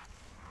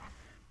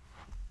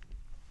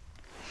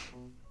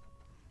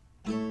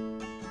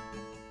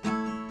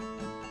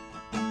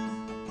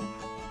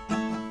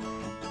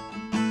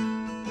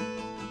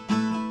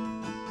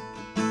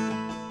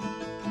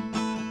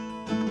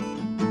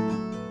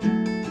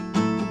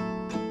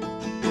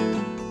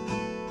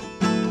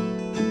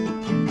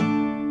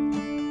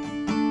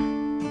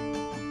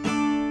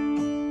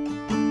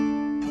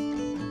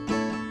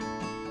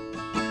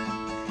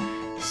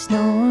 There's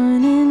no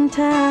one in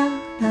town,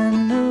 I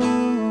know.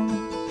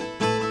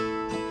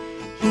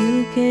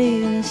 You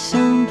gave us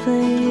some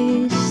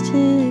place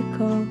to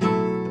go.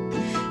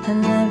 I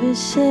never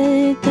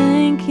said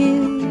thank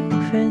you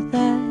for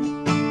that.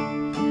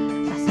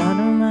 I thought I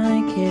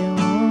might get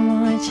one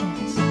more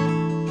chance.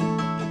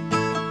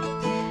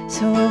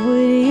 So what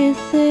would you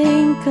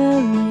think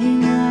of me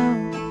now?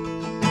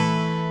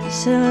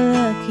 So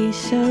lucky,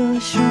 so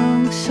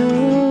strong, so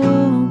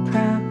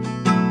proud.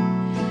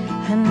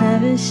 I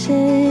never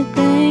said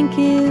thank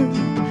you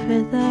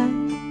for that.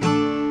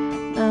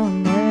 I'll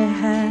never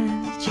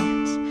have a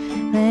chance.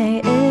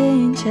 May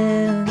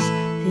angels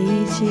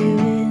lead you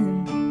in.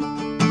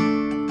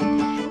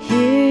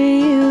 Hear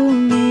you,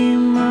 me,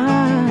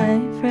 my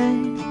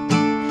friend.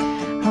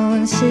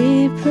 On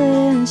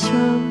sleepless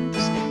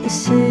roads, the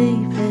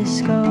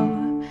safest go.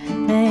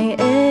 May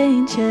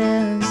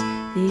angels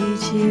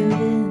lead you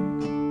in.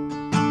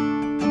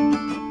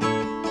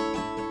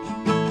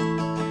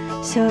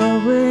 So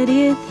what do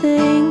you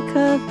think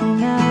of me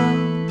now?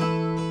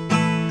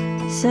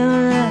 So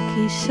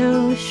lucky,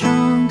 so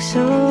strong,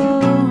 so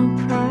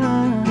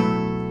proud.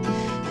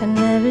 I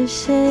never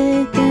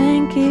said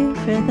thank you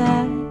for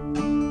that.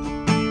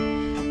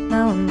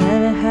 I'll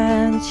never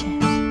have a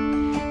chance.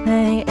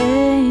 May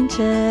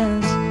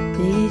angels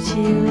lead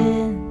you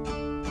in.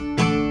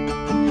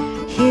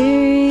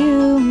 Hear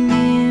you,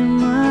 me,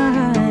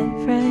 my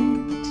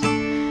friends.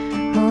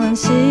 On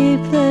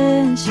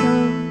sleepless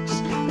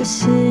roads, the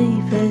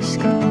safest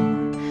go.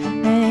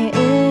 May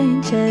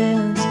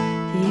angels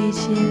lead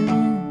you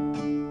in.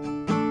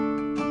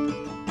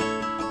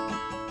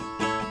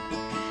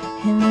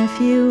 And if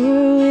you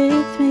were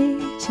with me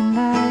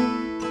tonight,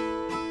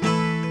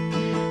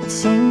 I'd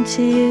sing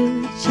to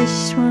you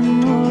just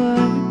one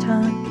more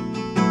time.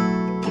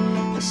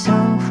 A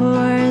song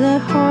for the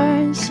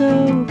heart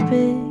so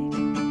big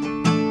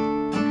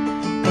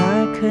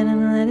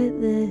let it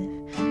live.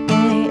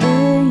 May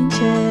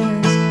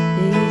angels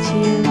lead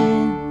you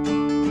in.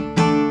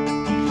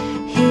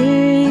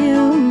 Hear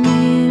you,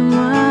 me,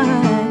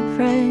 my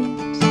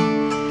friends,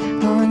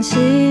 on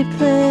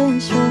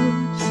sleepless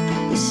roads,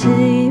 the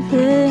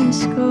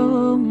sleepless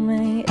go.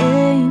 May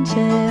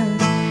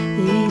angels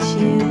lead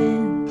you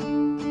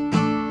in.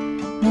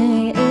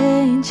 May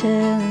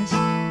angels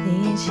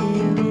lead you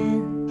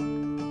in.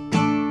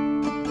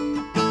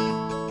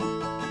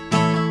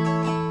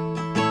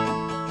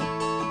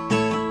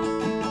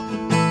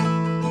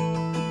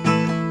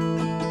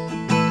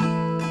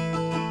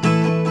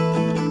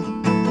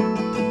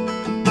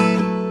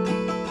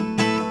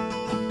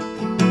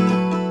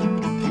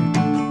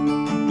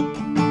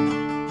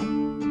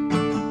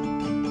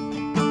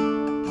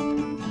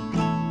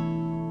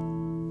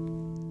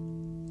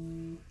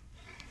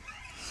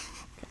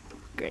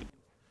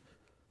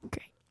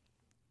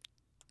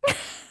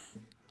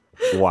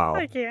 Wow.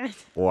 I can't.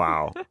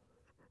 Wow.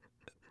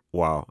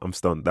 Wow. I'm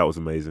stunned. That was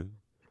amazing.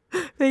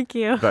 Thank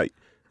you.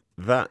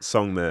 That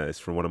song there is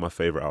from one of my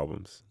favorite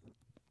albums.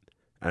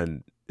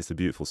 And it's a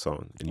beautiful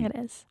song. And It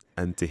is.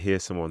 And to hear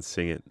someone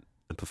sing it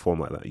and perform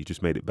like that, you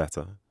just made it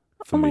better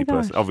for Oh my me gosh.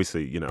 personally.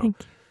 Obviously, you know, Thank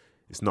you.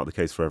 it's not the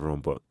case for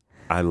everyone, but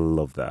I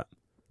love that.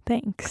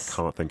 Thanks.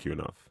 Can't thank you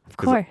enough. Of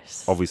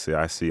course. Obviously,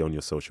 I see on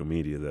your social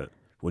media that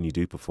when you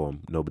do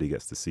perform, nobody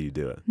gets to see you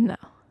do it. No.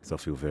 So I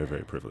feel very,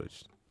 very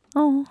privileged.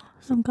 Oh,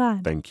 So I'm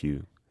glad. Thank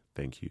you.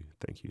 Thank you.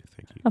 Thank you.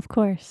 Thank you. Of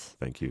course.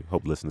 Thank you.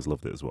 Hope listeners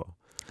loved it as well.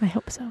 I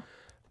hope so.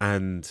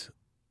 And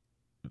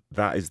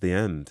that is the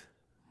end.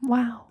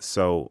 Wow.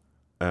 So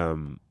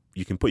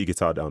you can put your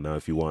guitar down now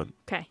if you want.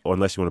 Okay. Or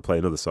unless you want to play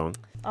another song.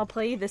 I'll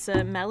play you this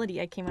melody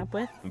I came up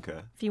with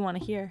Okay. if you want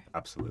to hear.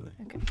 Absolutely.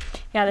 Okay.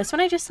 Yeah, this one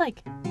I just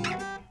like.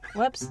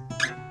 Whoops.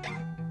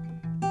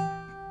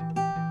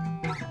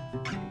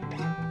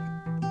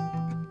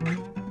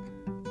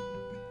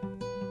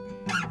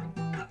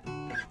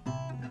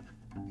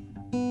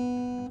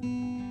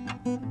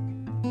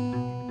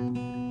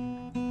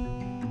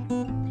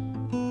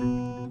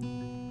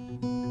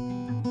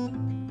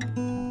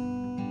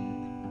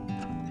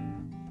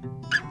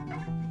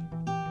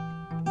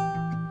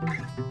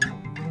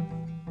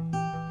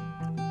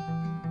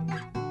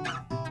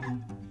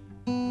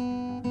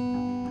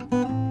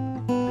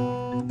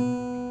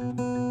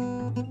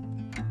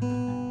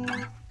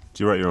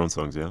 Do you write your own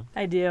songs, yeah?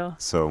 I do.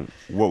 So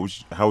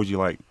how would you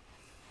like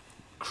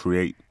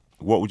create,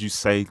 what would you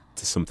say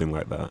to something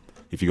like that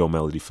if you go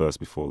melody first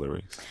before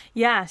lyrics?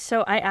 Yeah,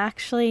 so I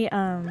actually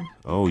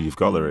Oh, you've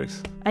got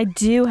lyrics. I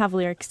do have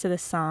lyrics to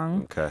this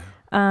song. Okay.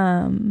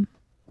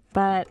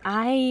 But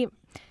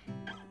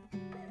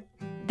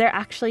they're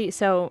actually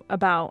so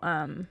about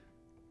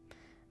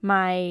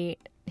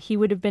he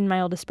would have been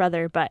my oldest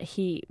brother, but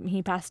he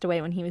passed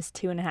away when he was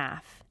 2.5.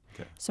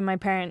 Okay. So my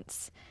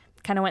parents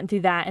kind of went through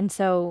that, and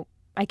so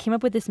I came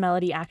up with this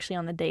melody actually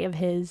on the day of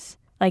his,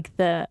 like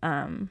the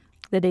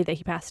day that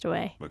he passed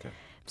away. Okay.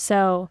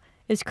 So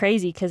it was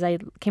crazy because I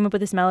came up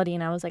with this melody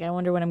and I was like, I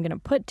wonder what I'm gonna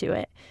put to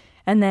it,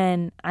 and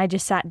then I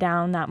just sat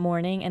down that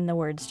morning and the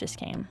words just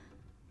came.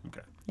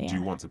 Okay. Yeah. Do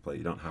you want to play?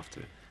 You don't have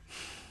to.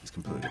 It's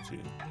completely up to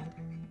you.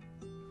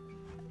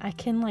 I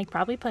can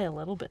probably play a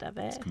little bit of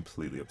It's it.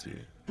 completely up to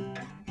you.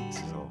 This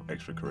is all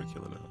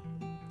extracurricular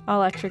now.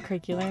 All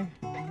extracurricular.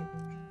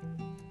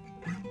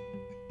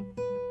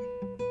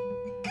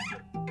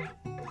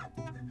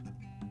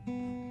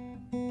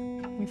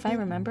 If I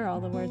remember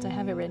all the words, I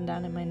have it written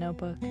down in my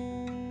notebook,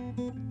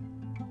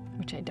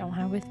 which I don't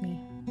have with me.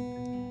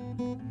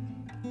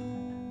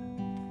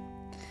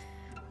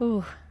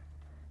 Ooh.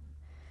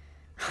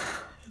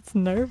 It's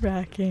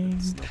nerve-wracking.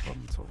 It's no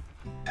problem at all.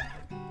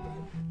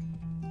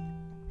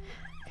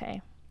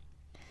 Okay.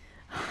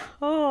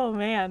 Oh,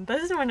 man.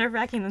 This is more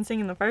nerve-wracking than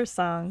singing the first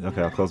song.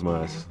 Okay, I'll close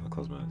my eyes.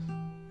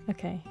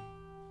 Okay.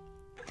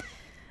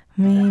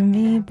 Meet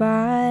me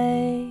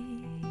by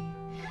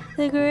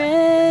the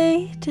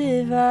great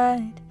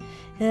divide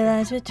that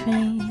lies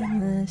between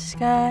the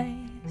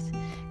skies.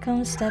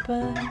 Come step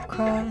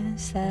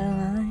across that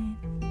line.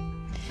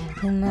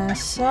 And I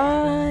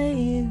saw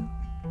you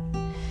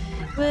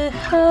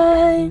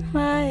behind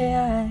my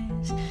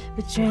eyes,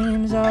 but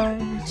dreams are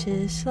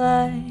just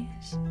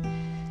lies.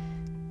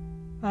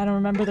 I don't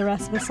remember the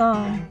rest of the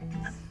song,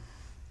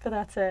 but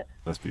that's it.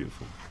 That's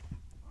beautiful.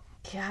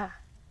 Yeah.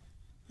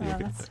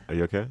 Are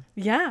you okay?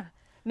 Yeah.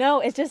 No,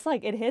 it's just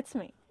it hits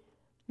me.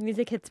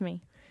 Music hits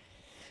me.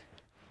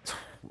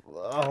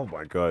 Oh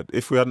my God.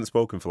 If we hadn't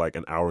spoken for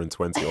an hour and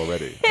 20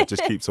 already, I'd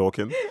just keep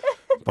talking.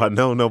 But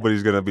no,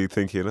 nobody's going to be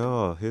thinking,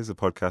 oh, here's a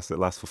podcast that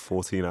lasts for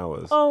 14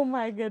 hours. Oh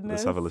my goodness.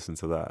 Let's have a listen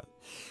to that.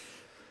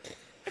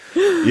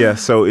 Yeah,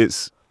 so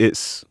it's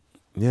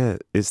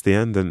the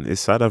end, and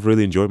it's sad. I've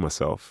really enjoyed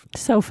myself.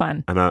 So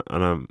fun. And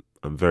I'm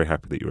very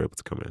happy that you were able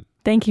to come in.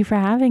 Thank you for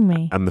having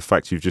me. And the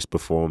fact you've just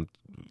performed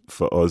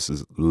for us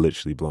has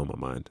literally blown my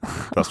mind.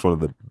 That's one of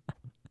the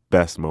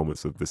best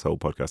moments of this whole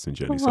podcasting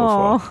journey so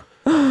far.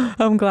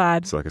 I'm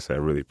glad. So like I said, I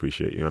really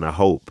appreciate you. And I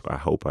hope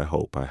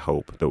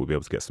that we'll be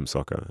able to get some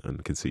soccer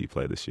and can see you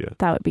play this year.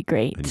 That would be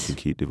great. And you can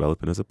keep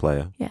developing as a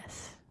player.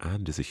 Yes.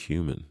 And as a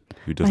human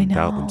who doesn't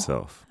doubt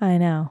themselves. I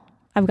know.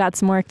 I've got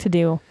some work to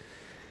do.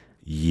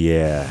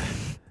 Yeah.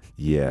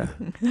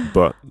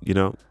 But, you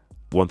know,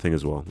 one thing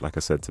as well, like I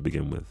said to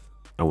begin with,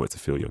 I want to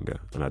feel younger,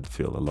 and I'd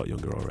feel a lot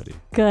younger already.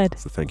 Good.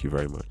 So thank you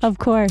very much. Of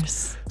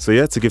course. So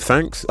yeah, to give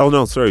thanks. Oh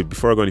no, sorry.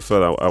 Before I go any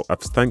further, I've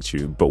thanked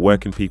you. But where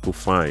can people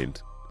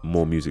find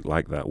more music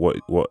like that?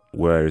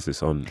 Where is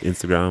this on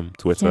Instagram,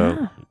 Twitter?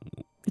 Yeah.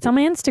 It's on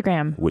my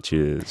Instagram, which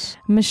is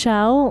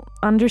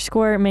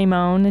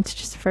Michelle_Maimone. It's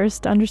just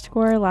first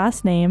underscore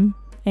last name,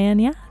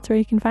 and yeah, that's where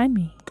you can find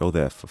me. Go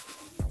there for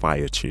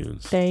fire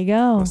tunes. There you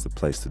go. That's the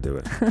place to do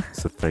it.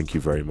 So thank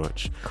you very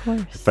much. Of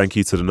course. Thank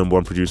you to the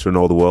 #1 producer in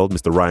all the world,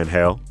 Mr. Ryan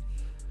Hale.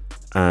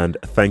 And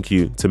thank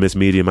you to Miss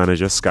Media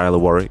Manager, Skylar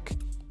Warwick.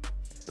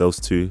 Those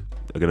two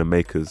are going to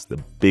make us the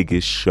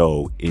biggest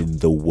show in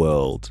the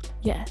world.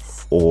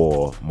 Yes.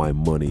 Or my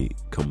money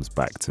comes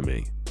back to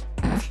me.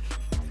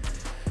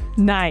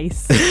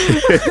 Nice.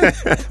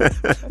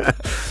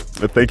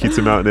 Thank you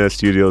to Mountain Air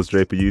Studios,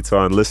 Draper,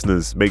 Utah. And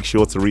listeners, make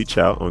sure to reach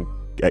out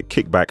at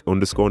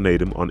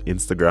kickback_Nadem on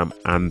Instagram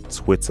and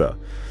Twitter.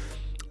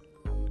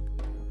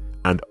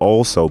 And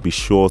also be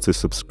sure to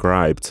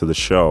subscribe to the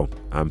show.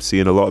 I'm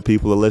seeing a lot of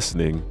people are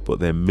listening, but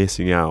they're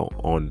missing out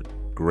on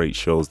great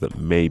shows that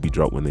maybe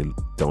drop when they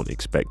don't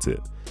expect it.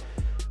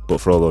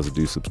 But for all those who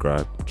do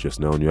subscribe, just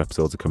know new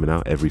episodes are coming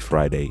out every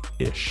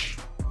Friday-ish.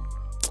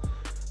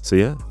 So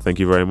yeah, thank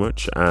you very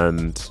much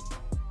and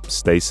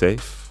stay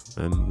safe,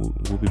 and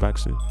we'll be back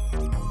soon.